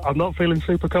 I'm not feeling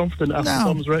super confident after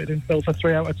Tom's rated himself a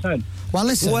 3 out of 10. Well,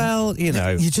 listen. Well, you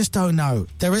know. You just don't know.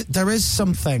 There is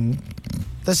something.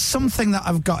 There's something that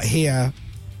I've got here,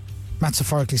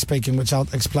 metaphorically speaking, which I'll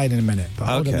explain in a minute. But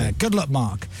hold on there. Good luck,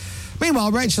 Mark.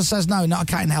 Meanwhile, Rachel says no, not a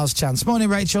cat in hell's chance. Morning,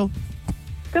 Rachel.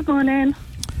 Good morning.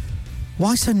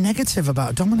 Why so negative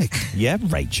about Dominic? Yeah,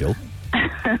 Rachel.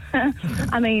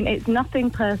 I mean, it's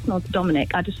nothing personal to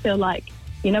Dominic. I just feel like,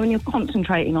 you know, when you're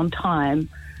concentrating on time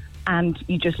and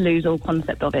you just lose all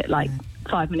concept of it, like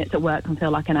 5 minutes at work can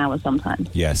feel like an hour sometimes.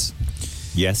 Yes.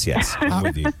 I'm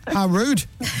with you. How rude.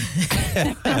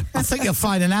 I think you'll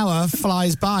find an hour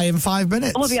flies by in 5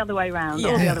 minutes. Or the other way round.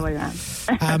 Yeah. Or the other way round.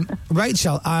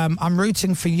 Rachel, I'm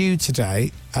rooting for you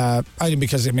today, only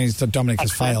because it means that Dominic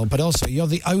has failed, but also you're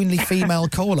the only female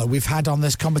caller we've had on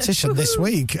this competition this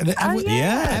week. And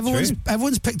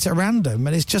everyone's picked it at random,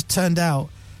 and it's just turned out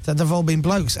that they've all been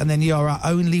blokes, and then you're our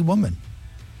only woman.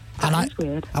 That's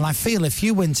weird. And I feel if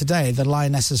you win today, the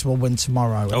Lionesses will win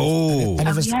tomorrow. Oh. And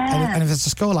if it's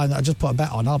a scoreline that I just put a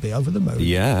bet on, I'll be over the moon.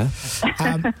 Yeah.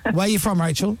 Where are you from,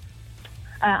 Rachel?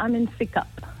 I'm in Sidcup,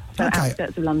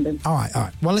 outskirts of London. All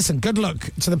right. Well, listen, good luck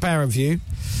to the pair of you.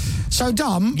 So,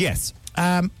 Dom. Yes.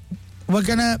 We're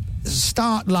going to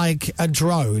start like a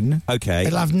drone. Okay.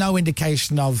 It'll have no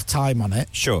indication of time on it.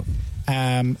 Sure.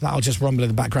 That'll just rumble in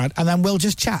the background, and then we'll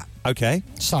just chat. Okay.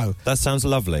 So that sounds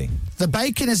lovely. The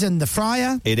bacon is in the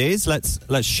fryer. It is. Let's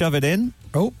shove it in.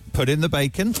 Oh, put in the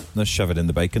bacon. Let's shove it in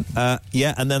the bacon.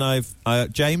 And then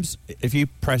James, if you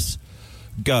press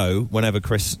go whenever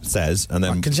Chris says, and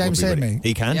then Can James hear me?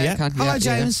 He can, yeah. Hello,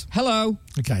 James. Hello.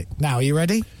 Okay, now are you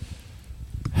ready?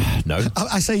 No.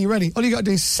 I say you ready. All you got to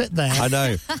do is sit there. I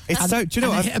know. It's so. Do you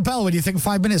know what? Hit a bell when you think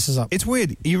 5 minutes is up. It's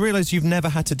weird. You realise you've never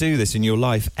had to do this in your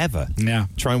life ever. Yeah.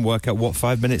 Try and work out what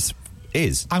 5 minutes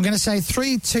is. I'm going to say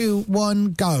 3, 2,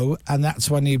 1, go, and that's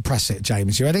when you press it,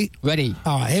 James. You ready? Ready.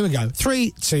 All right, here we go.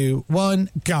 3, 2, 1,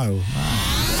 go.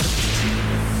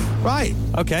 Right.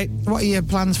 Okay. What are your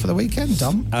plans for the weekend,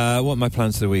 Dom? What are my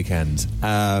plans for the weekend?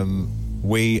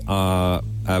 We've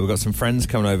got some friends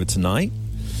coming over tonight,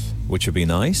 which would be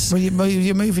nice. Well,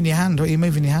 you're moving your hand. What are you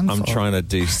moving your hand for? I'm trying to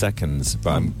do seconds,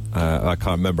 but I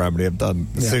can't remember how many I've done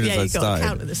as soon as I you've got started. to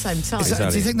count at the same time.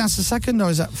 Do you think that's a second, or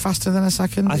is that faster than a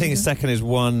second? I think a second is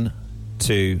 1,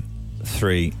 2,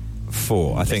 3,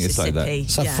 4. I think it's like that.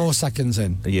 So 4 seconds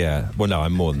in. Yeah. Well, no,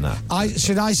 I'm more than that.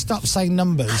 Should I stop saying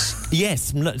numbers?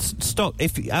 Yes. Stop.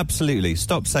 Absolutely.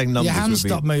 Stop saying numbers. Your hands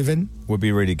stop moving. Would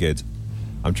be really good.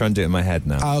 I'm trying to do it in my head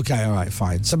now. Oh, okay, all right,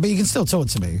 fine. So, but you can still talk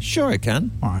to me. Sure, I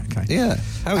can. All right, okay. Yeah.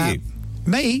 How are you?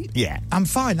 Me? Yeah. I'm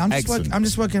fine. I'm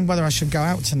just working whether I should go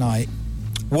out tonight.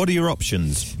 What are your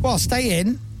options? Well, stay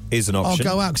in. Is an option.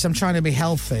 Or go out because I'm trying to be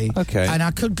healthy. Okay. And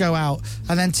I could go out,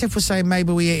 and then Tiff was saying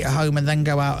maybe we eat at home and then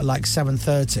go out at like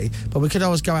 7:30. But we could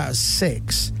always go out at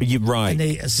 6. You're right. And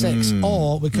eat at 6,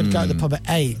 or we could go to the pub at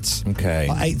 8. Okay.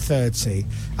 Or 8:30,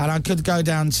 and I could go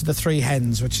down to the Three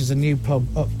Hens, which is a new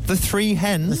pub up. The Three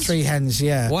Hens. The Three Hens,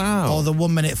 yeah. Wow. Or the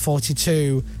 1 minute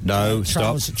 42. No,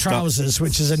 Trousers,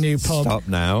 which is a new pub. Stop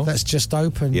now. That's just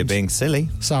opened. You're being silly.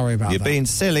 Sorry about that. You're being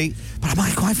silly. But I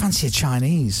might quite fancy a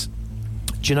Chinese.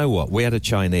 Do you know what? We had a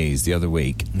Chinese the other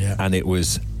week, and it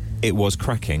was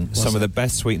cracking. Some of the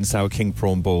best sweet and sour king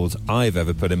prawn balls I've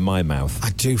ever put in my mouth.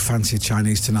 I do fancy a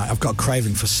Chinese tonight. I've got a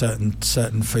craving for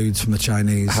certain foods from the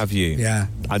Chinese. Have you? Yeah.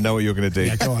 I know what you're going to do.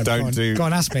 Yeah, go on, Go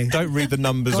on, ask me. Don't read the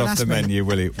numbers off the menu,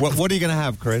 will you? What are you going to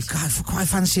have, Chris? God, I quite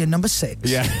fancy a number 6.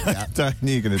 Yeah. I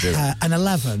knew you were going to do it. An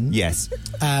 11. Yes.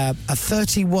 A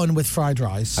 31 with fried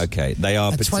rice. Okay. They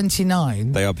are. A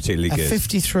 29. They are particularly good. A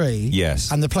 53.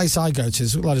 Yes. And the place I go to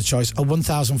is a lot of choice. A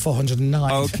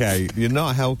 1,409. Okay. You're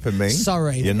not helping me.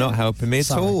 Sorry. You're not helping me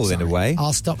at all, in a way.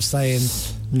 I'll stop saying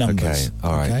numbers. Okay.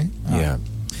 All right. Okay? Yeah.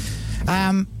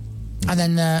 And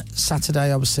then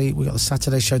Saturday, obviously, we've got the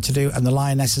Saturday show to do, and the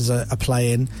Lionesses are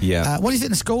playing. Yeah. What do you think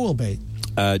the score will be?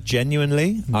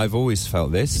 Genuinely, I've always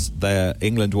felt this.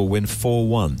 England will win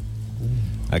 4-1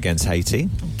 against Haiti.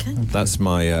 Okay. That's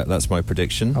my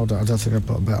prediction. Hold on, I don't think I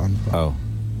put a bet on. Oh,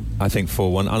 I think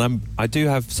 4-1, and I do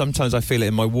have. Sometimes I feel it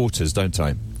in my waters, don't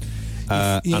I?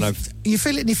 You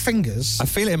feel it in your fingers? I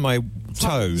feel it in my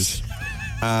toes.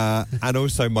 And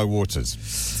also my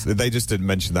waters. They just didn't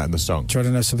mention that in the song. Do you want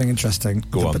to know something interesting?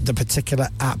 Go on. The particular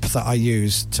app that I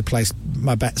use to place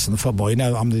my bets on the football, you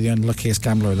know I'm the unluckiest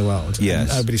gambler in the world. Yes.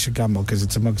 And nobody should gamble because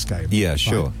it's a mugs game. Yeah,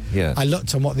 sure. Right? Yeah. I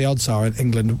looked on what the odds are in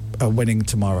England winning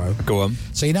tomorrow. Go on.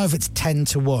 So you know if it's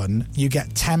 10-1, you get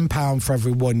 £10 for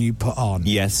every one you put on.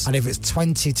 Yes. And if it's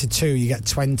 20-2, you get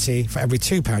 20 for every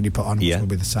 £2 you put on, which will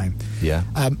be the same. Yeah.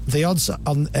 The odds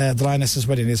on the Lionesses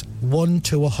winning is 1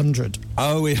 to 100.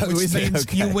 Oh, which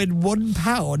means you win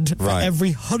 £1 for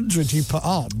every 100 you put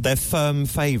on. They're firm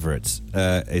favourites,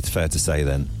 it's fair to say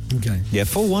then. Okay. Yeah,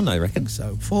 4-1, I reckon.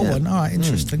 So 4-1. All right,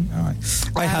 interesting. All right.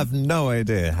 I have no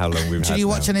idea how long we've had. Did you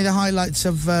watch any of the highlights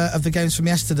of the games from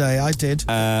yesterday? I did.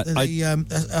 I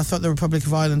thought the Republic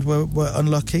of Ireland were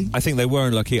unlucky. I think they were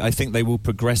unlucky. I think they will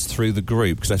progress through the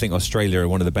group because I think Australia are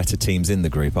one of the better teams in the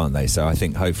group, aren't they? So I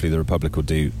think hopefully the Republic will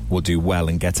do well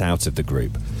and get out of the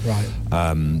group. Right.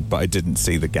 But I didn't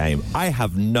see the game. I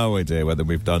have no idea whether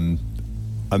we've done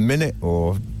a minute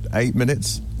or 8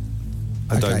 minutes.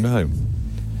 I don't know.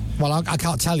 Well, I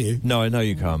can't tell you. No, I know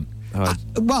you can't.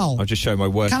 Well, I'll just show my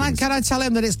workings. Can I tell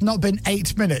him that it's not been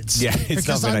 8 minutes? Yeah, it's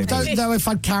because not been 8 minutes. I don't know if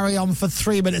I'd carry on for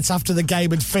 3 minutes after the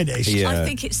game had finished. Yeah. I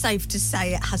think it's safe to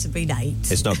say it hasn't been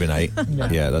 8. It's not been 8.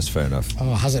 Yeah, that's fair enough.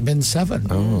 Oh, has it been 7?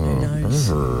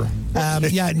 Oh.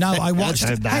 Yeah, no, I watched.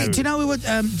 Hey, do you know what?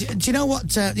 Do you know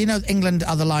what? England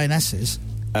are the Lionesses.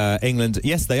 England,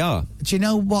 yes, they are. Do you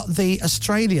know what the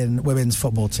Australian women's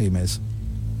football team is?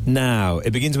 Now, it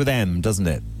begins with M, doesn't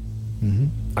it?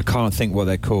 Mm-hmm. I can't think what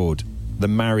they're called. The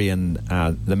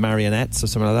Marionettes or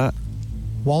something like that?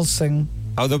 Waltzing.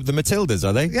 Oh, the Matildas,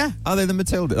 are they? Yeah. Are they the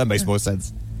Matildas? That makes more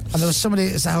sense. And there was somebody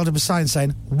that held up a sign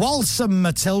saying, "Waltzing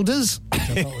Matildas," which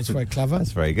I thought was very clever.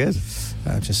 That's very good.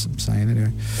 Just saying,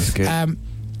 anyway. That's good.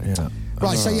 Yeah.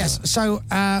 Right, so yes. So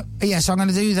I'm going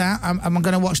to do that. I'm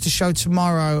going to watch the show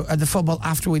tomorrow, the football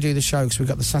after we do the show, because we've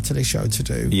got the Saturday show to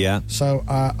do. Yeah. So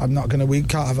we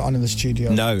can't have it on in the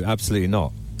studio. No, absolutely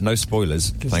not. No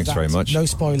spoilers. Thanks very much. No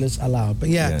spoilers allowed. But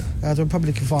the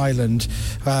Republic of Ireland,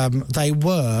 they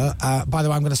were... by the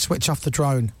way, I'm going to switch off the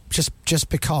drone just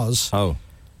because... Oh.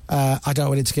 I don't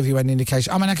want it to give you any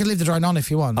indication. I mean, I can leave the drone on if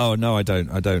you want. Oh, no, I don't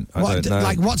know.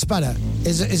 Like, what's better?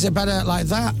 Is it better like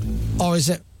that? Or is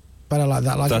it better like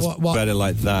that? Like That's what? better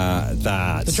like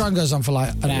that. The drone goes on for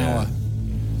like an hour.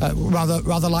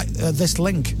 Rather like this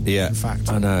link, in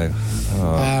fact. I know.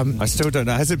 Oh, I still don't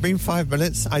know. Has it been 5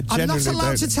 minutes? I genuinely I'm not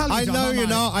allowed to tell you, I John, know am you're I?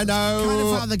 not. I know. Kind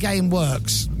of how the game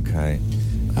works. Okay.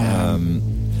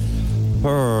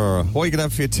 What are you going to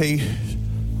have for your tea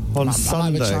on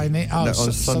Sunday? On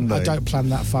Sunday. I don't plan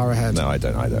that far ahead. No, I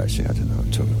don't either, actually. I don't know what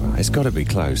I'm talking about. It's got to be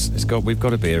close. We've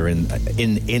got to be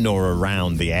in or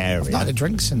around the area. I've not had a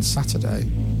drink since Saturday.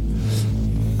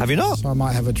 Have you not? So I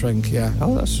might have a drink, yeah.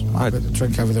 Oh, that's... I had a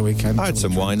drink over the weekend. I had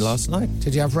some wine last night.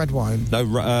 Did you have red wine? No,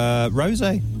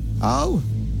 rosé. Oh,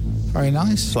 very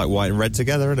nice. It's like white and red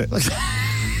together, isn't it?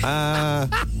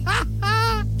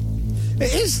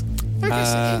 It is. I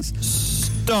guess it is.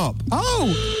 Stop.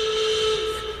 Oh!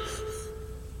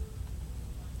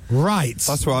 Right.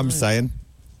 That's what I'm saying.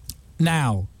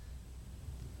 Now.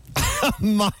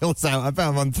 Miles out. I bet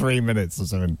I'm on 3 minutes or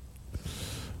something.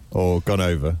 Or gone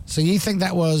over. So you think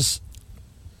that was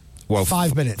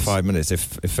 5 minutes? 5 minutes. It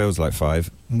feels like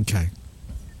 5. Okay.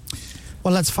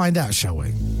 Well, let's find out, shall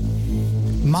we?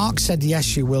 Mark said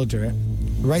yes, you will do it.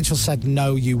 Rachel said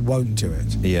no, you won't do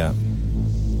it. Yeah.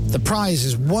 The prize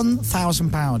is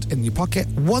 £1,000 in your pocket,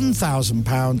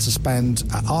 £1,000 to spend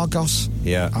at Argos,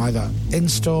 either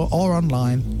in-store or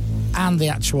online, and the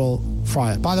actual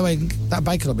fryer. By the way, that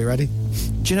bacon will be ready.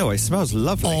 Do you know what? It smells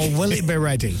lovely. Or will it be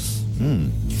ready?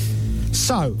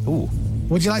 So,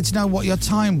 would you like to know what your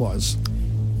time was?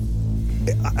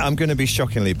 I'm going to be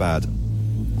shockingly bad.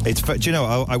 Do you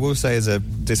know, I will say as a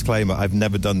disclaimer, I've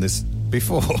never done this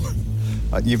before.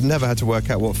 You've never had to work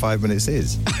out what 5 minutes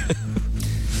is.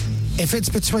 If it's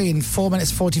between 4 minutes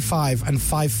 45 and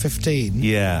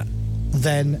 5:15,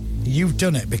 then you've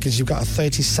done it because you've got a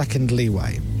 30-second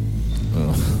leeway.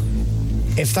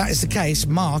 If that is the case,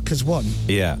 Mark has won.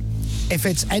 Yeah. If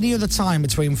it's any other time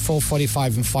between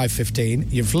 4:45 and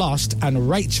 5:15, you've lost, and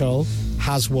Rachel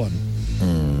has won.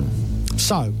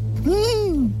 So,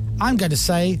 I'm going to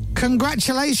say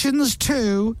congratulations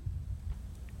to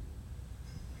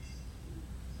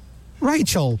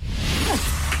Rachel.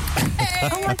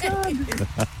 Oh my God.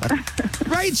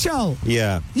 Rachel.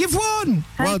 Yeah. You've won.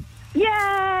 Well,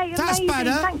 yay! That's amazing.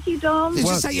 better. Thank you, Dom. You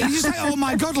just say, oh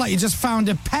my God, like you just found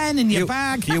a pen in your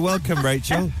bag. You're welcome,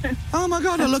 Rachel. Oh my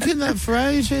God, I'm looking at for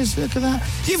ages. Look at that.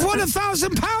 You've won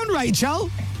 £1,000, Rachel.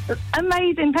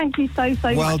 Amazing. Thank you so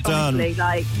well much. Done.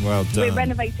 Honestly. Well done. We're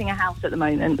renovating a house at the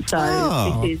moment,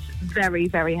 so this is very,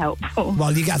 very helpful.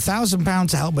 Well, you get £1,000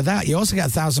 to help with that. You also get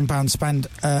 £1,000 spend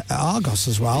at Argos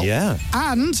as well. Yeah.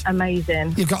 And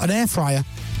amazing. You've got an air fryer.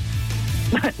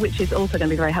 Which is also going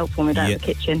to be very helpful when we're down in the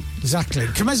kitchen. Exactly.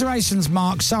 Commiserations,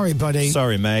 Mark. Sorry, buddy.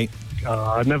 Sorry, mate.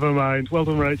 Never mind. Well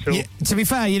done, Rachel. Yeah, to be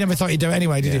fair, you never thought you'd do it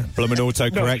anyway, did you? Bloomin'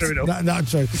 autocorrect. Not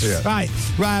true. Yeah.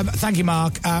 Right. Thank you,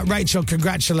 Mark. Rachel,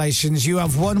 congratulations. You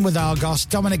have won with Argos.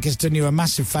 Dominic has done you a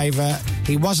massive favour.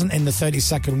 He wasn't in the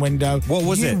 30-second window. What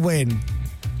was it? You win.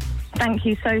 Thank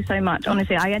you so much.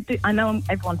 Honestly, I know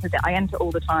everyone says it. I enter all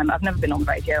the time. I've never been on the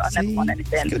radio. I've never won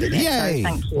anything. Yay! So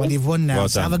thank you. Well, you've won now. Well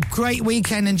So done. have a great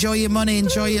weekend. Enjoy your money.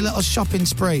 Enjoy your little shopping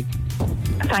spree.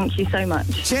 Thank you so much.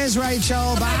 Cheers,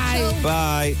 Rachel. Bye.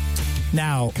 Bye.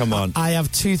 Now, come on. I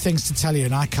have two things to tell you,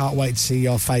 and I can't wait to see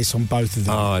your face on both of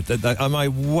them. Oh, am I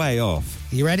way off?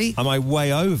 You ready? Am I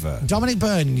way over? Dominic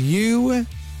Byrne, you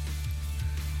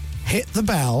hit the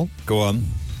bell. Go on.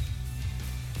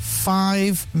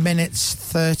 5 minutes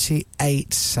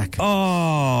 38 seconds.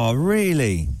 Oh,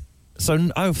 really? So,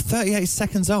 38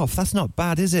 seconds off. That's not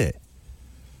bad, is it?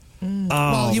 Oh,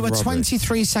 well, you were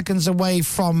 23 seconds away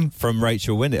from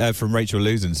Rachel winning. From Rachel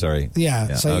losing. Sorry.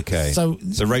 Yeah. So, okay. So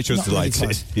Rachel's not really delighted.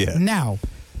 close. Yeah. Now,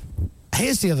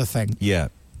 here's the other thing. Yeah.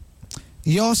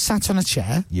 You're sat on a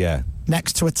chair. Yeah.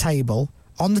 Next to a table.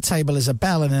 On the table is a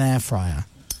bell and an air fryer.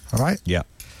 All right. Yeah.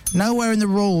 Nowhere in the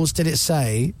rules did it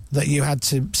say that you had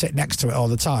to sit next to it all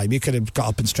the time. You could have got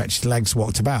up and stretched your legs,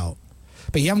 walked about.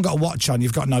 But you haven't got a watch on.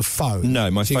 You've got no phone. No,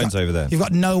 my phone's over there. You've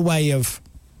got no way of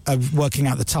working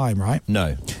out the time, right?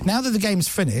 No. Now that the game's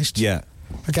finished... Yeah.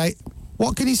 Okay,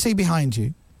 what can you see behind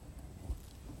you?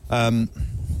 The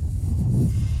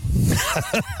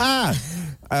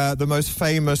most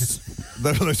famous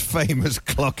the most famous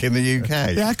clock in the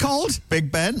UK. Yeah, called?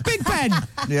 Big Ben. Big Ben.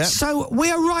 Yeah. So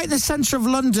we are right in the centre of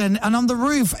London, and on the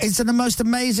roof is the most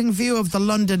amazing view of the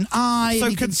London Eye. So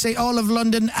you can see all of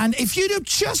London, and if you'd have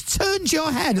just turned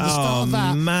your head at the start of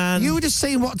that, man. you would have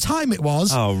seen what time it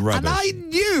was. Oh, rubbish. And I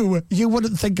knew you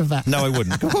wouldn't think of that. No, I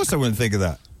wouldn't. Of course I wouldn't think of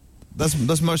that.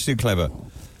 That's much too clever.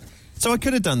 So I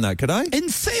could have done that, could I? In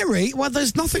theory, well,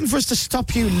 there's nothing for us to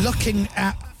stop you looking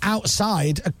at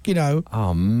outside, you know.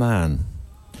 Oh, man.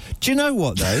 Do you know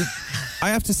what, though? I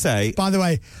have to say... By the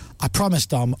way, I promise,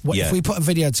 Dom, if we put a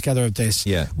video together of this,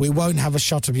 we won't have a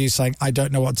shot of you saying, I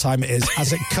don't know what time it is,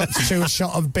 as it cuts to a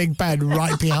shot of Big Ben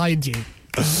right behind you.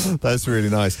 That's really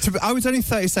nice. I was only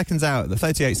 30 seconds out,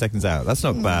 38 seconds out. That's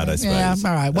not bad, I suppose. Yeah,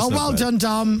 all right. Well, well done,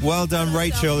 Dom. Well done,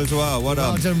 Rachel, as well. Well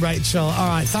done. Well done, Rachel. All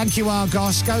right, thank you,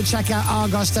 Argos. Go check out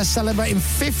Argos. They're celebrating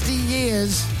 50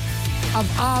 years of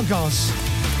Argos.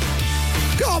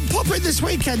 Go on, pop in this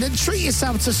weekend and treat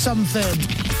yourself to something.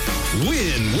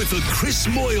 Win with the Chris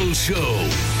Moyle Show.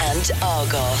 And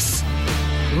Argos.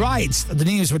 Right, the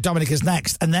news with Dominic is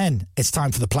next, and then it's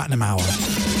time for the Platinum Hour.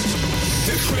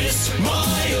 The Chris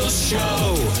Miles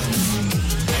Show.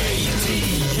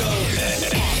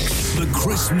 The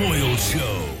Chris Moyle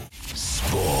Show.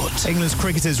 Sport. England's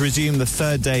cricketers resume the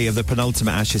third day of the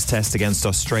penultimate Ashes test against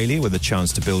Australia with a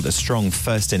chance to build a strong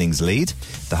first innings lead.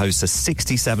 The hosts are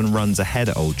 67 runs ahead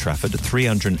at Old Trafford,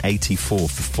 384 for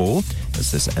 4,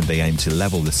 as they aim to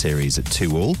level the series at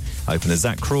 2-2. Opener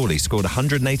Zach Crawley scored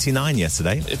 189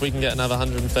 yesterday. If we can get another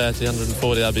 130,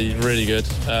 140, that'd be really good.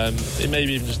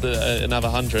 Maybe even just another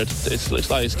 100. It looks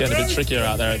like it's getting a bit trickier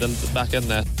out there at the back end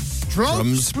there.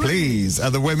 Drums, please.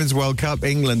 At the Women's World Cup,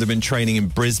 England have been training in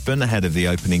Brisbane ahead of the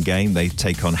opening game. They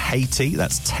take on Haiti.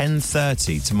 That's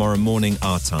 10:30 tomorrow morning,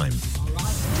 our time.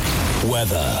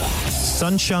 Weather.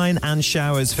 Sunshine and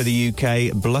showers for the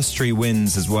UK. Blustery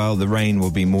winds as well. The rain will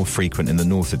be more frequent in the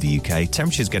north of the UK.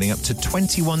 Temperatures getting up to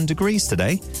 21 degrees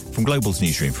today. From Global's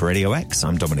newsroom for Radio X,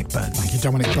 I'm Dominic Byrne. Thank you,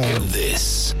 Dominic Byrne.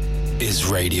 This is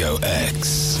Radio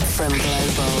X. From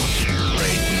Global.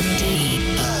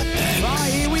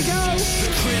 Right, here we go. The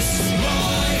Chris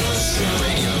Miles Show.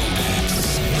 Radio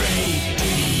X.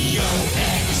 Radio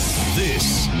X. This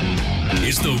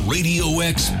is the Radio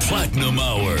X Platinum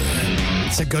Hour.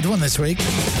 It's a good one this week.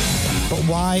 But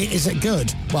why is it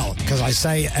good? Well, because I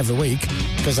say it every week,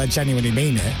 because I genuinely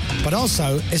mean it. But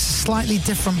also, it's a slightly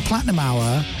different Platinum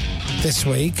Hour this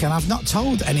week, and I've not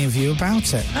told any of you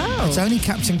about it. Oh. It's only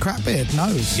Captain Crapbeard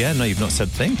knows. Yeah, no, you've not said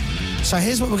a thing. So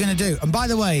here's what we're going to do. And by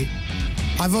the way,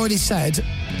 I've already said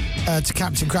to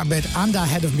Captain Crapbeard and our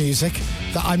head of music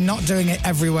that I'm not doing it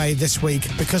every way this week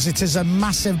because it is a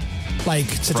massive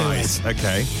to do it.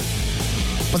 Okay.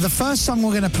 But the first song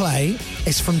we're going to play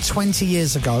is from 20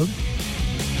 years ago.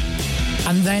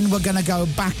 And then we're going to go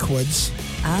backwards.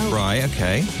 Oh. Right,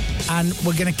 okay. And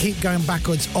we're going to keep going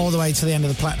backwards all the way to the end of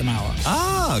the Platinum Hour.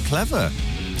 Ah, clever.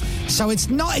 So it's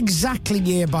not exactly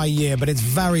year by year, but it's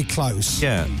very close.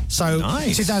 Yeah. So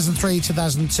nice. 2003,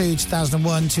 2002,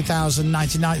 2001,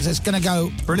 2099. So it's going to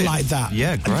go like that.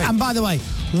 Yeah, great. And by the way,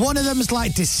 one of them is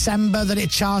like December that it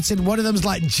charted. One of them is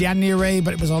like January,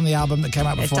 but it was on the album that came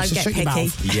out before. Don't so get shut your picky.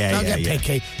 mouth. Yeah, Don't get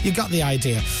picky. You got the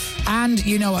idea. And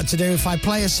you know what to do. If I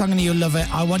play a song and you love it,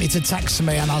 I want you to text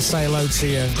me and I'll say hello to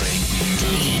you.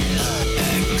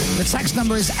 The text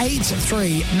number is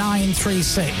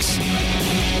 83936.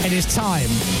 It is time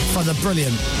for the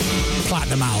brilliant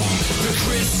Platinum Hour. The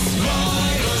Chris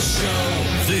Miles Show.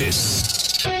 This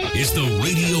is the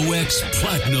Radio X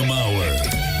Platinum Hour.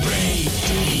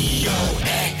 Radio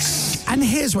X. And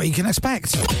here's what you can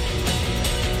expect.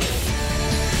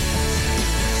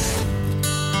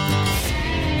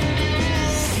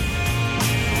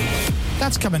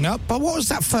 That's coming up, but what was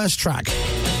that first track?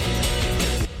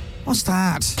 What's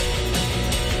that?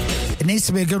 It needs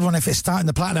to be a good one if it's starting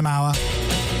the Platinum Hour.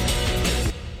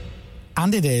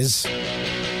 And it is.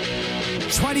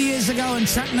 20 years ago, and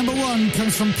track number 1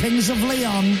 comes from Kings of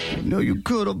Leon. No, you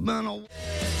could have been a...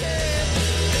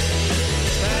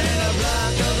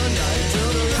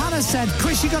 Hannah said,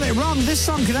 Chris, you got it wrong. This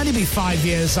song could only be 5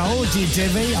 years old, you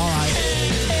divvy. All right.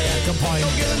 Good point.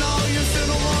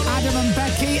 Adam and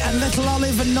Becky and Little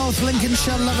Olive and North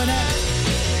Lincolnshire loving it.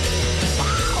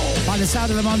 By the sound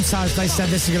of the montage, they said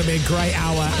this is going to be a great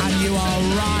hour, and you are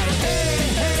right.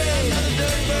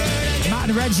 Matt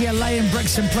and Reggie are laying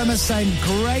bricks in Plymouth saying,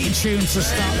 great tune to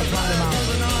start the Platinum Hour.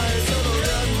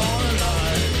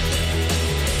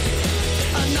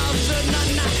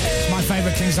 My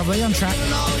favourite Kings of Leon track.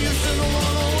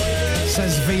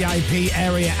 Says VIP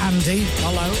area Andy.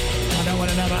 Hello. I don't want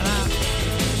to know about that.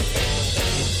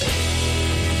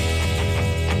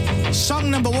 Song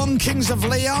Song number 1, Kings of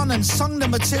Leon, and song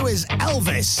number 2 is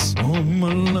Elvis. All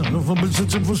my life I've been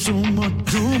searching for so much.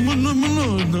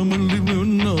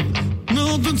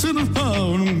 Nothing to the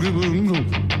power.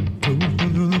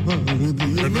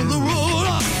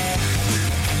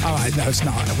 All right, no, it's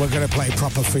not. We're going to play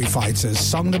proper Foo Fighters.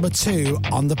 Song number 2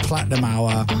 on the Platinum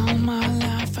Hour. All my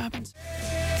life I've been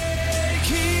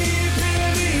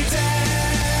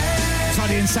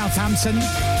Toddy in Southampton,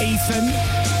 Ethan,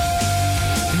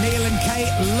 Neil and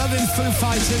Kate, loving Foo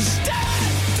Fighters.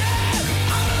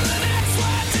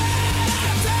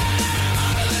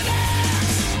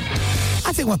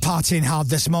 I think we're partying hard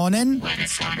this morning. When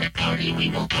it's time to party, we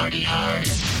will party hard.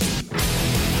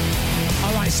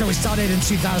 All right, so we started in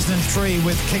 2003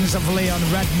 with Kings of Leon,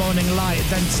 Red Morning Light,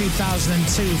 then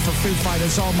 2002 for Foo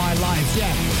Fighters, All My Life.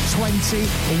 Yeah, 21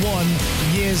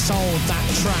 years old, that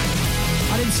track.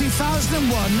 And in 2001,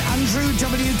 Andrew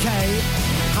WK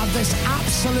had this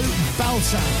absolute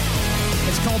belter.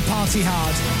 It's called Party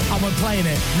Hard, and we're playing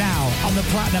it now on the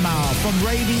Platinum Hour from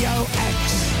Radio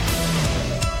X.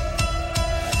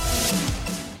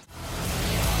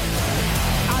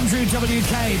 Andrew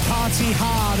WK, Party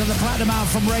Hard on the Platinum Hour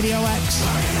from Radio X.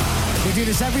 We do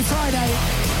this every Friday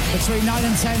between 9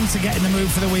 and 10 to get in the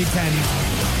mood for the weekend.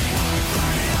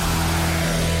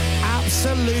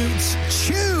 Absolute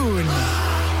tune.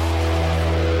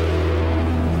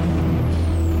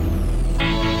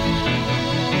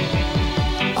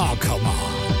 Oh, come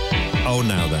on. Oh,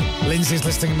 now then. Lindsay's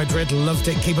listening in Madrid, loved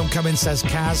it. Keep on coming, says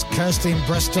Kaz. Kirsty in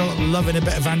Bristol, loving a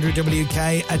bit of Andrew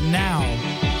WK. And now,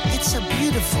 it's a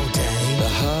beautiful day. The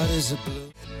heart is a blue.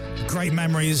 Great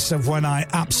memories of when I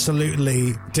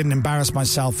absolutely didn't embarrass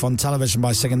myself on television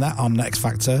by singing that on X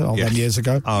Factor all them years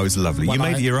ago. Oh, it was lovely. When you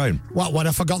made it your own. What, when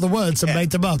I forgot the words and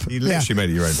made them up? You literally made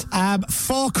it your own.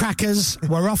 4 crackers,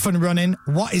 we're off and running.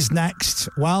 What is next?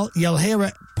 Well, you'll hear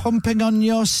it pumping on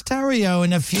your stereo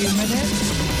in a few minutes.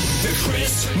 The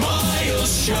Chris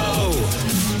Miles Show.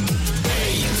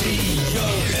 Radio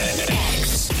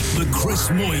X. The Chris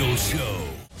Moyle Show.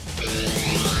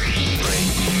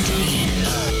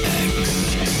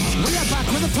 We are back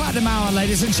with the Platinum Hour,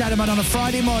 ladies and gentlemen, on a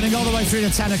Friday morning all the way through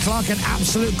to 10 o'clock. An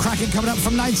absolute cracking coming up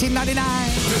from 1999.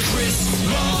 The Chris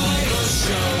Miles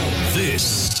Show.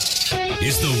 This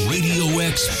is the Radio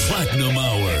X Platinum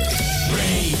Hour.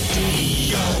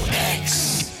 Radio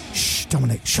X. Shh,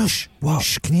 Dominic, shush. What?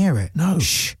 Shh, can you hear it? No.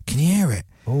 Shh, can you hear it?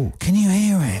 Oh. Can you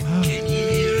hear it? Can you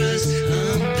hear us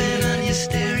humping on your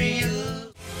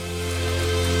stereo?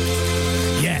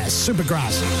 Yeah,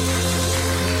 Supergrass.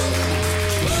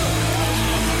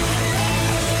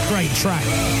 Great track.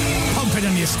 Pumping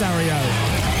on your stereo.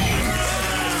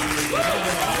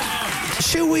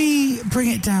 Shall we bring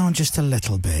it down just a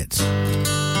little bit?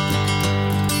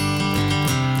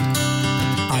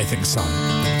 I think so.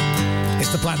 It's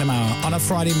the Platinum Hour on a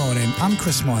Friday morning. I'm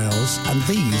Chris Moyles, and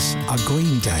these are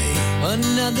Green Day.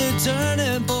 Another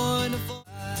turning point.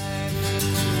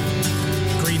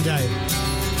 Green Day.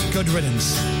 Good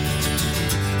riddance.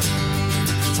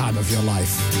 Time of your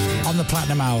life. On the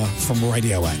Platinum Hour from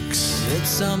Radio X. It's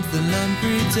something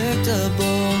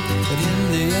unpredictable, but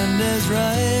in the end is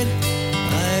right.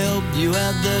 I hope you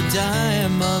had the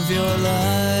time of your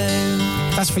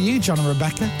life. That's for you, John and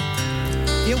Rebecca.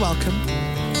 You're welcome.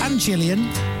 And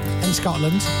Gillian in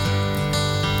Scotland.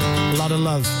 A lot of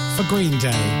love for Green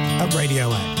Day at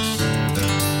Radio X.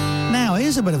 Now,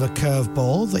 here's a bit of a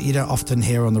curveball that you don't often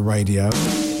hear on the radio.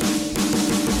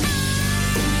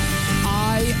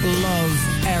 I love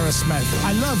Aerosmith.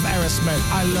 I love Aerosmith.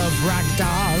 I love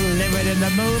Ragdoll, Living in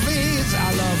the Movies.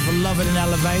 I love Loving an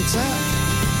Elevator.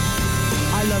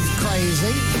 I love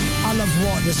Crazy. I love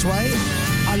Walk This Way.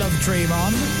 I love Dream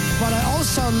On. But I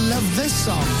also love this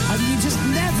song. And you just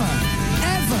never,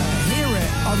 ever hear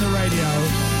it on the radio.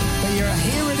 But you're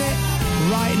hearing it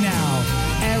right now.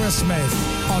 Aerosmith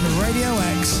on Radio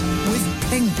X with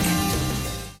Pink.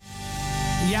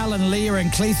 Yal and Leah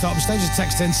and Cleethorpes, they just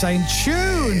texted in saying,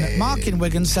 tune! Mark in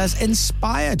Wigan says,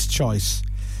 inspired choice.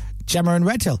 Gemma and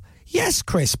Redhill, yes,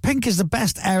 Chris, Pink is the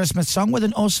best Aerosmith song with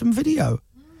an awesome video.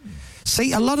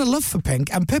 See, a lot of love for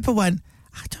Pink, and Pippa went,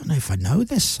 I don't know if I know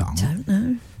this song. Don't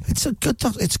know. It's a good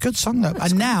song, though.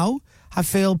 And now I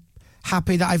feel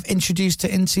happy that I've introduced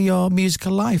it into your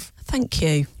musical life. Thank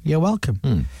you. You're welcome.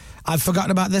 I've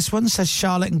forgotten about this one, says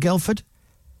Charlotte in Guildford.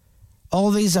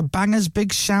 All these are bangers.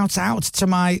 Big shout out to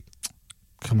my...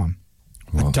 Come on.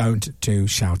 What? I don't do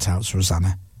shout outs,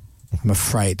 Rosanna. I'm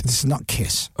afraid. This is not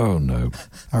Kiss. Oh, no.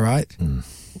 All right?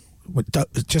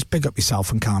 Just big up yourself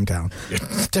and calm down.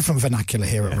 Different vernacular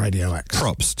here at Radio X.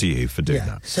 Props to you for doing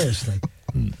that. Seriously.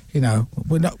 You know,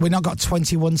 we're not got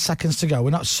 21 seconds to go.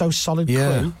 We're not so solid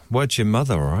crew. Word to your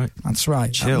mother, all right? That's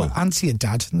right. Chill. And to your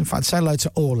dad. In fact, say hello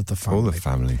to all of the family. All the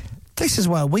family. This is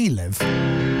where we live.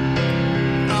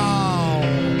 Oh,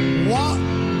 what?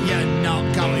 You're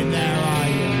not going there, are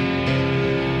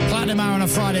you? Platinum Hour on a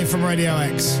Friday from Radio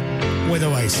X with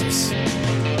Oasis.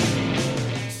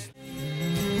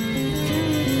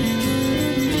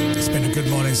 It's been a good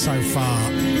morning so far.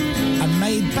 And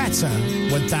made better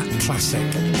with that classic.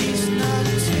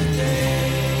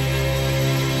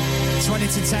 20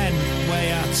 to 10.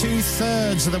 We are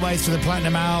 2/3 of the way through the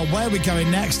Platinum Hour. Where are we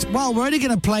going next? Well, we're only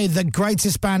going to play the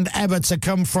greatest band ever to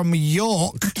come from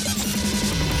York.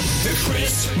 The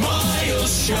Chris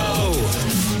Miles Show.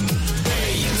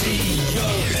 Radio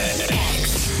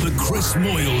X. The Chris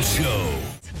Moyle Show.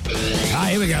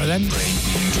 Here we go then.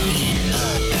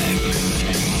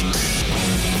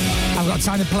 I've got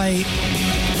time to play,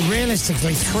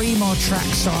 realistically, 3 more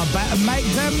tracks, so I better make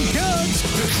them good.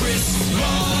 The Chris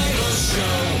Miles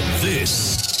Show.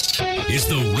 This is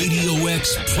the Radio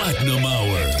X Platinum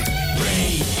Hour.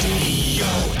 Radio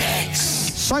X.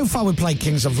 So far we played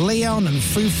Kings of Leon and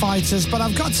Foo Fighters, but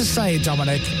I've got to say,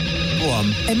 Dominic, go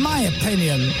on. In my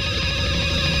opinion,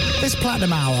 this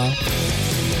Platinum Hour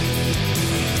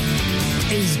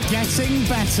is getting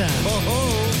better.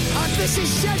 And this is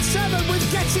Shed 7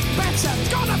 with Getting Better.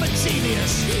 God, I'm a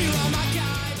genius. You are my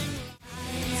guide.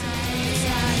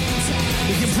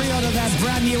 You can pre-order their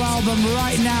brand new album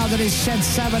right now. That is Shed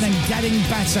 7 and Getting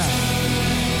Better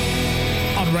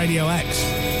on Radio X.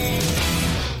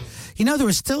 You know, there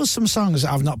are still some songs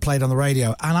that I've not played on the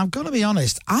radio, and I've got to be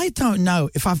honest, I don't know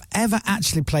if I've ever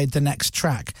actually played the next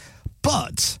track,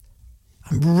 but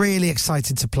I'm really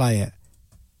excited to play it.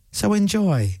 So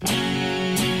enjoy.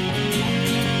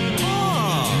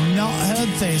 Not heard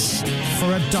this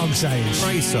for a dog's age.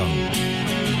 Great song.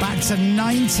 Back to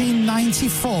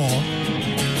 1994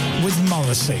 with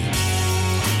Morrissey.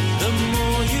 The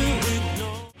more you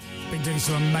ignore. Been doing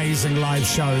some amazing live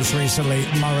shows recently,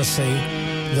 Morrissey.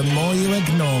 The more you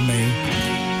ignore me,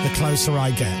 the closer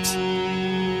I get.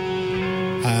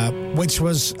 Which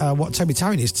was what Toby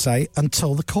Tarrant used to say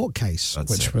until the court case,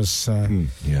 was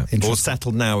all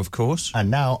settled now, of course.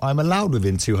 And now I'm allowed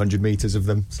within 200 metres of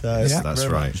them. So that's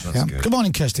right. That's good. Good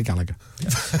morning, Kirsty Gallagher.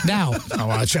 Now,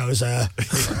 I chose...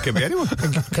 could be anyone.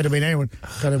 Could have been anyone.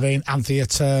 Could have been Anthea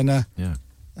Turner,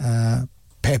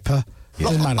 Pippa.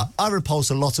 Doesn't matter. I repulse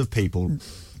a lot of people.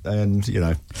 And, you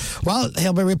know. Well,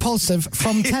 he'll be repulsive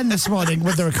from 10 this morning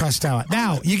with the request hour.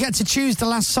 Now, you get to choose the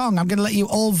last song. I'm going to let you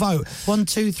all vote. 1,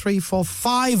 2, 3, 4,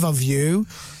 5 of you.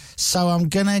 So I'm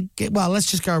going to get... Well, let's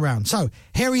just go around. So,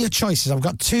 here are your choices. I've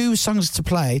got 2 songs to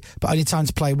play, but only time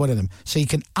to play one of them. So you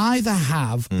can either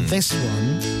have this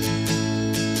one,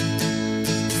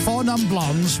 4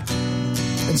 Non-Blondes,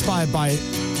 inspired by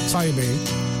Toby,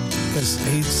 because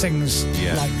he sings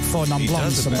like 4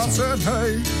 Non-Blondes sometimes.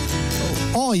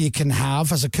 Or you can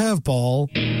have, as a curveball,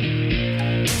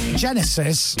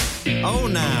 Genesis. Oh,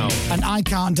 now. And I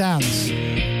Can't Dance.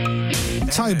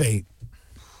 Toby.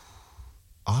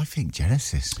 I think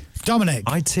Genesis. Dominic.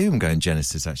 I too am going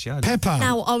Genesis, actually. Pippa.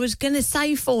 Now, I was going to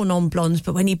say 4 Non-Blondes,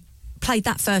 but when you played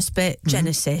that first bit,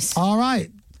 Genesis. All right.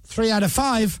 3 out of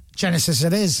 5. Genesis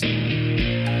it is.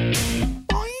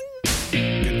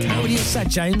 What would you have said,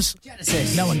 James?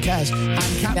 Genesis. No one cares. And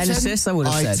Captain? Genesis, I would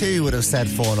have said. I too would have said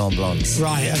 4 Non-Blondes.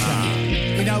 Right,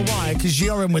 okay. You know why? Because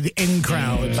you're in with the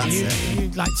in-crowd.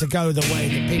 You'd like to go the way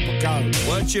that people go.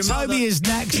 Weren't you, Toby mother? is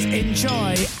next.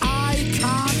 Enjoy. I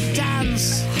Can't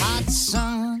Dance. Hot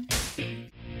sun.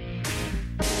 Good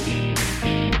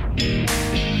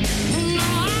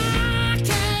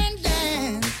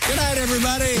night,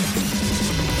 everybody.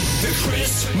 The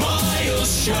Chris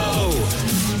Miles Show.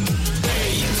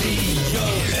 Radio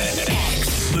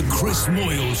X. The Chris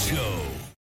Moyle Show.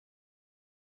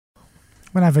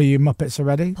 Whenever you Muppets are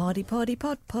ready. Party, party,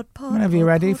 pod. Whenever you're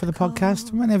ready for the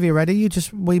podcast. Whenever you're ready, you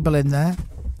just weeble in there.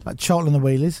 Like Chortle and the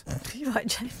Wheelies. You're right,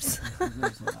 James.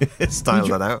 Style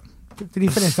that out. Did you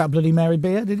finish that Bloody Mary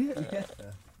beer, did you? Yeah.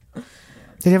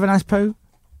 Did you have a nice poo?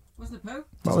 Wasn't it poo?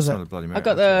 What was it? I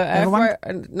got the air fryer.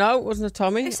 No, it wasn't a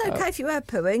Tommy. It's okay if you were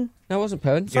pooing. No, it wasn't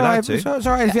pooing. You're allowed to. It's all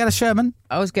right if you had a Sherman.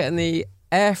 I was getting the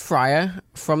air fryer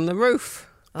from the roof.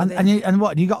 And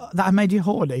what? You got that made you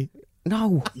horny?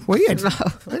 No. Weird. No.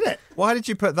 Did it? Why did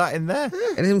you put that in there?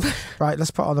 Right,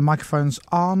 let's put all the microphones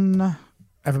on.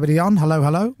 Everybody on. Hello,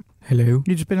 hello. Hello.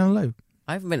 You just been in the loo?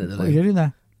 I haven't been at the loo. What are you doing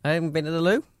there? I haven't been to the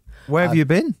loo.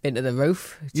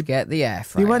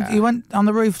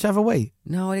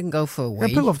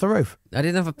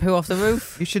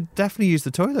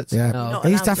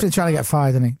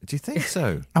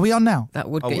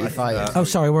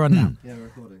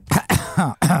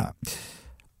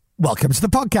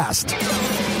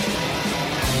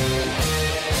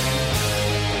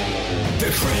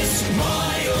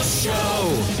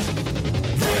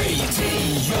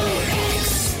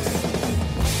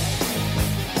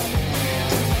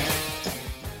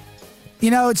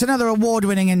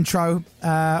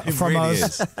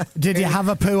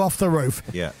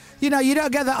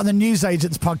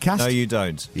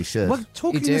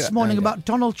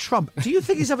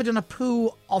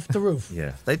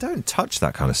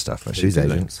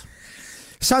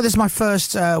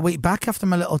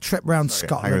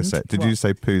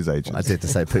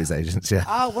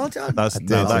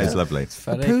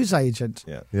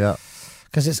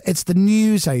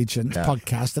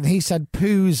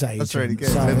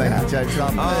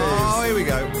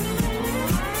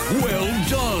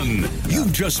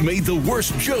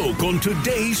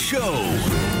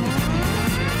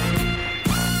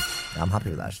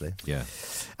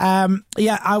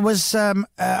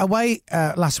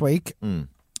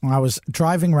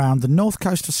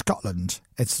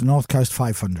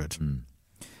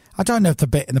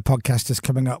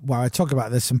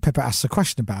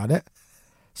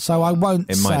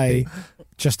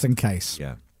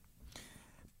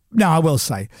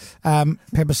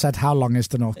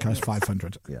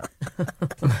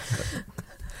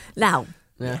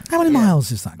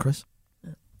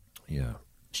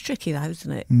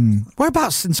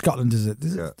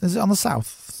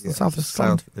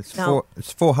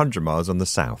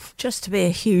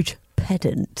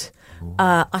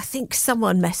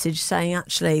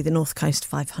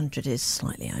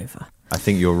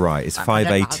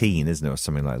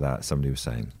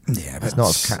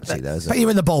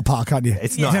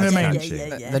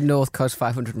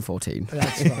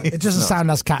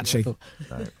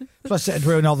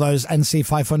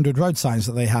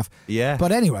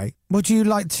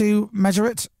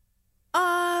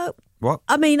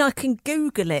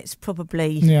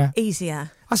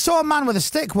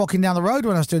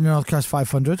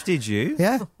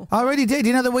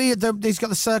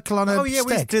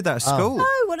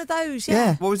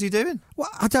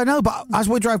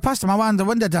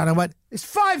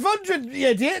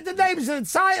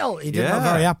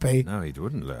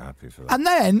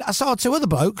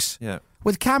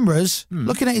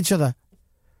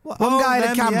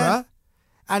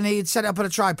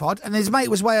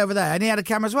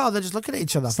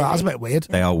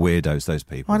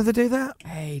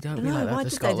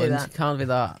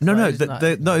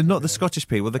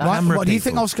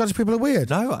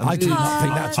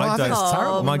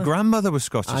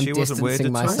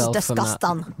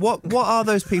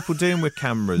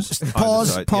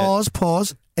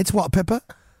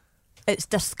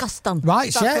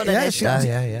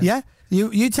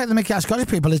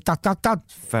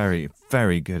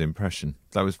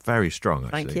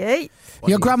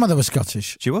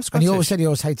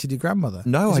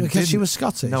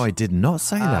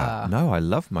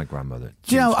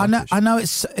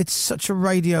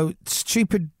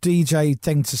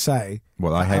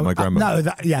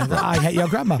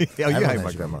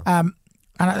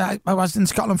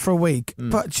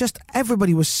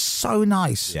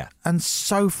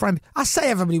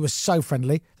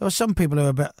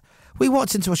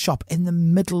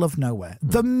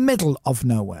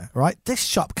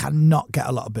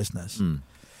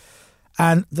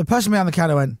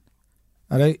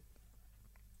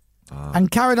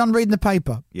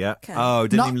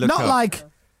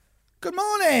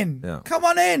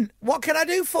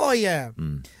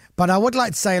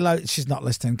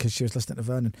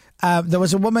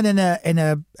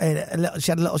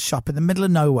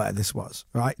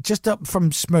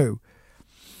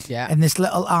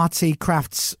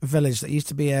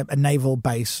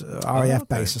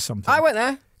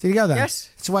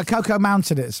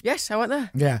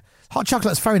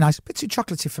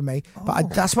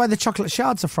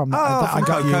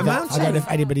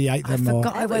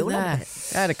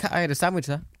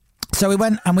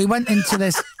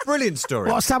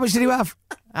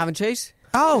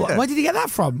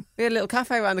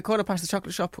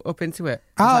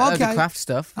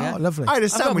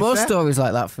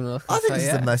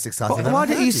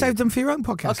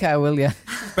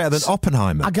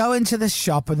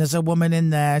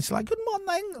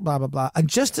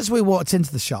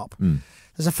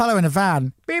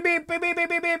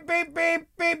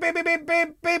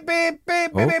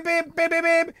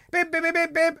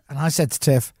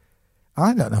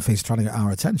 I don't know if he's trying to get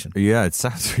our attention. Yeah, it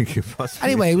sounds like it must be.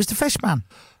 Anyway, it was the fish man.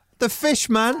 The fish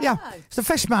man? Yeah, it's the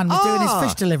fish man was doing his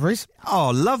fish deliveries.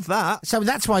 Oh, love that. So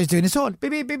that's why he's doing his horn.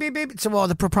 Beep, beep, beep, beep, beep, to all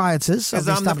the proprietors of Because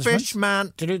the I'm the establishment. fish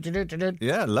man.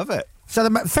 Yeah, love it. So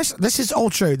the fish. This is all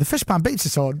true. The fish man beats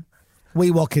his horn.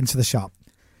 We walk into the shop.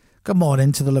 Good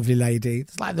morning to the lovely lady.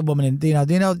 It's like the woman in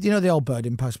the old bird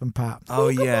in Postman Pat. Oh,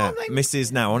 yeah.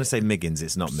 Mrs. Now, I want to say Miggins.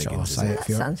 It's not Miggins. Sure, say it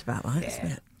That sounds about right, doesn't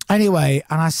it? Anyway,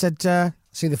 and I said,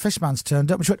 see, the fish man's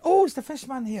turned up. And she went, oh, it's the fish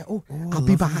man here. Oh, I'll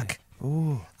be back.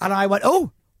 Oh. And I went,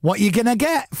 oh, what are you going to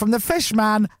get from the fish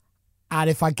man? And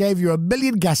if I gave you a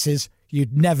million guesses,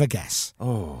 you'd never guess.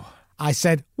 Oh. I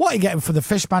said, what are you getting from the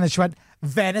fish man? And she went,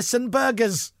 venison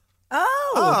burgers.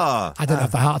 Oh. I didn't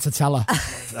have the heart to tell her.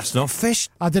 That's not fish.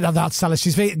 I didn't have the heart to tell her.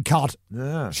 She's eating cod.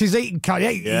 Yeah. She's eating cod.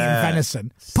 Eating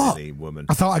venison. Silly woman.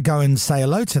 I thought I'd go and say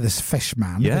hello to this fish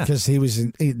man because he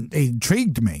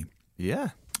intrigued me.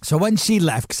 Yeah. So when she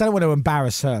left, because I don't want to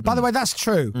embarrass her. By the way, that's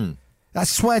true. I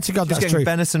swear to God, She's that's getting true.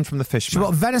 venison from the fish She man.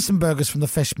 bought venison burgers from the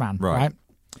fish man, Right.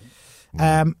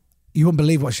 You wouldn't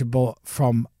believe what she bought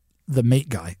from the meat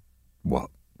guy. What?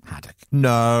 Haddock.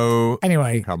 No.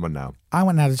 Anyway. Come on now. I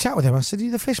went and had a chat with him. I said, are you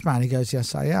the fish man? He goes,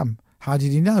 yes, I am. How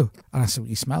did you know? And I said, well,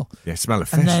 you smell. Yeah, smell of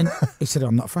fish. And then he said, oh,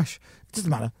 I'm not fresh. It doesn't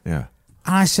matter. Yeah.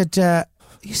 And I said,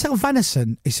 you sell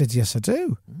venison? He said, yes, I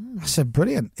do. I said,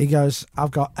 brilliant. He goes,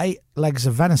 I've got 8 legs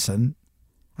of venison.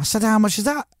 I said, how much is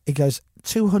that? He goes,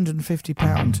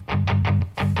 £250.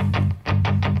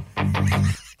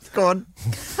 Go on.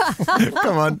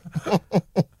 Come on.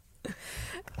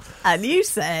 And you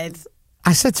said...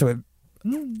 I said to him,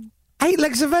 8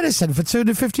 legs of venison for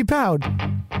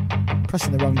 £250?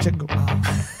 Pressing the wrong jingle.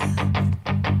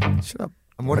 Shut up.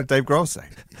 And what did Dave Grohl say?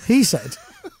 He said,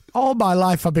 all my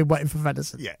life I've been waiting for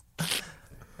venison. Yeah.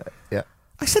 Yeah.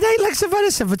 I said, 8 legs of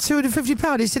venison for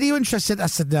 £250. He said, are you interested? I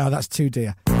said, no, that's too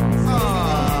dear.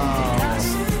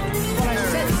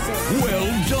 Well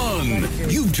done.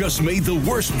 You've just made the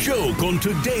worst joke on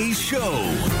today's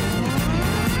show.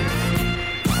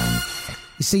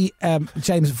 You see,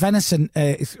 James, venison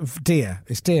is deer.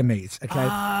 It's deer meat, okay?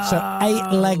 So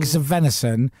 8 legs of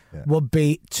venison would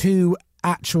be 2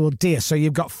 actual deer. So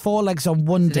you've got 4 legs on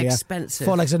one deer. Expensive.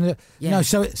 4 legs on... Yeah. No,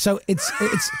 so it's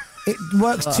it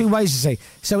works 2 ways, you see.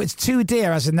 So it's 2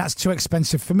 deer, as in that's too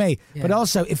expensive for me. Yeah. But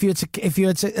also, if you were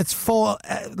to, it's 4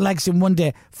 legs in one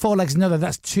deer, 4 legs in another.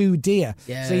 That's 2 deer.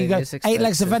 Yeah, so you go it's 8 legs of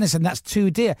expensive. venison. That's 2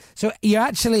 deer. So you're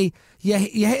actually you're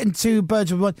hitting 2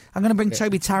 birds with one. I'm going to bring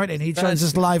Toby Tarrant in. He joins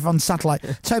us live on satellite.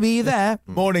 Toby, are you there?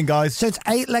 Morning, guys. So it's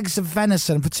 8 legs of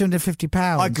venison for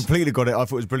 £250. I completely got it. I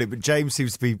thought it was brilliant, but James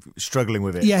seems to be struggling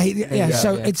with it. Yeah.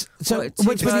 So it's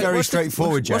which is very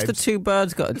straightforward, James. What's the 2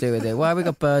 birds got to do with it? Why have we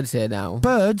got birds here now?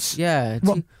 Birds? Yeah.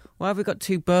 Why have we got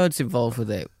 2 birds involved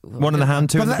with it? One in the hand,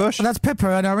 2 in the bush. Well, that's Pippa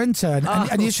and our intern,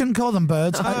 and you shouldn't call them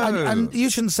birds, and you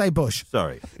shouldn't say bush.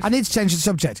 Sorry. I need to change the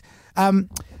subject.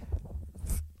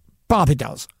 Barbie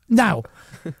dolls. Now,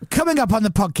 coming up on the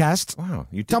podcast, wow,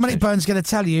 Dominic Byrne's going to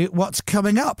tell you what's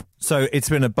coming up. So it's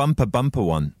been a bumper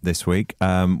one this week.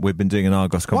 We've been doing an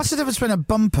Argos competition. What's the difference between a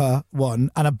bumper one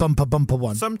and a bumper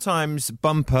one? Sometimes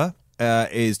bumper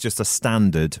is just a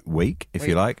standard week, if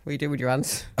you like. What do you do with your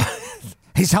hands?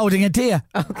 He's holding a deer.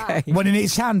 Okay. One in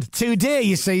each hand. 2 deer,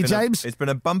 you see, James. It's been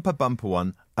a bumper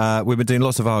one. We've been doing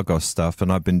lots of Argos stuff,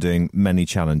 and I've been doing many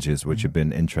challenges, which have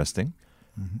been interesting.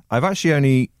 I've actually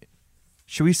only...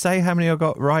 Should we say how many I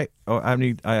got right, or how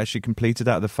many I actually completed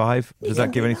out of the 5? Does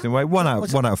that give anything away? One out of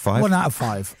 5. 1 out of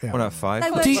 5. Yeah. 1 out of 5.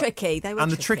 They were tricky.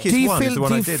 And the trickiest one is the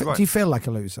one I did. Do you feel like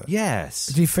a loser? Yes.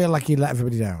 Do you feel like you let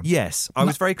everybody down? Yes. I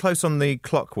was very close on the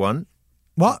clock one.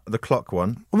 What? The clock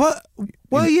one. What?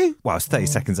 Were you? Well, I was 30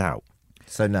 seconds out.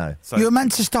 So no. You were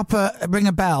meant to stop ring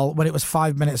a bell when it was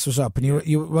 5 minutes was up, and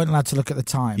you weren't allowed to look at the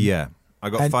time. Yeah. I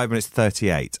got 5 minutes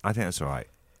 38. I think that's all right.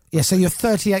 Yeah, so you're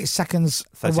 38 seconds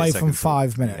 38 away seconds from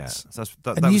 5 minutes. Yeah. So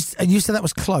and you said that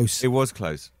was close. It was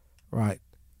close. Right.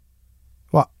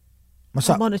 What? What's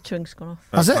The up? monitoring's gone off.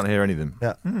 I can't hear anything.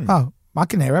 Yeah. Oh, I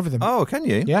can hear everything. Oh, can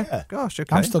you? Yeah. Gosh,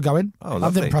 okay. I'm still going. Oh, I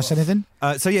lovely. didn't press anything.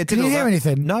 So yeah, Can you hear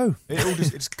anything? No.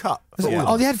 It's cut.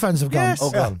 Oh, the headphones have gone. Yes.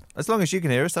 Oh, Yeah. As long as you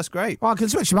can hear us, that's great. Well, I can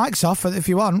switch your mics off if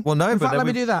you want. Well, no, In but fact, then let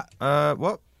me do that.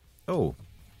 What? Oh.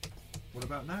 What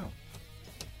about now?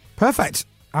 Perfect.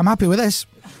 I'm happy with this.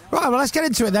 Right, well, let's get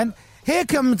into it then. Here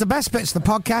comes the best bits of the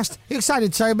podcast. You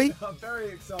excited, Toby? I'm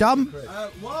very excited. Dom?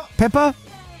 What? Pippa?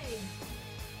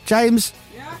 James?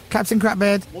 Yeah? Captain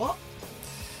Crapbeard? What?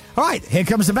 All right, here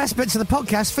comes the best bits of the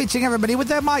podcast featuring everybody with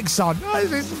their mics on. Oh,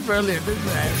 this is brilliant, isn't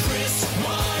it? Chris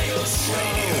Miles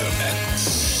Radio.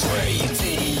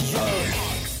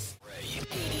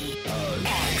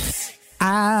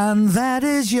 And that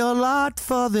is your lot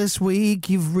for this week.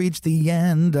 You've reached the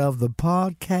end of the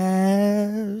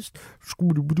podcast.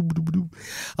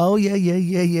 Oh, yeah. You've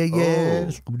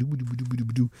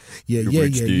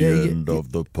reached the end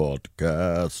of the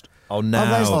podcast. Oh, no.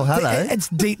 Hello. It's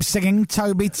deep singing,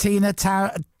 Toby, Tina,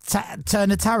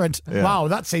 Turner Tarrant. Yeah. Wow,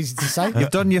 that's easy to say.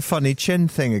 You've done your funny chin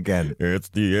thing again. It's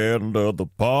the end of the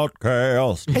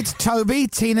podcast. It's Toby,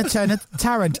 Tina, Turner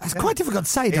Tarrant. It's quite difficult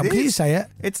to say, Dom. Can you say it?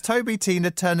 It's Toby, Tina,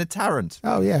 Turner Tarrant.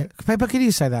 Oh, yeah. Pepper, can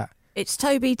you say that? It's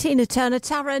Toby, Tina, Turner,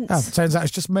 Tarrant. Oh, turns out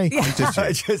it's just me.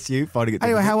 It's just you finding it.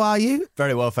 Anyway, how are you?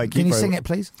 Very well, thank you. Can you sing it,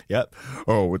 please? Yep.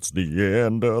 Oh, it's the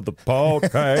end of the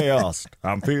podcast.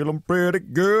 I'm feeling pretty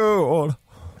good.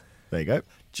 There you go.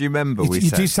 Do you remember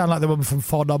you do sound like the woman from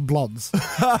Four Non-Blondes.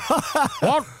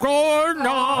 What's going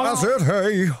on? I said,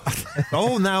 hey.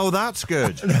 Oh, now that's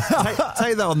good. Take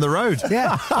that on the road.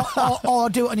 Yeah. or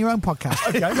do it on your own podcast.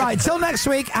 Okay. Right, till next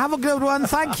week. Have a good one.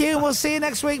 Thank you. We'll see you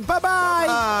next week. Bye-bye.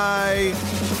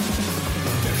 Bye.